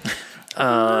work.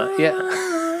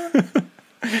 Yeah.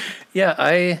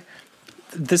 Yeah,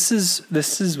 this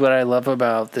is what I love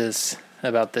about this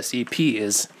EP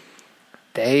is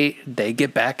they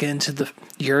get back into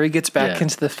Yuri gets back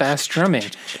into the fast drumming.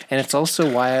 And it's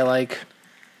also why I like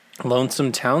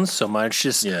Lonesome Town so much.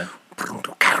 Just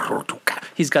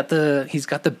he's got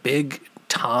the big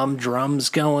tom drums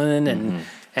going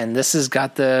and this has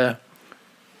got the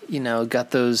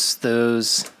got those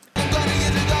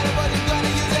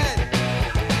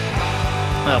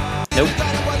oh nope.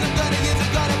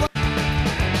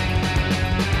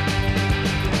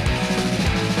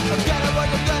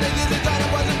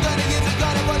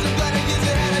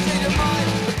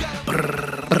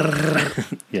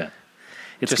 Yeah.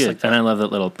 It's Just good. like that. And I love that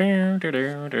little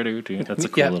that's a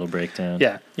cool little breakdown.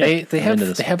 Yeah. Yeah, They I'm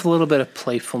into have this a little bit of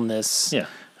playfulness Yeah.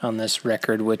 on this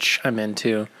record, which I'm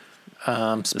into.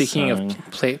 Speaking of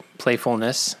song.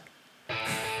 playfulness,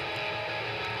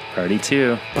 Party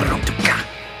 2.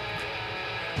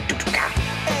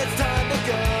 It's time to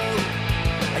go.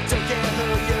 I don't care who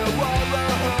you are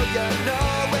or who you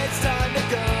know. It's time to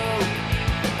go.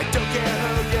 I don't care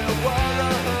who you are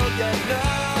or who you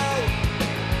know.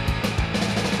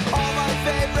 All my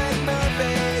favorite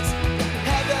movies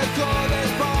have the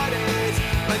coolest parties.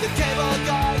 When the cable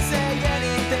guys say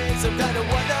anything, some kind of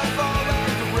wonderful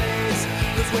reference.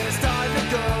 'Cause when it's time to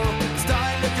go, it's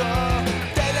time to go.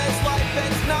 Daylight's life,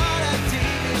 it's not a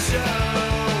TV show.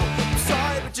 I'm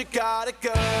sorry, but you gotta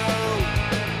go.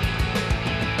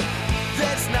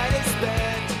 This night is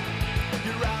spent.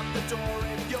 You're out the door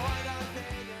and you're not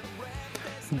paying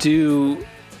rent.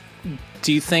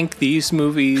 do you think these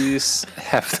movies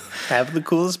have the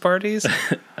coolest parties?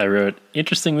 I wrote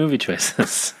interesting movie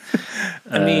choices.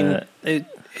 I mean, it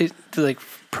like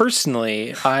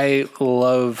personally, I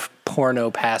love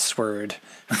Porno Password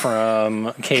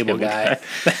from Cable Guy.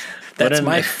 That's an-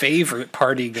 my favorite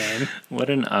party game. What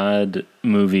an odd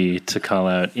movie to call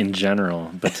out in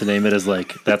general, but to name it as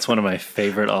like that's one of my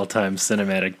favorite all-time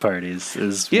cinematic parties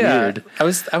is weird. I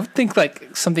would think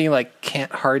like something like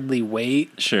Can't Hardly Wait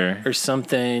Sure. or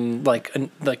something like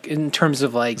in terms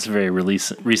of like It's a very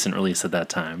recent release at that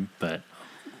time, but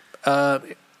I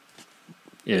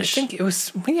ish. think it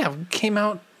was came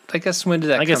out. I guess when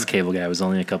did that? I guess come? Cable Guy was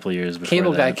only a couple years before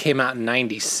Cable Guy that. came out in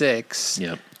 '96.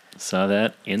 Yep. Saw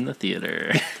that in the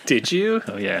theater. Did you?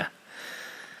 Oh yeah.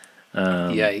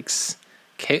 Yikes!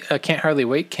 Can't Hardly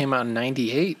Wait came out in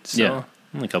 '98. So Yeah.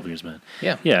 Only a couple years behind.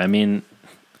 yeah, Yeah, I mean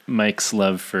Mike's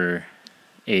love for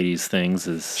 80s things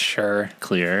is sure.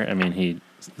 clear. I mean,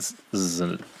 this is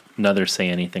another Say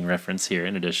Anything reference here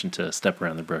in addition to Step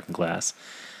Around the Broken Glass.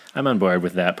 I'm on board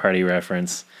with that party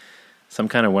reference. Some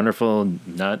Kind of Wonderful,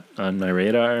 not on my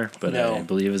radar, but No. I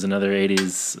believe is another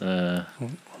 80s sort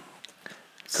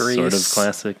of Grease,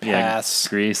 classic. pass. Yeah,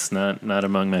 Grease, not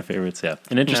among my favorites. Yeah,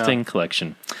 an interesting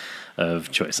collection of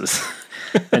choices.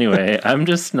 Anyway, I'm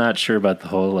just not sure about the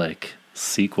whole like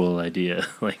sequel idea,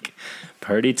 like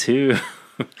Party 2.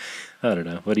 I don't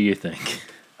know. What do you think?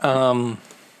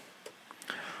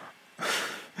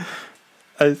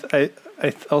 I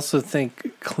also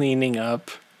think cleaning up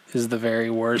is the very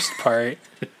worst part.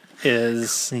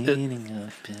 Cleaning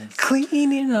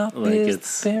up Like is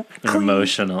it's very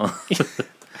emotional.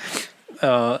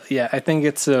 yeah, I think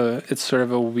it's sort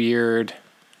of a weird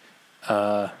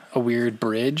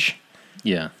bridge,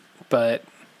 Yeah, but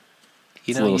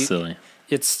it's a little silly.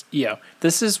 It's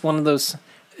this is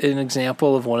an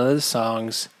example of one of those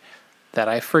songs that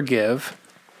I forgive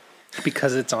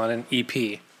because it's on an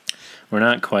EP. We're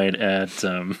not quite at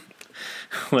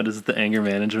what is the anger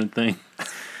management thing?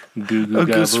 Goo Goo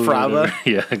Goose Gobble, Fraba?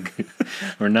 whatever. Yeah,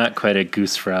 we're not quite at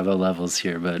Goose Fraba levels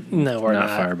here, but No, we're not.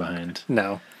 far behind.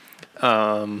 No.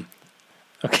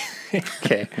 Okay.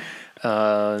 Okay.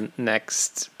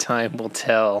 Next time will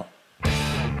tell.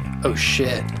 Oh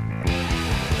shit.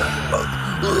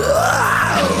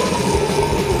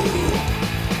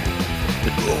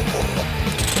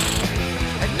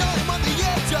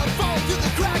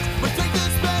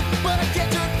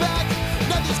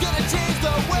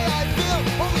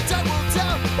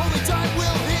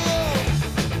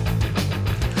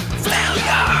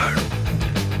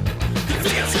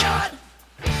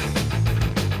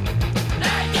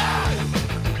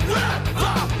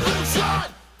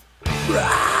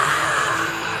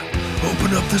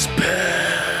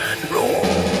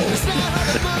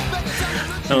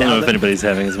 don't know if anybody's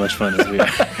having as much fun as we are.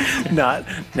 Not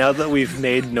now that we've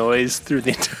made noise through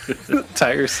the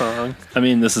entire song. I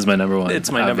mean, this is my number one.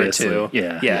 It's my obviously. number 2.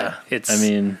 Yeah. It's. I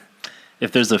mean,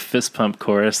 if there's a fist pump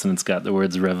chorus and it's got the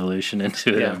words revolution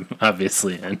into it, Yeah. I'm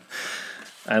obviously in.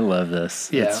 I love this.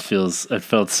 Yeah. It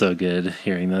felt so good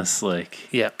hearing this, like,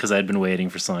 Yeah. because I'd been waiting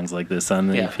for songs like this on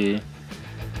the Yeah. EP.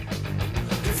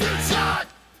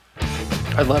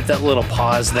 I love that little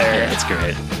pause there. Yeah, it's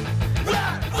great.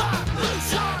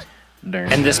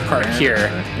 And this part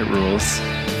here. It rules.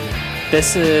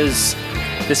 This is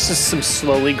some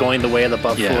slowly going the way of the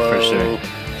buffalo. Yeah, for sure.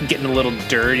 Getting a little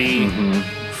dirty.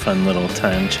 Fun little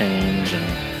time change, and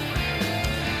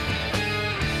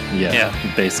Yeah. the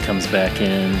bass comes back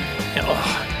in.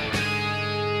 Oh,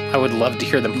 I would love to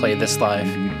hear them play this live.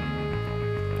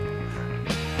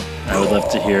 I would love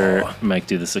to hear Mike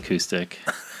do this acoustic.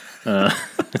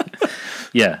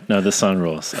 Yeah, no, this song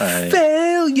rules.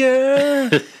 Failure,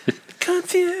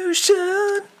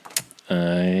 confusion.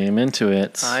 I'm into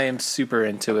it. I am super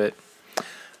into it.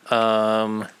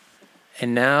 And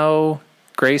now,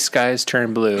 gray skies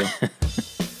turn blue.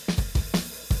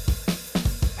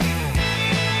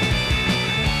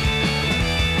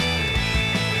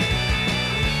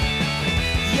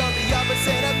 You're the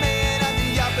opposite of me and I'm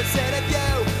the opposite of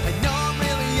you. I know I'm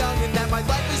really young and that my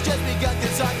life has just begun,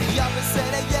 'cause I'm the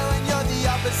opposite of you and you're the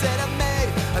opposite of me.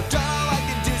 I've done all I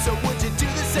can do, so would you do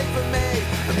the same for me?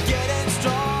 I'm getting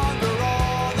stronger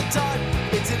all the time.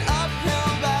 It's an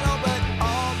uphill battle, but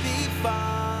I'll be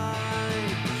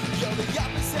fine. You're the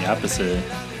opposite. The opposite.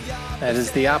 That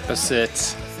is the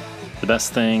opposite. The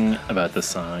best thing about this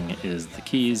song is the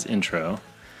Keys intro,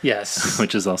 Yes.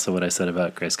 which is also what I said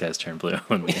about Gray Skies Turn Blue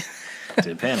when we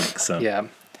did Panic. So, Yeah.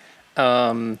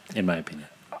 in my opinion.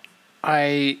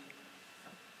 I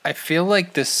feel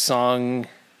like this song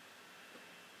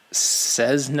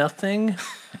says nothing.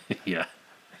 Yeah.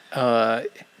 I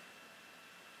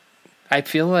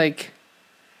feel like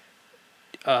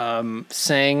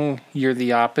saying you're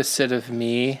the opposite of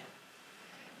me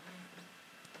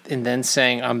and then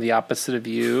saying I'm the opposite of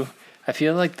you, I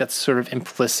feel like that's sort of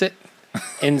implicit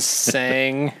in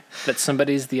saying that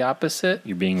somebody's the opposite.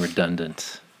 You're being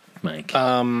redundant, Mike.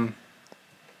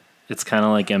 It's kind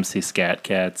of like MC Scat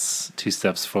Cat's 2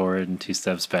 steps forward and 2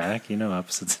 steps back. You know,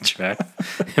 opposites attract.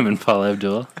 Him and Paul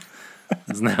Abdul.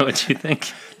 Isn't that what you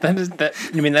think?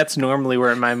 That's normally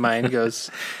where my mind goes.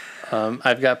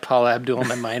 I've got Paul Abdul in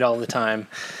my mind all the time.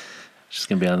 She's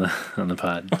gonna be on the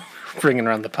pod. Bringing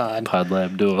around the pod. Pod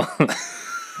Lab Duel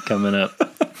coming up.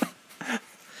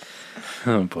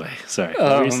 Oh boy, sorry.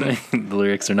 What were you saying? The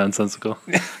lyrics are nonsensical.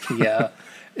 Yeah,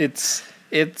 it's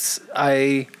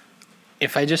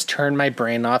if I just turn my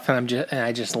brain off and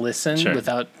I just listen Sure.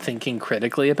 without thinking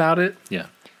critically about it, Yeah,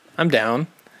 I'm down.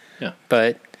 yeah.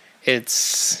 But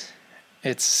it's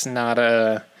not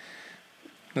one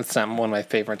of my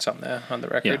favorites on the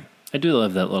record. Yeah, I do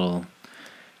love that little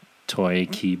toy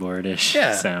keyboard-ish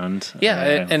Yeah. sound.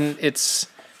 Yeah, and it's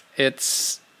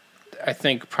I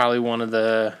think probably one of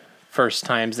the first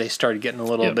times they started getting a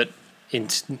little Yep. bit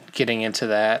getting into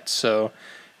that. So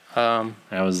I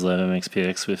always love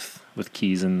MXPX with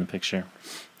keys in the picture.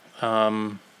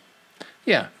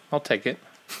 yeah, I'll take it.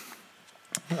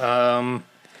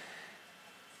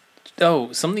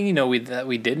 Something that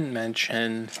we didn't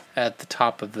mention at the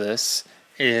top of this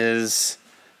is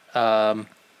how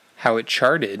it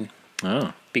charted,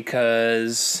 Oh,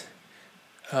 because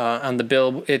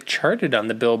it charted on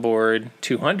the Billboard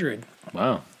 200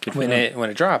 wow. Good for when them.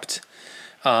 it dropped.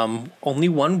 Only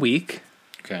 1 week,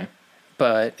 Okay,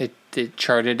 but it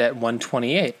charted at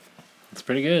 128. that's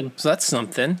pretty good. So that's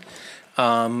something.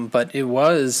 But it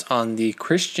was on the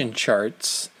Christian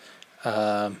charts.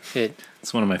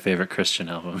 It's one of my favorite Christian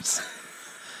albums.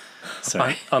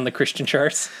 Sorry. On the Christian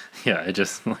charts. Yeah, I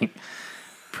just like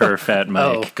per Fat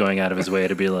Mike going out of his way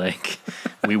to be like,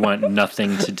 we want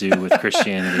nothing to do with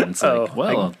Christianity. And it's like,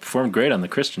 well, it performed great on the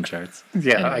Christian charts.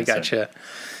 Yeah, Anyway, I sorry. gotcha.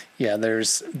 Yeah,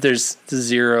 there's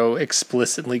zero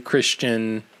explicitly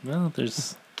Christian. Well,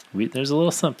 there's a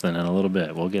little something in a little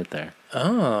bit. We'll get there.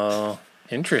 Oh,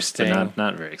 But interesting.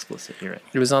 not very explicit. You're right.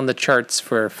 It was on the charts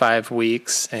for 5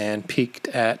 weeks and peaked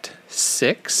at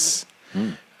 6.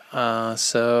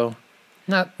 So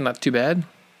not too bad.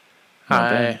 Not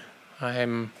bad.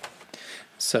 I'm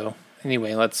so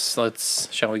anyway, let's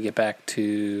shall we get back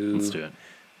to Let's do it.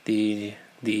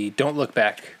 the Don't Look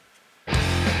Back.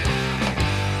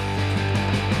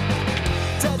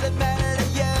 Doesn't matter to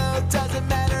you, doesn't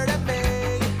matter to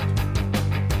me.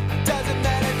 Doesn't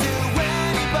matter to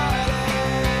anybody.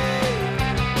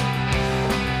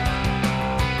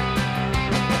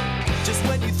 Just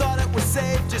when you thought it was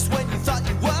safe, just when you thought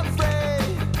you were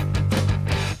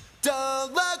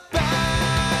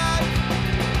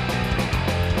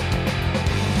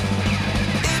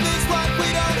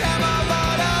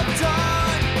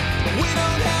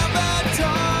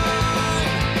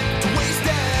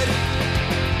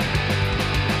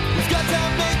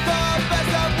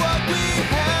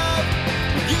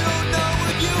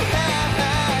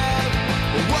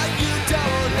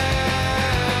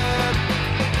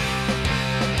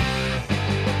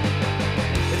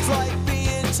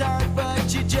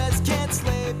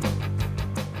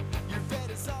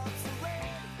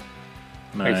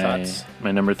Your thoughts?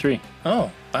 My number 3.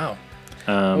 Oh, wow.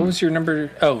 What was your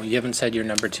number? Oh, you haven't said your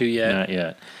number 2 yet. Not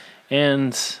yet.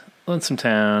 And Lonesome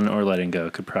Town or Letting Go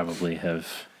could probably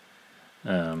have.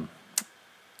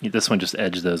 This one just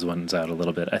edged those ones out a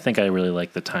little bit. I think I really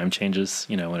like the time changes.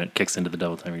 You know, when it kicks into the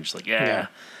double time, you're just like, yeah.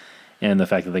 And the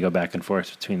fact that they go back and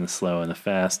forth between the slow and the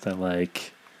fast, I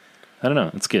like. I don't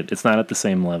know. It's good. It's not at the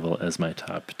same level as my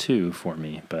top 2 for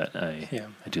me, but I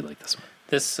do like this one.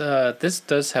 This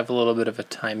does have a little bit of a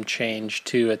time change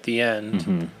too at the end.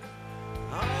 Mm-hmm.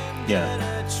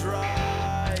 Yeah.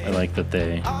 I like that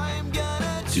they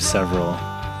do several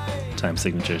time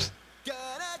signatures.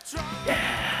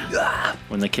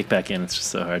 When they kick back in, it's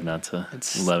just so hard not to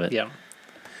love it. Yeah.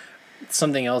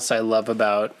 Something else I love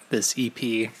about this EP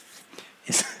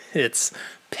is its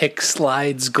pick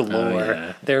slides galore. Oh,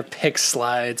 yeah. There are pick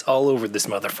slides all over this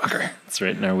motherfucker. It's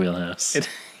right in our wheelhouse.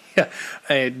 At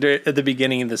the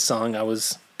beginning of the song, I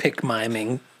was pick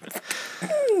miming.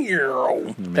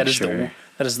 That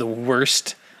is the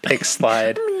worst pick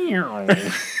slide.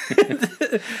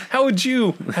 How would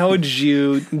you?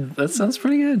 That sounds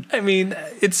pretty good. I mean,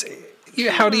 it's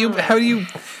how do you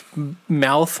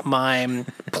mouth mime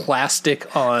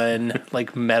plastic on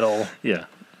like metal? Yeah,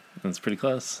 that's pretty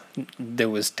close. That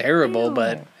was terrible,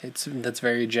 but that's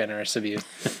very generous of you.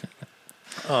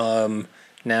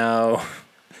 Now,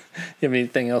 you have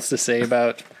anything else to say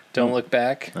about Don't Look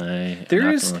Back?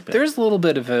 There's a little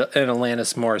bit of an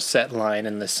Alanis Morissette line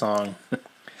in this song.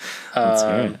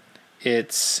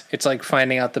 It's like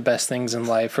finding out the best things in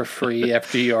life for free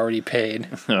after you already paid.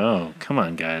 Oh, come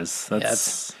on, guys.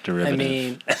 That's derivative. I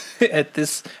mean, at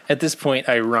this point,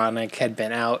 Ironic had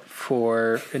been out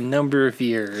for a number of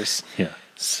years. Yeah.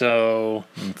 So,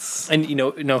 and you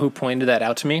know who pointed that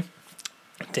out to me?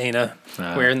 Dana.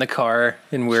 We're in the car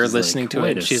and we're listening to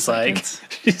it. And she's like,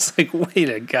 wait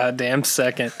a goddamn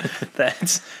second.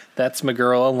 That's my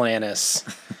girl Alanis.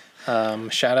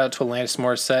 Shout out to Alanis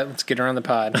Morissette. Let's get her on the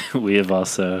pod. We have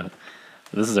also,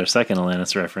 this is our second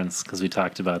Alanis reference because we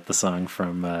talked about the song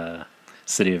from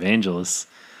City of Angels.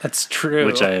 That's true.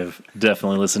 Which I have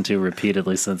definitely listened to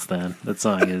repeatedly since then. That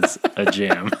song is a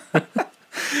jam.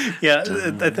 Yeah,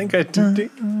 I think I did.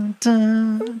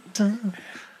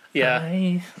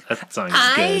 Yeah. That song is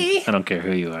good. I don't care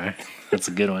who you are. That's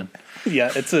a good one. Yeah,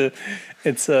 it's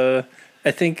a,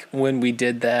 I think when we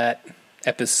did that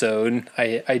episode,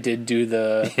 I did do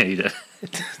the... Yeah, you did.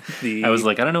 I was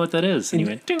like, I don't know what that is. And you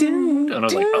went, ding, and I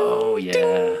was like, oh,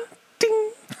 yeah.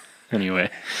 Ding. Anyway.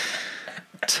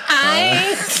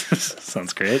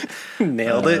 Sounds great.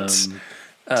 Nailed it.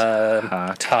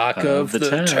 Talk of the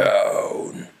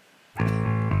town.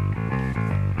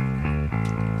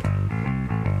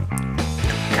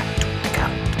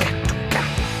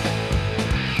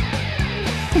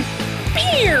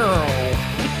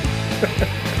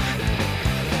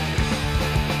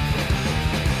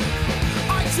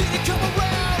 I seen it come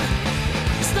around.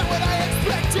 It's not what I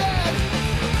expected.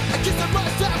 I guess I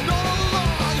must have known all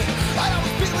along. I'd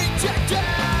always be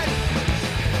rejected.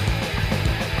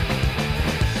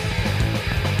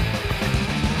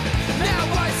 Now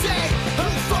I say,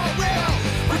 who's for real?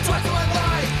 For twice in my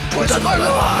life. Twice in my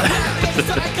life.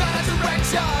 I got a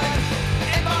direction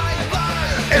in my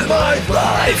life. In my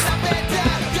life. I've been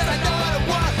down 'cause I know what I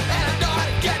want and I know how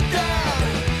to get there.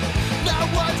 No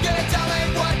one's gonna tell me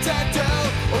what to do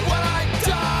or what I've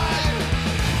done.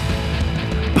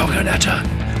 Poking at ya.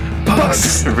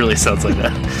 Bugs. It really sounds like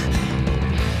that.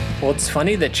 Well, it's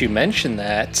funny that you mentioned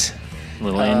that.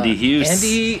 Little Andy Hughes.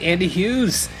 Andy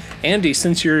Hughes. Andy,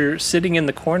 since you're sitting in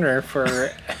the corner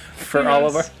for all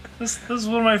of our... This is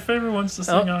one of my favorite ones to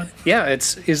sing on. Yeah,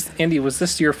 Andy, was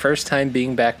this your first time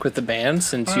being back with the band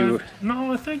since you...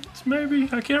 No, I think it's maybe.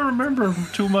 I can't remember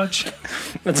too much.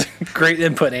 That's great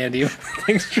input, Andy.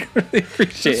 Thanks, really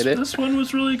appreciate it. This one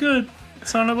was really good. It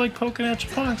sounded like Poking at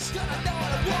Your Punks. I know what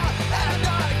I want and I know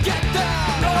how to get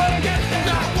there.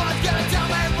 No one's gonna tell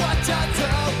me what to do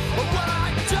or what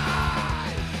I've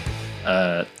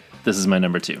done. This is my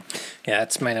number 2. Yeah,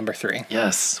 it's my number 3.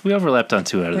 Yes, we overlapped on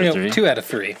 2 out of the 3. 2 out of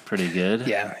 3. Pretty good.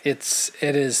 Yeah, it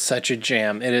is such a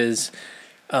jam. It is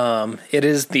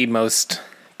the most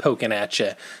poking at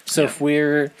you. So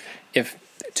if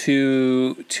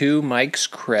to Mike's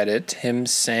credit, him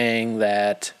saying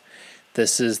that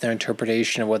this is their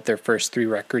interpretation of what their first 3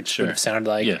 records would have sounded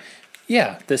like.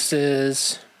 Yeah, this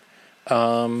is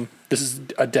a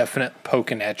definite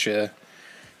poking at you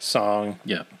song.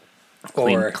 Yeah.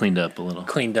 Cleaned up a little.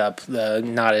 Cleaned up,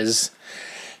 not as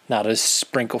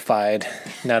sprinklified,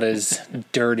 not as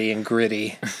dirty and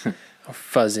gritty or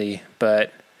fuzzy,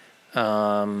 but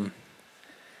I'm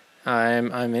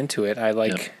into it. I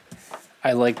like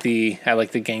I like the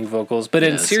gang vocals, but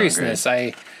in they sound seriousness,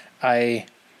 I don't.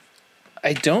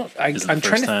 Is it the I'm trying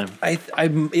first to.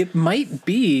 time? It might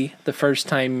be the first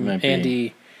time Might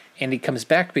be. Andy comes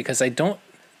back, because I don't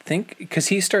think, because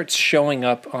he starts showing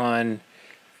up on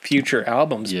future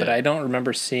albums, but Yeah. I don't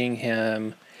remember seeing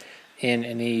him in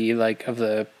any like of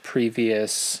the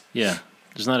previous. Yeah.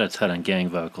 There's not a ton of gang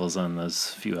vocals on those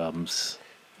few albums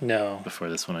No, before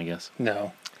this one, I guess.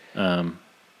 no,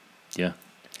 Yeah.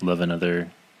 Love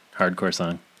another hardcore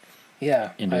song.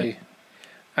 yeah. Into it.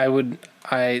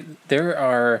 There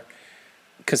are,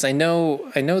 because I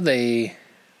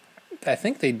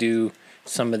think they do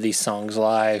some of these songs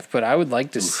live, but I would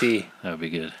like to see. That would be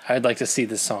good. I'd like to see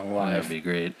this song That would live. be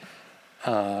great.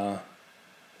 Yeah,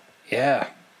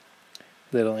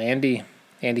 little Andy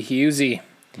Hughesy.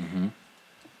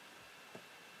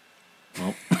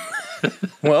 Well,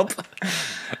 Well,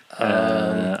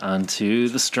 on to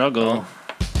The Struggle.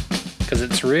 because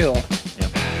it's real.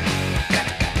 Yep.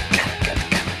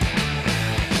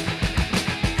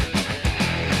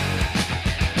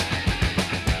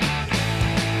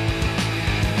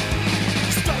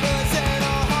 Struggles in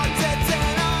our hearts, it's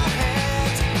in our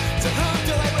hands. To whom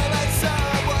do we really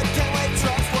serve? What can we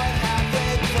trust? What have we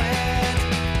planned?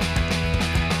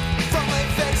 Firmly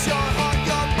fix your heart,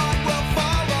 your mind will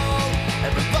follow.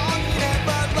 Every longing,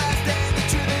 everlasting. The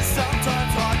truth is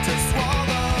sometimes hard to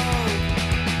swallow.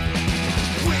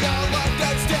 We all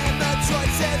understand the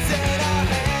choices in our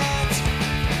hands.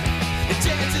 And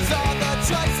chances are the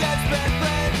choice has been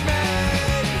made.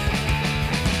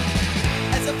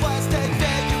 As a plastic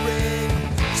figurine,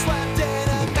 swept in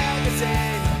a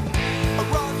magazine, a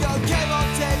wrong okay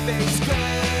won't take big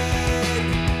screen.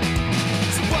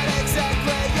 So what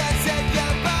exactly is it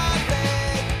you're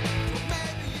buying?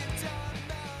 Maybe you don't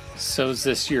know. So is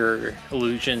this your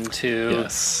allusion to?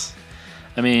 Yes.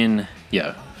 I mean,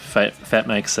 yeah, Fat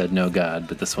Mike said no God,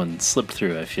 but this one slipped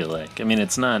through, I feel like. I mean,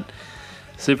 it's not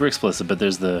super explicit, but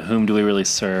there's the whom do we really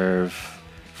serve?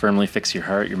 Firmly fix your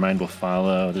heart, your mind will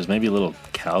follow. There's maybe a little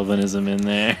Calvinism in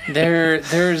there. There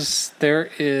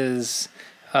is.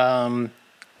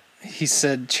 He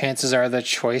said, chances are the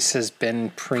choice has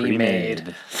been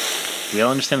pre-made. We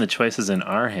all understand the choice is in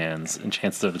our hands, and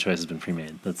chances are the choice has been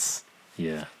pre-made. That's,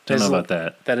 yeah. Don't know about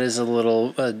that. That is a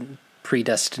little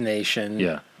predestination.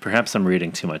 Yeah. Perhaps I'm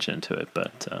reading too much into it,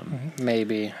 but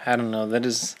Maybe. I don't know. That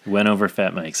is. went over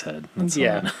Fat Mike's head. That's all I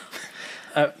Yeah.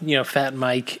 know. Fat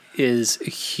Mike is a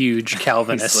huge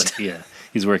Calvinist.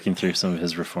 He's working through some of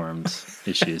his reformed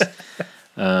issues.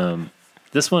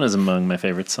 This one is among my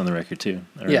favorites on the record too.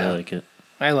 I really like it.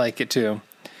 I like it too.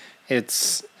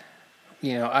 It's,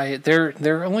 there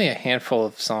are only a handful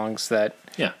of songs that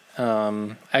Yeah.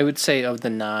 I would say of the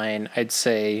 9, I'd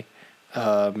say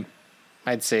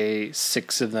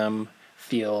 6 of them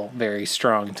feel very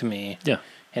strong to me. Yeah.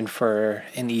 And for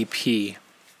an EP,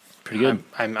 Pretty good.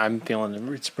 I'm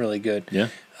feeling it's really good. Yeah.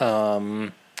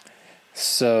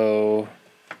 So,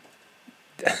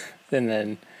 and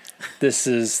then this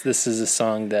is a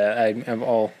song that I'm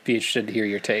all be interested to hear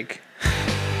your take.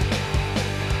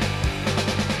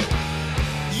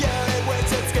 Yeah, it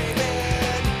waits and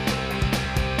screaming.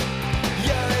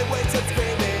 Yeah, it waits and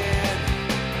screaming.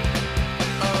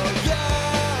 Oh,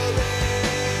 yeah, it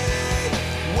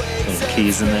waits Little and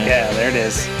keys in there. Yeah, there it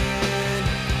is.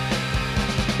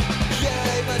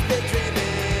 Yeah, it must be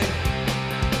dreaming.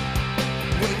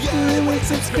 Well, yeah, it waits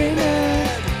and screaming.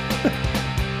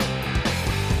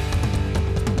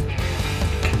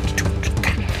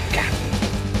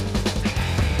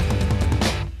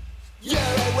 Yeah,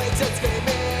 it waits and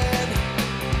screaming.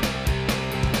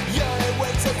 Yeah, it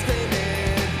waits and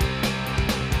screaming.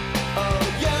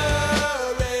 Oh,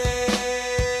 yeah,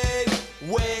 it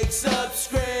wakes up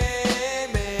screaming.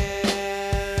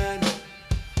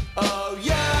 Oh,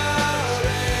 yeah,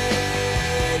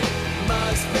 it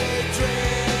must be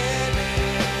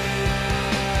dreaming.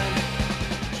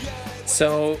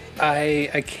 So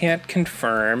I can't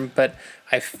confirm, but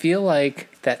I feel like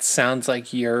that sounds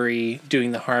like Yuri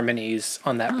doing the harmonies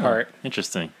on that part.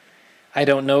 Interesting. I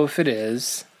don't know if it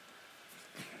is,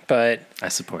 but I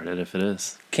support it if it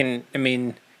is.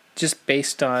 just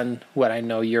based on what I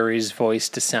know Yuri's voice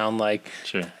to sound like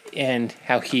Sure. and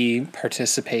how he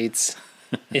participates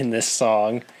in this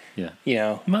song, Yeah.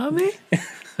 Mommy?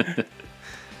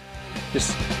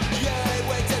 just Yeah, it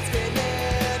wakes up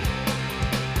screaming.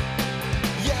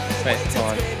 Yeah, it Wait, wakes hold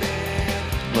up on. screaming.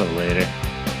 A little later.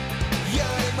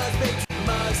 Yeah, it must be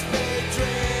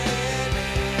dreaming.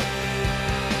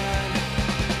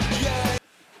 Yeah,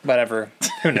 whatever.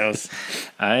 Who knows?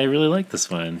 I really like this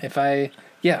one. It's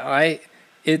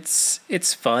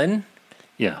fun.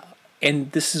 Yeah.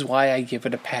 And this is why I give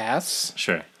it a pass,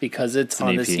 Sure. because it's an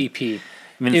on EP. this EP.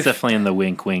 I mean, it's If- definitely in the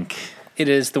wink wink It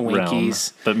is the realm,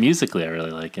 Winkies. but musically I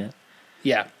really like it.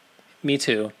 Yeah, me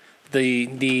too.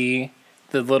 The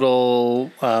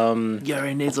little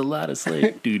Yuri needs a lot of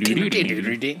sleep.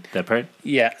 That part?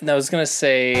 yeah. I was gonna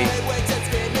say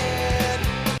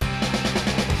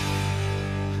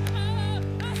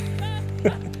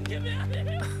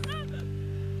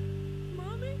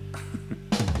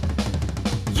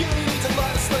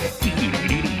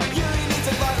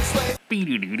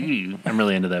I'm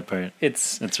really into that part.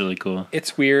 it's really cool.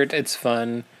 it's weird. It's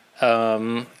fun.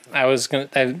 I was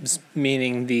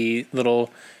meaning the little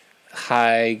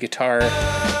high guitar.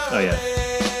 Oh yeah.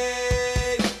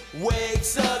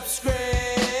 Wakes up screaming.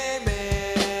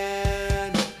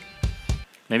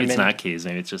 Maybe it's mean- not keys.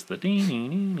 Maybe it's just the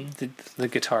The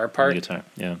guitar part. guitar.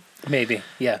 Yeah. Maybe,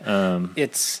 yeah.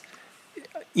 It's,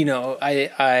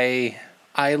 I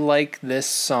like this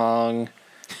song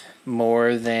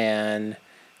more than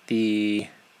the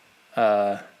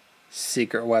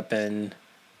Secret Weapon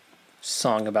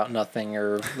song about nothing,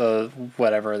 or the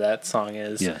whatever that song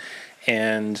is. Yeah.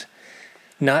 And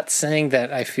not saying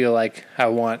that I feel like I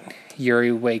want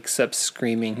Yuri Wakes Up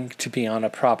Screaming to be on a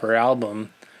proper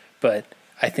album, but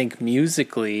I think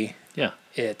musically Yeah.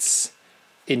 it's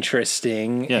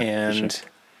interesting Yeah, for and sure.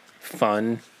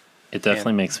 fun. It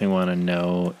definitely makes me want to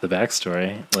know the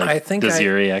backstory. Like, I think does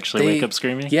Yuri actually wake up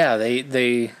screaming? Yeah,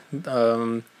 they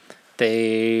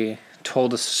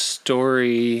told a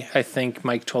story. I think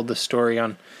Mike told the story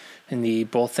in the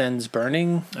Both Ends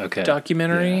Burning Okay.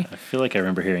 documentary. Yeah. I feel like I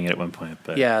remember hearing it at one point,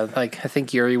 but Yeah, like I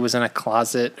think Yuri was in a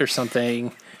closet or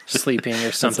something, sleeping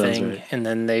or sounds something, right. and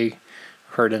then they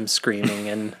heard him screaming,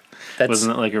 and that's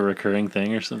wasn't it like a recurring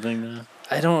thing or something? Though?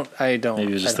 I don't Maybe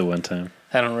it was just I the don't, one time.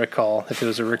 I don't recall if it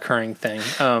was a recurring thing.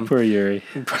 Poor Yuri.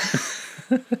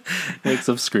 Wakes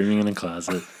up screaming in a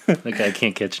closet. That guy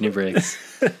can't catch any breaks.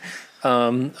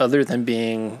 Other than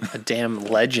being a damn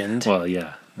legend, Well,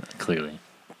 yeah, clearly.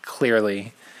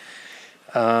 clearly.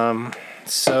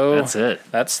 So That's it.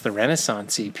 That's the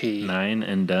Renaissance EP. 9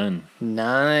 and done.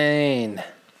 9.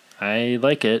 I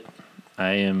like it.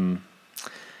 I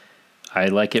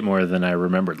like it more than I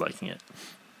remembered liking it.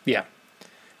 Yeah.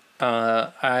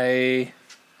 I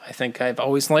think I've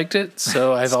always liked it,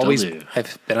 so I've Still always do.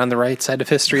 I've been on the right side of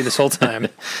history this whole time.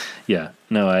 Yeah.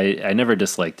 No, I never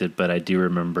disliked it, but I do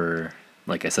remember,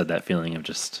 like I said, that feeling of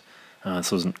just,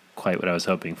 this wasn't quite what I was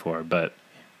hoping for, but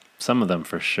some of them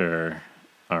for sure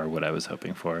are what I was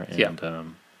hoping for. And,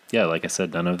 yeah, like I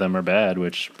said, none of them are bad,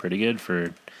 which pretty good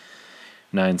for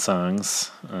 9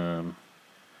 songs.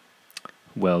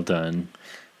 Well done.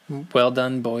 Well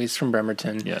done, boys from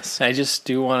Bremerton. Yes. I just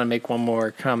do want to make one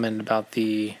more comment about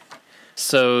the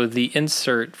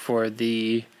insert for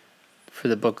the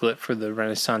booklet for the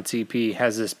Renaissance EP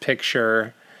has this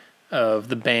picture of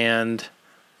the band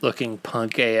looking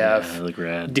punk AF, Yeah, look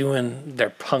rad. doing their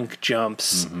punk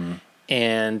jumps,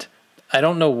 and I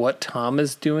don't know what Tom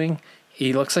is doing.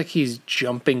 He looks like he's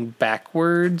jumping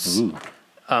backwards. Ooh.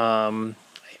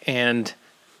 And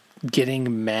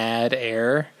getting mad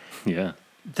air. Yeah.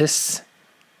 This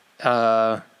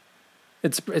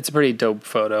it's a pretty dope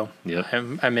photo. Yep.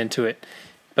 I'm into it.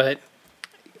 But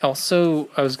also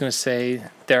I was gonna say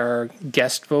there are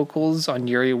guest vocals on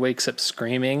Yuri Wakes Up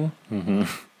Screaming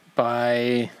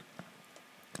by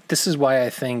this is why I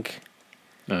think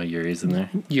Oh, Yuri's in there.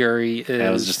 Yuri is I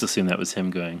was just assuming that was him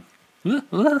going.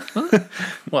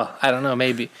 well, I don't know,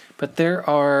 maybe. But there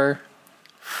are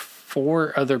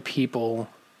 4 other people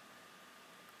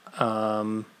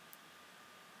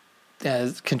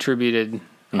has contributed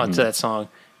onto that song.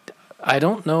 I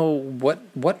don't know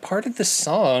what part of the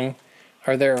song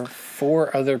are there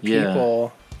 4 other Yeah.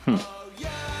 people.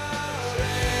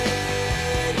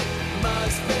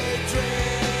 Must be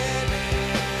dreaming.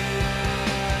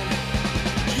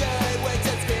 Yeah, it wakes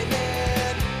up screaming.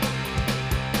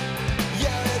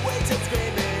 Yeah, it wakes up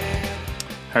screaming.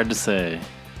 Hard to say.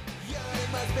 Yeah,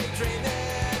 it must be dreaming.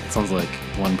 It sounds like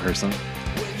one person. Yeah,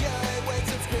 it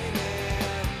wakes up screaming.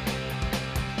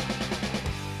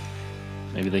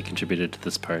 Maybe they contributed to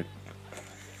this part.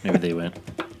 Maybe they went.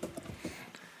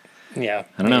 Yeah,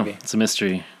 I don't know. maybe. It's a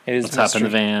mystery. It is Let's hop in the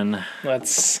mystery. van.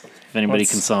 Let's If anybody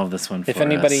Let's- can solve this one for if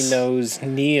anybody us. knows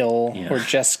Neil Yeah. or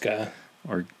Jessica,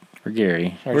 Or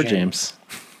Gary. Or Or James. James.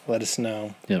 let us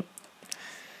know. Yep.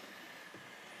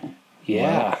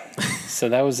 Yeah. So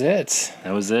that was it.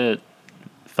 That was it.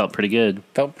 Felt pretty good.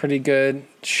 Felt pretty good.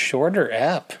 Shorter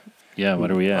ep. Yeah,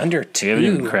 what are we at? Under We haven't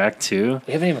even 2. cracked 2.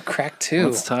 We haven't even cracked 2.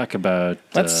 Let's talk about...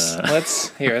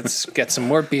 Let's get some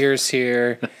more beers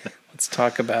here. Let's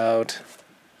talk about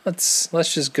let's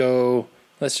just go.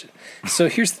 So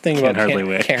here's the thing about Can't Hardly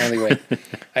Wait. Can't Hardly Wait.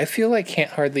 I feel like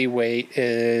Can't Hardly Wait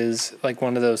is like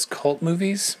one of those cult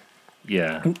movies,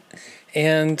 Yeah.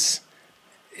 and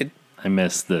I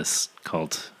miss this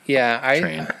cult. yeah,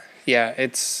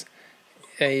 it's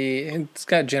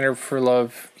got Jennifer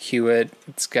Love Hewitt.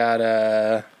 It's got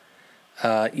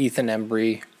Ethan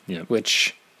Embry, Yep.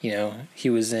 which he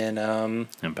was in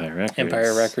Empire Records.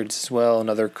 Empire Records as well,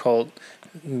 another cult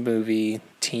movie,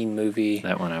 teen movie.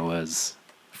 That one I was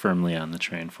firmly on the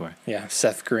train for. Yeah,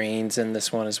 Seth Green's in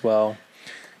this one as well.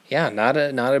 Yeah, not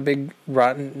big on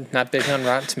Rotten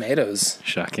Tomatoes.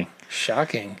 Shocking.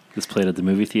 Shocking. This played at the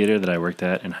movie theater that I worked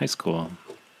at in high school.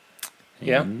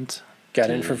 Yeah. And Got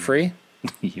in for free?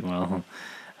 well,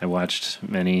 I watched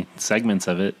many segments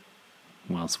of it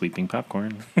while sweeping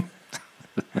popcorn.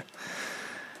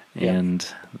 And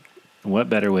what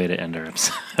better way to end our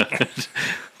episode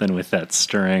than with that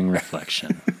stirring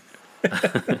reflection?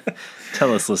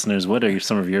 Tell us, listeners, what are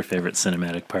some of your favorite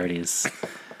cinematic parties?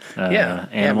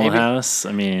 Animal maybe. House.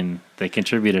 I mean, they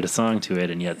contributed a song to it,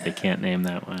 and yet they can't name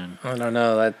that one. I don't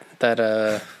know.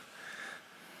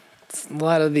 A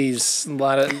lot of these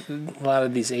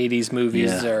 80s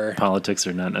movies are Politics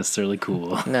are not necessarily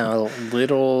cool. now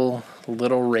little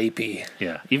rapey.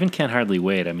 Yeah, even Can't Hardly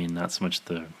Wait. I mean, not so much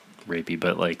the rapey,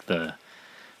 but like the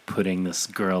putting this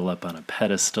girl up on a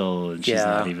pedestal, and she's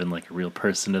not even like a real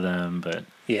person to them. But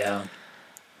Yeah.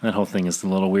 that whole thing is a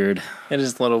little weird. It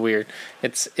is a little weird.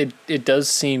 It does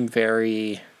seem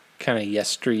very kind of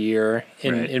yesteryear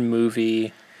in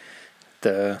movie.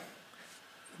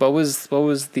 What was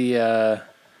the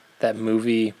that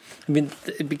movie? I mean,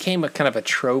 it became a kind of a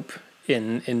trope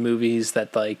in movies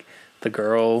that like the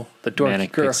girl, the dorky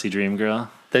Manic girl, Pixie Dream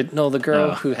Girl. the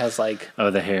girl who has like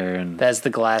the hair and has the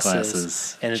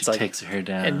glasses. And it's she like takes her hair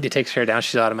down. and it takes her down.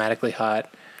 She's automatically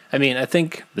hot. I mean, I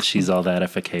think The She's All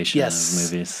That-ification Yes.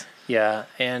 of movies. yeah,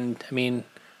 and I mean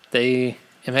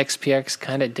MXPX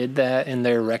kind of did that in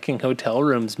their Wrecking Hotel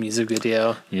Rooms music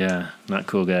video. Yeah, not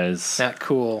cool, guys. Not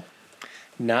cool.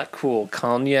 Not cool.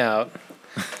 Calling you out.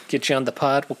 Get you on the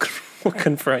pod. We'll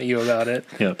confront you about it.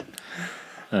 Yep.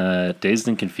 Dazed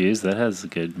and Confused, that has a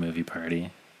good movie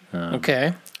party.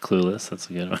 Okay. Clueless, that's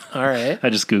a good one. All right. I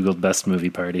just Googled best movie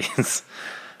parties.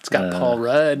 It's got Paul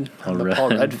Rudd. I'm a Paul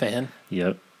Rudd. Rudd fan.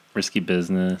 Yep. Risky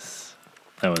Business.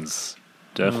 That one's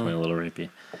definitely a little rapey.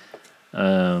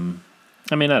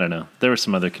 I mean, I don't know. There were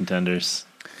some other contenders.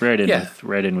 Right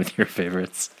in with your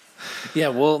favorites. Yeah,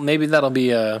 well, maybe that'll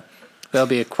be a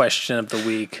question of the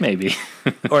week. Maybe.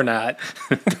 Or not.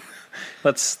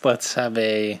 Let's have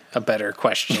a better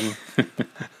question.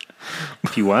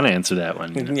 If you want to answer that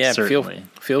one, Yeah, certainly.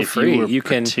 feel if free. You were You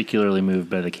can- particularly moved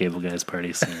by the Cable Guys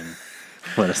party scene,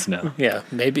 let us know. Yeah,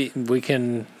 maybe we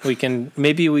can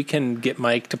get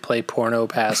Mike to play Porno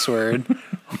Password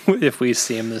if we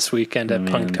see him this weekend at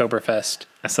Man. Punktoberfest.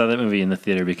 I saw that movie in the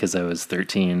theater because I was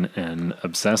 13 and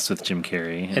obsessed with Jim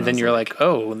Carrey. And I then was you're like,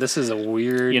 oh, this is a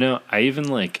weird. You know, I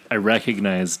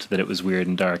recognized that it was weird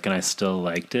and dark, and I still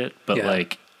liked it. But Yeah.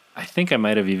 I think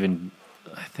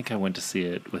I went to see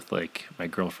it with like my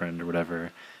girlfriend or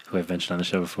whatever, who I've mentioned on the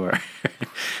show before,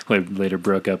 who I later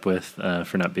broke up with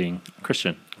for not being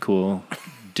Christian. Cool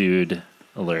dude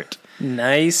alert.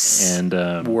 Nice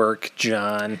And work,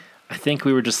 John. I think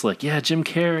we were just like, yeah, Jim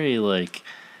Carrey, like,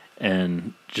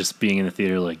 and just being in the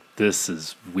theater, like, this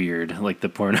is weird. Like the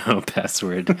Porno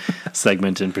Password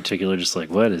segment in particular, just like,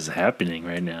 what is happening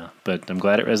right now? But I'm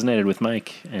glad it resonated with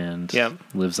Mike and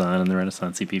lives on in the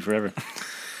Renaissance EP forever.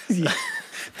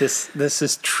 This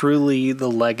is truly the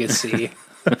legacy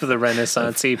of the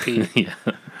Renaissance EP. Yeah.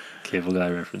 Cable Guy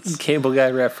reference. Cable Guy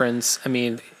reference. I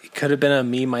mean, it could have been a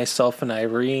Me, Myself, and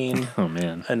Irene. Oh,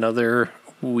 man. Another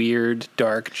weird,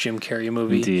 dark Jim Carrey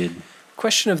movie. Indeed.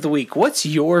 Question of the week. What's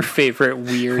your favorite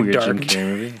weird dark Jim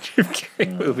Carrey movie? Jim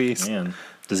Carrey movies? Man.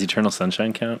 Does Eternal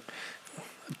Sunshine count?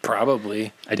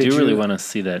 Probably. I do really want to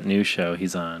see that new show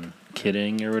he's on,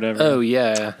 Kidding or whatever. Oh,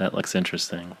 yeah. That looks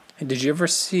interesting. Have you ever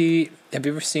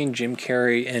seen Jim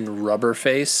Carrey in Rubber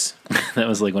Face? That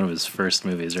was like one of his first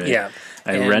movies, right? Yeah.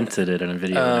 I rented it on a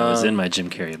video and I was in my Jim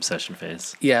Carrey obsession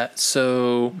phase. Yeah,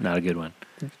 so Not a good one.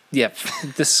 yeah,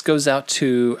 this goes out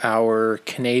to our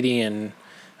Canadian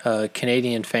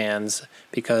fans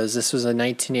because this was a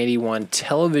 1981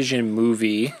 television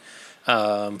movie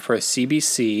for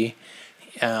CBC,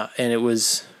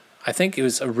 and I think it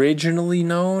was originally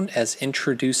known as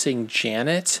Introducing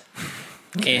Janet,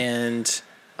 and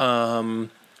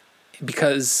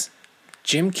because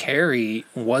Jim Carrey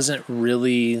wasn't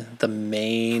really the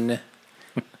main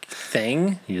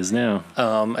thing. He is now.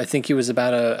 I think he was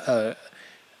about a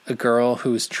girl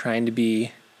who was trying to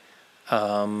be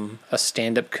a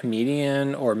stand-up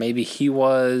comedian, or maybe he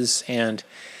was, and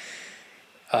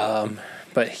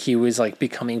but he was like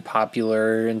becoming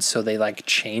popular, and so they like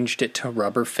changed it to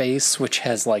Rubberface, which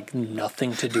has like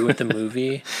nothing to do with the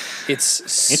movie.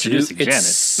 It's Introducing Janet.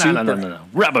 super, No.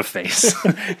 Rubberface.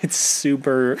 it's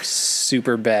super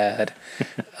bad.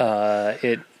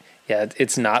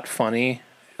 It's not funny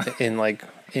in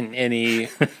any.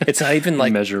 It's not even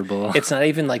like Measurable. It's not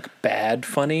even like bad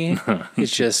funny.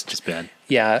 It's just bad.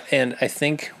 Yeah, and I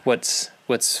think what's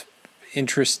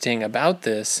interesting about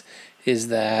this is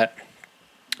that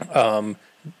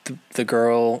the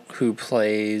girl who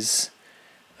plays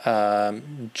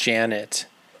Janet,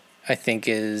 I think,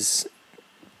 is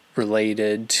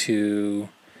related to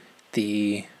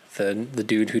the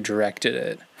dude who directed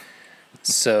it.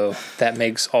 So that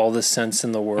makes all the sense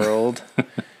in the world,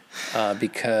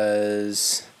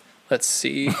 because let's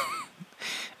see.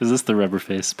 Is this the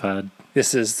Rubberface pod?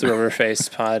 This is the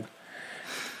Rubberface pod.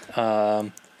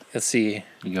 Let's see.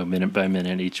 You go minute by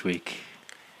minute each week.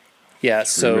 Yeah,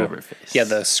 so Rubberface. yeah,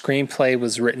 the screenplay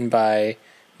was written by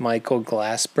Michael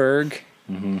Glassberg.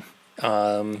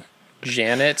 Mm-hmm.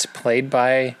 Janet, played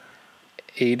by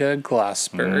Ada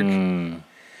Glassberg,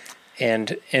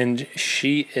 and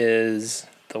she is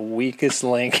the weakest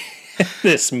link in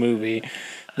this movie.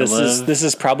 This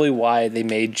is probably why they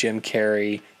made Jim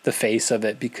Carrey the face of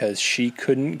it, because she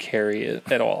couldn't carry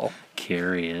it at all.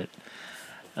 Carry it.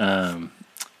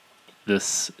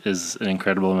 This is an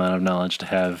incredible amount of knowledge to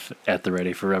have at the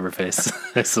ready for Rubberface.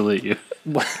 I salute you.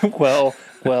 Well,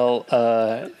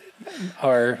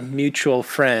 our mutual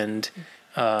friend,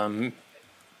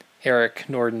 Eric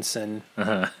Nordenson,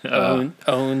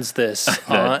 owns this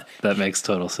that makes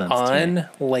total sense on to me.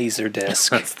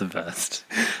 Laserdisc. That's the best.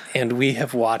 And we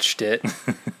have watched it.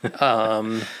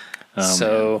 Man,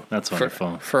 that's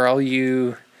wonderful. For all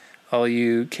you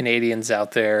Canadians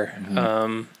out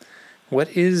there, what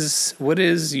is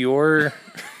your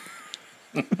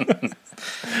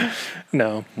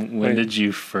no? When did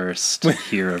you first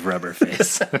hear of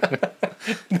Rubberface?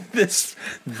 this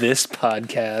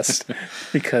podcast,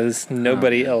 because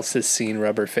nobody else has seen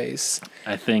Rubberface.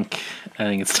 I think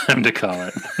it's time to call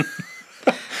it.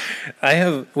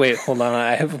 Hold on.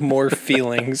 I have more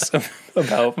feelings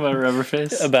about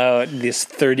Rubberface? About this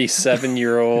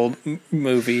 37-year-old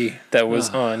movie that was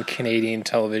on Canadian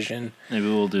television. Maybe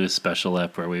we'll do a special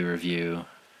ep where we review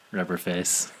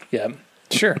Rubberface. Yeah,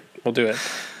 sure. We'll do it.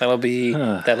 That'll be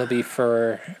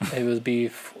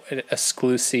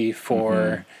exclusive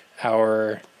for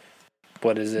our,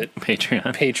 what is it?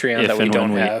 Patreon if that we and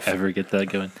don't when have. We ever get that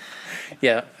going.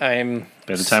 Yeah, By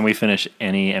the time we finish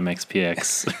any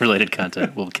MXPX related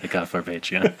content, we'll kick off our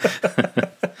Patreon.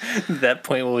 At that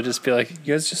point, we'll just be like,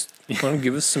 you guys just want to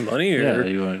give us some money? Or? Yeah,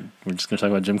 we're just going to talk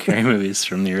about Jim Carrey movies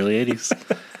from the early 80s.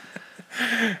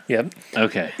 Yep.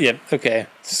 Okay. Yep. Okay.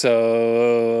 So,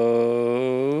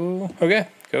 okay.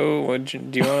 Go.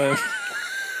 Do you want to?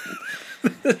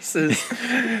 This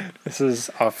is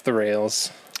off the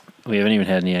rails. We haven't even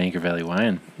had any Anchor Valley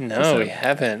wine. No, we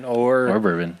haven't. Or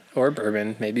bourbon. Or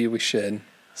bourbon. Maybe we should.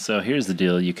 So here's the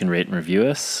deal. You can rate and review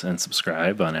us and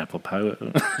subscribe on Apple Pie. I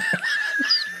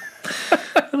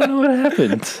don't know what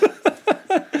happened.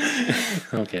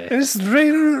 Okay. Just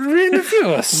rate and review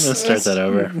us. Let's start that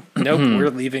over. Nope, we're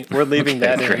leaving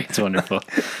that in. Great. It's wonderful.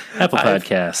 Apple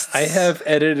Podcasts. I have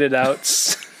edited out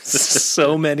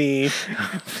so many.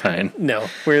 Fine. No,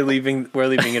 we're leaving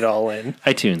it all in.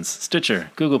 iTunes,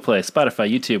 Stitcher, Google Play,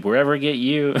 Spotify, YouTube, wherever get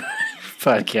you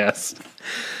podcast.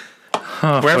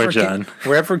 Wherever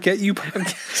get you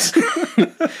podcasts.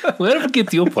 Wherever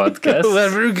get you podcast.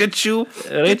 Wherever get you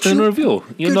rate and review.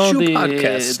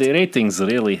 podcast. The ratings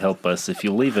really help us. If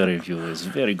you leave a review, it's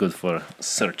very good for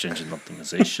search engine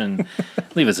optimization.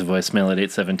 Leave us a voicemail at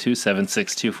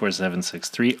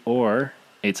 872-762-4763 or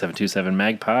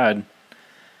 8727-MAGPOD.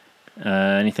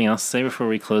 Anything else to say before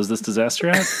we close this disaster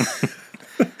out?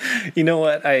 You know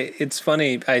what? It's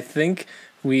funny. I think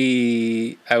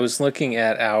I was looking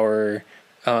at our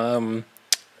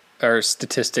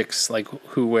statistics, like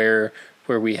where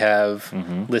we have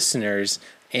listeners,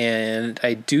 and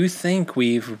I do think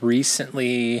we've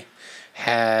recently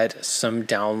had some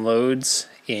downloads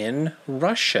in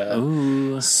Russia.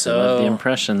 Ooh, so love the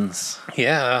impressions.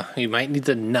 Yeah, you might need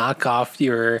to knock off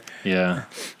your. Yeah,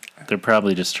 they're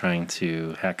probably just trying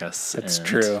to hack us. That's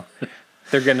true.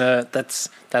 They're gonna. That's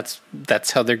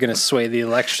how they're gonna sway the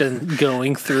election,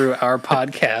 going through our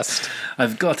podcast.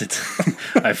 I've got it.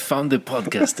 I've found the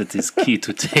podcast that is key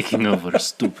to taking over a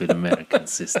stupid American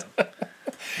system.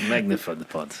 Magnify the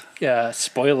pod. Yeah,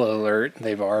 spoiler alert,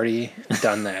 they've already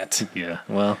done that. Yeah,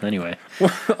 well, anyway.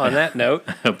 On that note,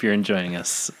 I hope you're enjoying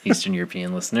us, Eastern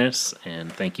European listeners,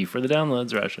 and thank you for the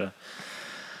downloads, Russia.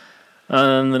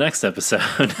 On the next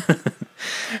episode,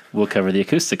 we'll cover the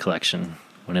acoustic collection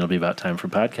when it'll be about time for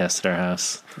podcasts at our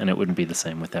house, and it wouldn't be the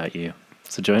same without you.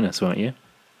 So join us, won't you?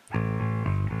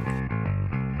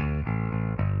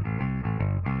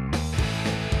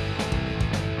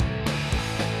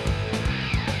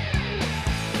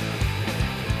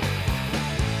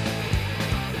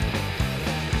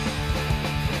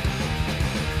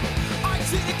 I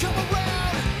seen it come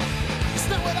around. It's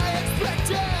not what I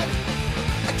expected.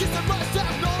 I guess I must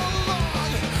have known all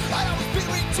along. I'd always been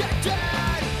rejected.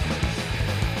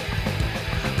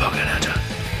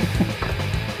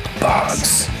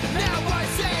 Boggs. Now I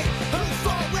say, who's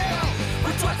for real?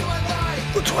 For twice in my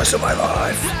life. The twice of my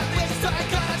life. At least I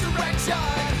got a direction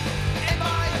in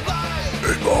my life.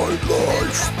 In my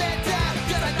life. I've been down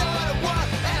 'cause I know what I want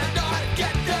and I know how to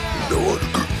get there. No one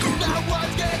could do No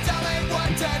one's gonna tell me what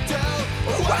to do.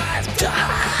 what I've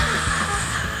done.